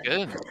 Yeah, that's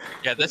good.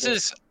 Yeah, this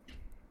is.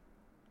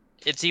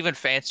 It's even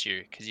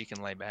fancier because you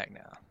can lay back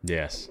now.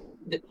 Yes.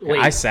 Wait,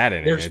 I sat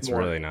in it. there's It's more.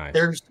 really nice.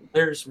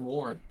 There's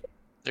more.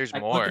 There's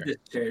Like, more. Look at this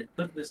chair.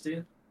 Look at this,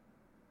 dude.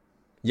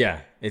 Yeah,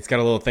 it's got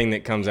a little thing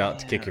that comes out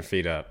to kick your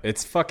feet up.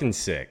 It's fucking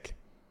sick.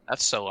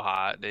 That's so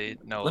hot,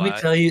 dude. No Let lie.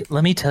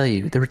 me tell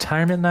you, the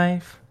retirement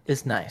knife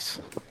is nice.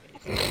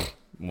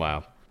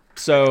 Wow.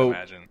 So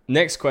Imagine.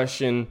 next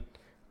question,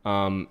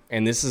 and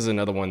this is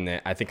another one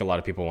that I think a lot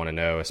of people want to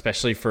know,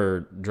 especially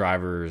for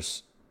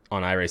drivers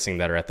on iRacing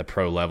that are at the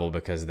pro level,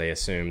 because they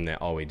assume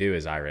that all we do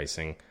is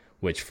iRacing,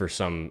 which for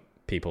some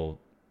people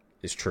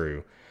is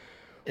true.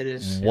 It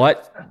is.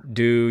 What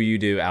do you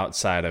do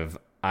outside of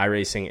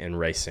iRacing and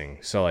racing?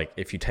 So like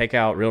if you take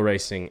out real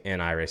racing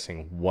and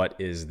iRacing, what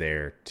is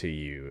there to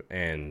you?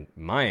 And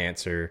my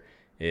answer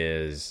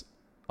is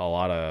a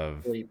lot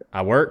of Sleep.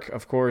 I work,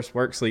 of course,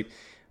 work, sleep,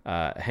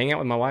 hang out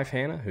with my wife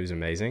Hannah, who's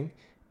amazing,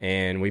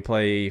 and we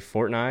play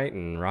Fortnite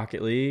and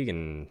Rocket League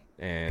and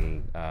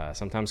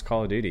sometimes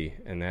Call of Duty,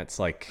 and that's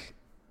like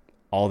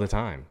all the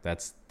time.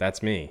 That's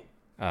me.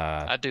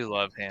 I do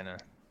love Hannah.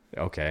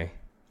 Okay.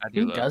 I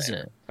do Who love doesn't?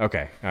 Hannah.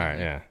 Okay. All right.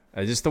 Yeah.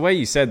 Just the way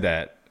you said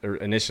that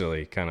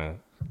initially kind of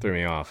threw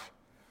me off.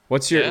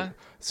 What's your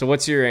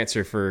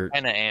answer for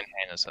Hannah and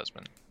Hannah's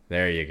husband.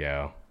 There you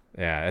go.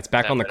 Yeah, it's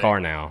back on the car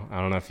now. I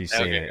don't know if you've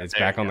seen it. It's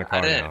back on the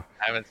car now.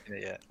 I haven't seen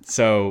it yet.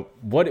 So,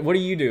 what do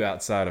you do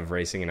outside of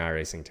racing and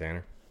iRacing,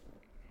 Tanner?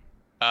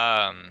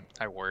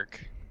 I work.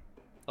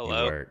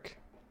 Hello. You work.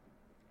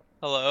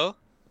 Hello.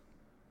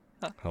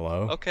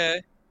 Hello.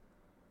 Okay.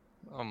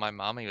 Oh, my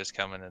mommy was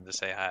coming in to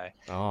say hi.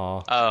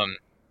 Oh.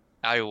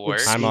 I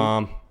work. Hi,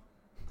 Mom.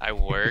 I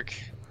work.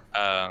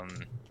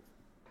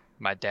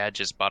 My dad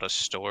just bought a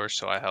store,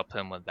 so I help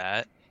him with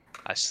that.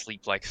 I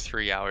sleep like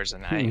 3 hours a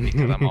night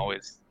because I'm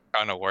always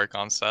trying to work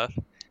on stuff.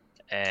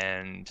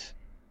 And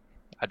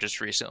I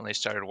just recently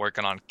started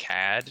working on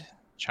CAD,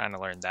 trying to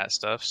learn that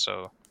stuff.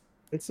 So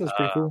It's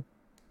pretty cool.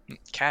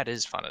 CAD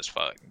is fun as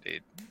fuck,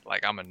 dude.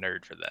 Like I'm a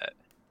nerd for that.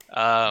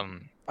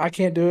 I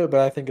can't do it, but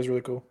I think it's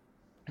really cool.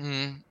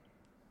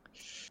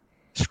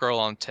 Scroll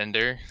on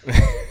Tinder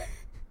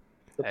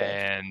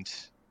and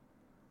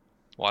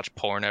watch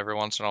porn every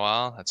once in a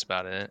while. That's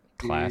about it.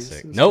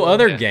 Classic. Jesus. No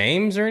other Yeah.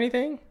 games or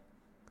anything?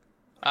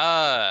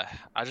 I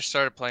just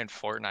started playing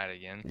Fortnite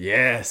again.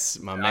 Yes,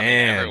 my I mean,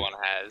 man. everyone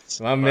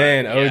has. My but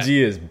man, yeah. OG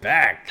is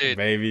back, Dude.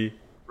 baby.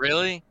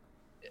 Really?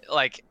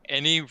 Like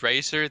any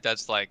racer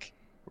that's like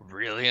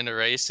really into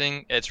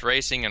racing, it's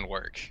racing and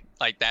work.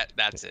 Like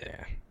that's it.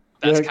 Yeah.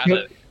 That's kind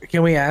of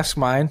Can we ask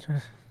mine?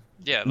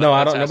 yeah. No, I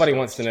let's don't. ask Nobody yours.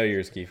 wants to know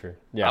yours, Kiefer.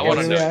 Yeah. I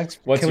wanna know.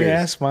 What's Can we yours?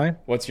 ask mine?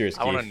 What's yours,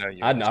 Keith? I wanna know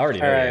yours. I already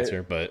know the Alright.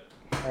 answer, but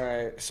All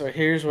right. So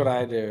here's what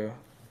I do.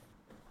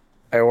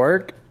 I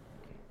work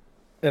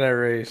and I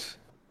race.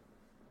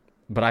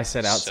 I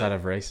said outside So-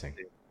 of racing.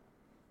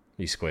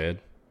 You squid.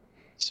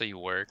 So you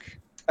work.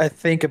 I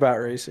think about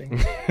racing.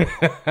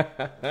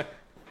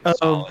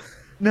 Solid.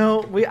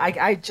 No,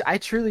 I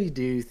truly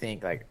do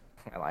think like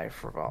my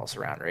life revolves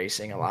around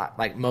racing a lot.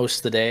 Like most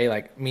of the day,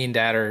 like me and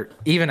dad are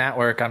even at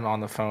work. I'm on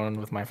the phone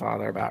with my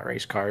father about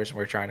race cars, and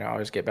we're trying to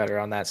always get better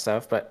on that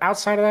stuff. But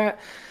outside of that,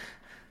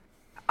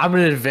 I'm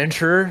an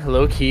adventurer,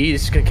 low key.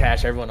 It's gonna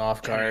catch everyone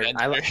off guard.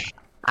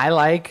 I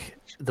like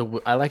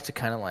to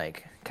kind of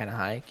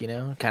hike, you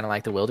know, kind of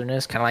like the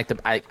wilderness, kind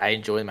of like I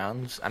enjoy the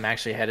mountains. I'm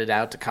actually headed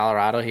out to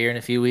Colorado here in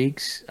a few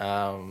weeks,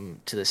 to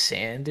the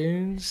sand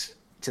dunes,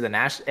 to the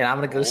national, and I'm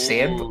gonna go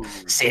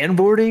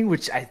sandboarding,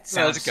 which sounds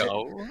Let's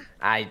go.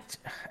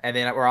 and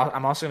then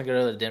I'm also gonna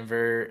go to the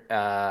Denver,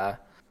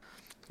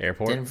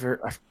 Airport.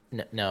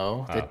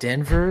 the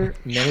Denver,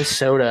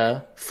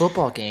 Minnesota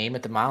football game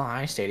at the Mile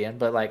High Stadium.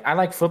 But like, I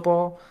like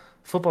football.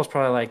 Football's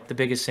probably like the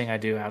biggest thing I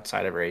do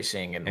outside of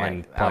racing and And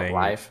like out playing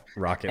life.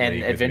 Rocket and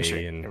League adventure.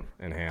 with me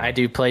and Hannah. I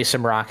do play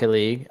some Rocket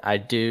League. I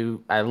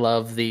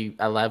love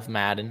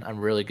Madden. I'm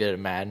really good at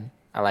Madden.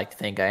 I like to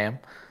think I am.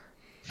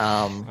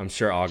 I'm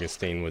sure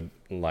Augustine would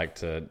like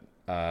to.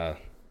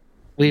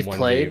 We've one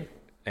played. day-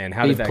 And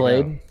how did that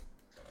go?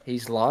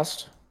 He's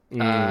lost.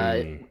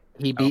 Mm.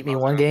 He beat me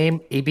one game.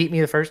 He beat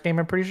me the first game,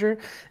 I'm pretty sure.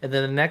 And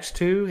then the next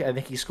two, I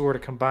think he scored a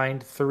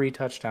combined 3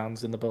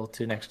 touchdowns in the both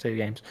next two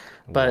games.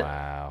 But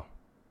Wow.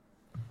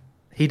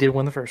 he did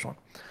win the first one.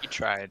 You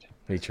tried.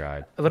 He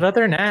tried. But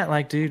other than that,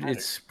 like, dude,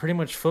 it's pretty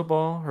much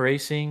football,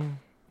 racing.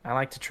 I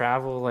like to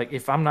travel. Like,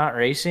 if I'm not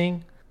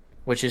racing,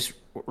 which is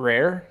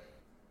rare,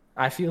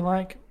 I feel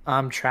like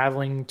I'm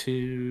traveling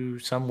to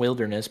some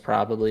wilderness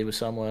probably with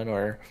someone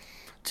or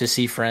to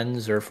see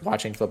friends or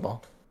watching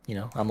football. You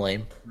know, I'm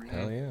lame.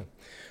 Hell yeah.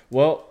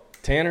 Well,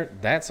 Tanner,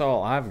 that's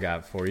all I've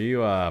got for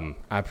you. I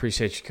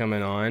appreciate you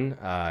coming on.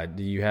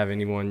 Do you have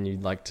anyone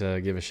you'd like to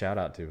give a shout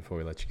out to before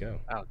we let you go?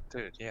 Oh,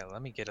 dude, yeah.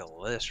 Let me get a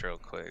list real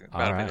quick.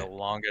 All About to right. be the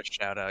longest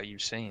shout out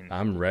you've seen.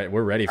 I'm ready.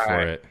 We're ready for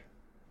right. it.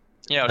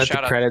 You know, Let the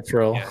shout out. credits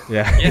roll.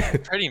 Yeah. Yeah,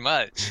 pretty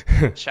much.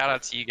 Shout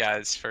out to you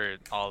guys for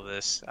all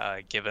this,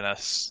 giving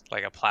us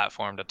like a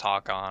platform to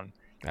talk on.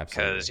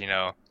 Absolutely. Because, you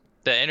know,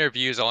 the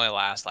interviews only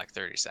last like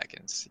 30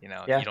 seconds. You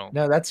know, Yeah.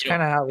 No, that's you don't,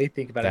 kind of how we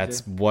think about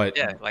That's it too. what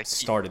yeah, like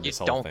started you this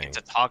whole don't thing. get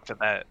to talk to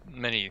that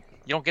many. You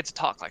don't get to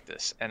talk like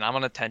this. And I'm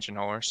an attention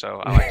whore,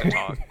 so I like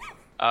to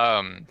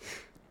talk.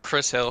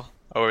 Chris Hill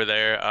over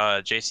there,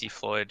 JC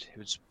Floyd,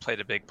 who's played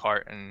a big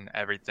part in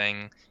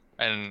everything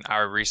and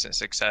our recent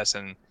success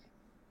and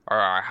or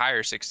our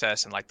higher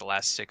success in like the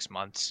last 6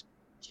 months.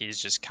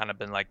 He's just kind of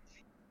been like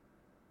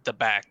the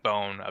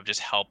backbone of just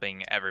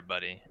helping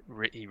everybody.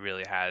 He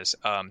really has.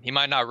 He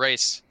might not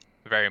race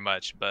very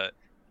much, but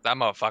that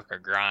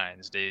motherfucker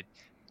grinds, dude.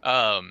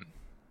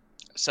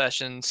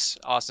 Sessions,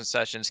 Austin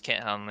Sessions,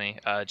 Kent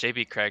Hunley,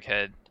 JB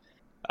Craighead.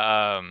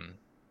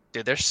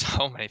 Dude, there's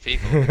so many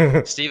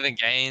people. Stephen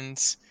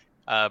Gaines,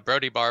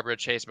 Brody Barbara,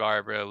 Chase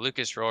Barbara,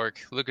 Lucas Rourke.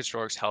 Lucas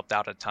Rourke's helped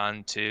out a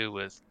ton too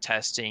with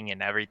testing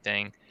and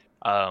everything.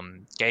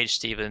 Gage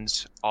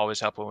Stevens always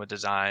helping with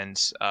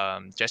designs.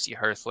 Jesse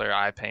Herthler,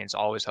 Eye Paint's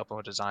always helping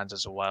with designs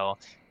as well.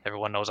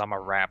 Everyone knows I'm a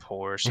rap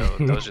whore, so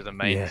those are the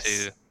main Yes.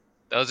 two.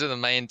 Those are the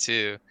main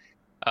two.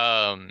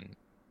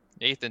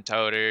 Ethan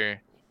Toder,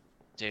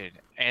 dude,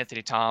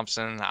 Anthony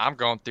Thompson. I'm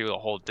going through the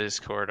whole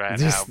Discord right now,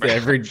 Just bro.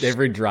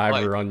 every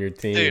driver Like, on your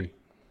team. dude,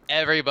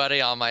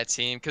 everybody on my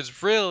team,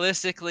 because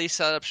realistically,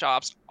 setup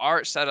shops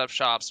aren't setup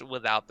shops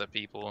without the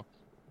people.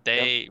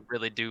 They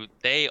really do.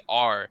 They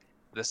are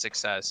the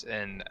success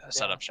in a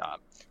setup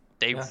shop.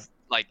 They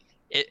like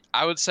it.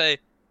 I would say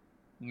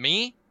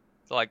me,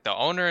 like the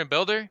owner and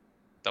builder,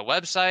 the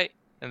website,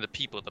 and the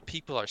people. The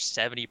people are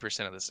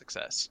 70% of the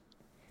success,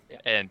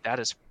 and that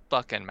is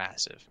fucking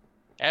massive.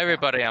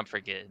 Everybody I'm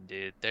forgetting,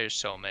 dude. There's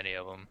so many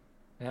of them.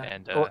 Yeah.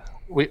 And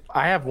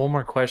I have one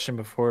more question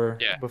before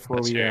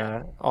we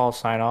all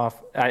sign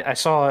off. I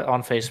saw it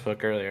on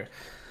Facebook earlier.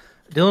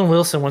 Dylan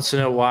Wilson wants to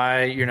know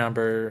why your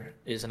number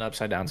is an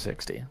upside down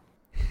 60.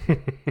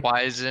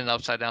 why is it an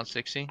upside down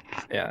 60?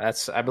 Yeah,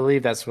 I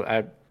believe that's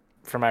what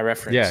for my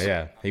reference.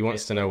 Yeah. He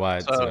wants to know why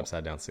it's an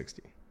upside down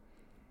 60.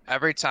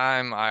 Every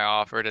time I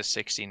offered a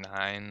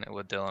 69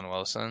 with Dylan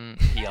Wilson,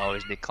 he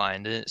always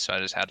declined it, so I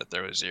just had to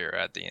throw a 0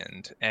 at the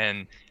end.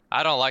 And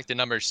I don't like the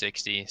number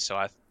 60, so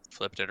I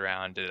flipped it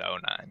around, did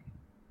 09.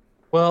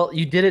 Well,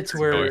 you did it to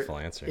where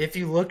if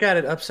you look at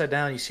it upside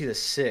down, you see the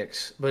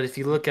 6, but if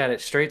you look at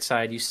it straight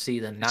side, you see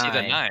the 9. You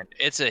see the 9.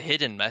 It's a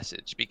hidden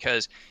message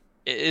because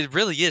it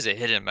really is a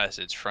hidden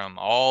message from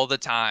all the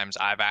times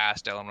I've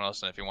asked Dylan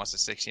Wilson if he wants a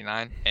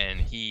 69, and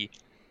he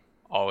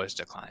always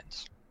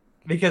declines.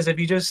 Because if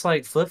you just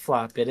like flip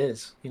flop, it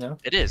is, you know.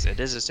 It is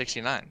a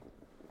 69.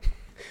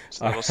 It's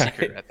a little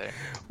secret right there.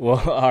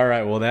 Well, all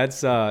right. Well,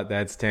 that's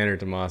Tanner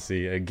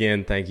Tomasi.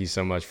 Again, thank you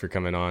so much for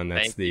coming on.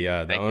 That's the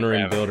owner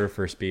and builder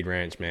for Speed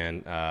Ranch,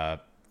 man.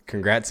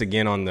 Congrats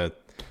again on the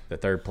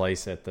third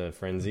place at the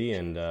Frenzy,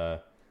 and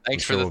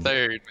thanks for the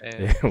third,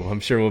 man. Yeah, well, I'm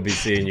sure we'll be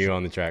seeing you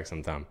on the track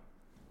sometime.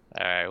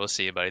 All right, we'll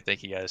see you, buddy.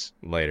 Thank you, guys.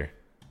 Later.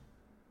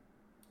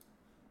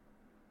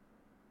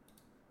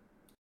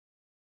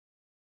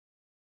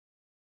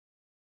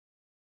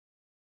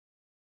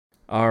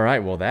 All right,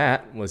 well,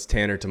 that was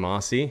Tanner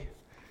Tomasi.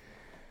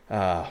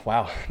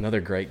 Wow,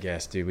 another great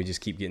guest, dude. We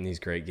just keep getting these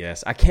great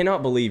guests. I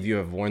cannot believe you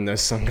have worn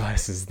those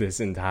sunglasses this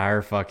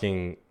entire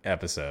fucking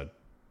episode.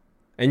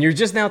 And you're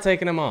just now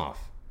taking them off.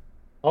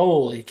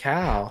 Holy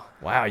cow.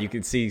 Wow, you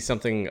could see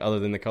something other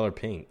than the color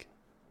pink.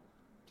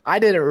 I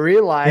didn't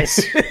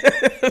realize.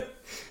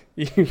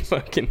 You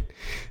fucking...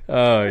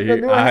 Oh,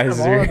 your eyes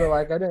are...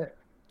 Like, I didn't...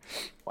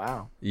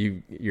 Wow.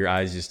 Your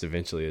eyes just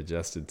eventually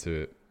adjusted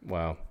to it.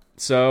 Wow.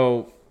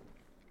 So...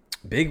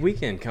 Big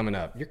weekend coming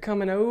up. You're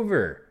coming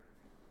over.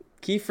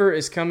 Kiefer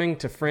is coming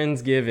to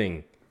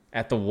Friendsgiving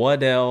at the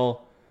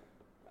Waddell.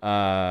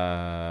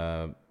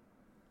 I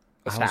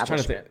was trying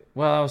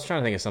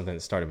to think of something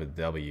that started with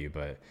W,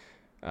 but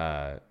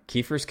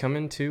Kiefer's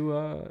coming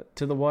to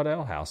the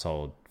Waddell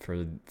household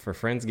for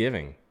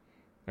Friendsgiving.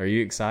 Are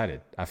you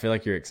excited? I feel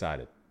like you're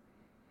excited.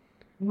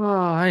 Well,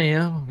 I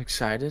am. I'm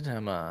excited.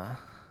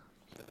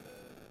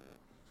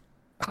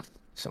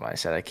 Somebody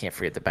said I can't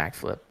forget the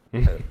backflip.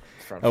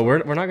 Oh,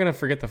 we're not gonna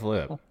forget the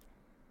flip.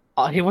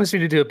 He wants me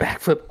to do a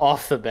backflip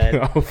off the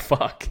bed. Oh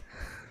fuck!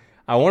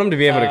 I want him to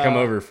be able to come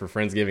over for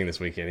Friendsgiving this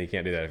weekend. He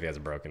can't do that if he has a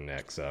broken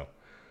neck. So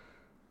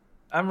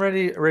I'm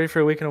ready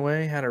for a weekend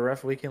away. Had a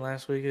rough weekend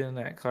last weekend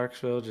at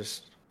Clarksville.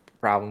 Just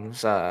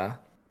problems.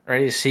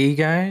 Ready to see you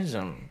guys.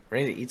 I'm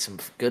ready to eat some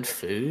good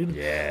food.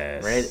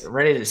 Yes.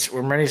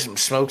 We're ready to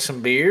smoke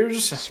some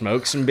beers.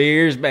 Smoke some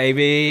beers,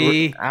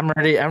 baby. I'm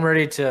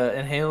ready to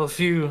inhale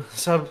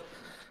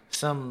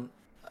some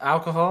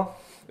alcohol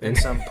and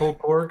some pulled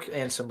pork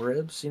and some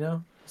ribs,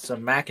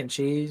 some mac and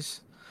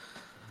cheese.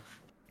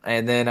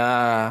 And then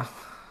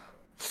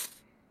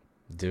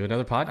do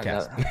another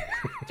podcast.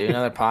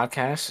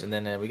 And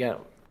then we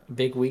got a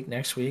big week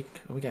next week.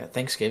 We got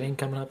Thanksgiving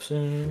coming up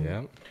soon.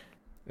 Yeah.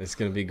 It's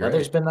going to be great.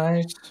 Weather's been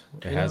nice.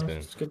 It has been.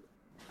 It's good.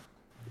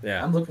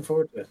 Yeah. I'm looking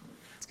forward to it.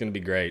 It's going to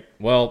be great.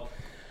 Well,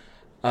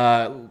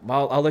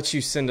 I'll let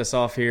you send us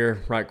off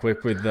here right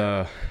quick with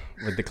the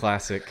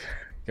classic.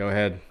 Go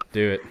ahead,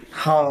 do it.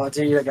 Oh,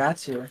 dude, I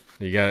got you.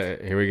 You got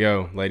it. Here we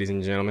go, ladies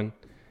and gentlemen.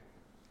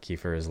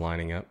 Kiefer is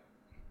lining up.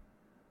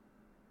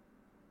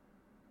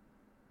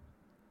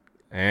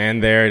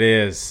 And there it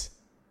is.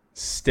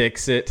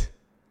 Sticks it.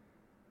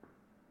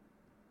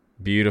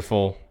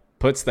 Beautiful.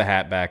 Puts the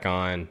hat back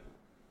on.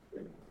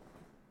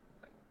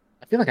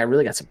 I feel like I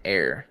really got some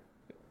air.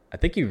 I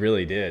think you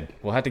really did.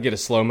 We'll have to get a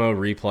slow-mo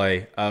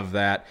replay of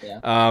that.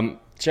 Yeah.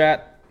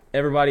 Chat,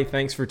 everybody,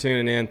 thanks for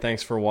tuning in.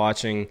 Thanks for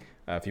watching.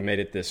 If you made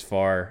it this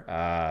far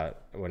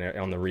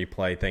on the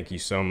replay, thank you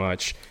so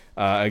much.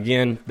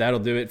 Again, that'll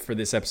do it for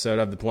this episode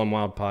of the Plum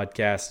Wild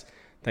Podcast.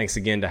 Thanks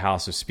again to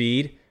House of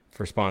Speed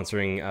for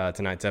sponsoring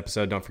tonight's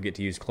episode. Don't forget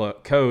to use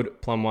code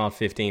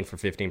PlumWild15 for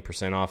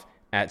 15% off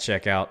at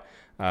checkout.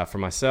 For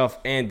myself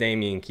and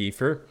Damian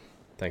Kiefer,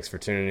 thanks for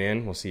tuning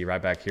in. We'll see you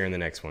right back here in the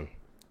next one.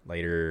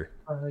 Later.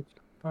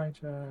 Bye,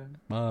 Chad.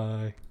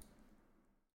 Bye.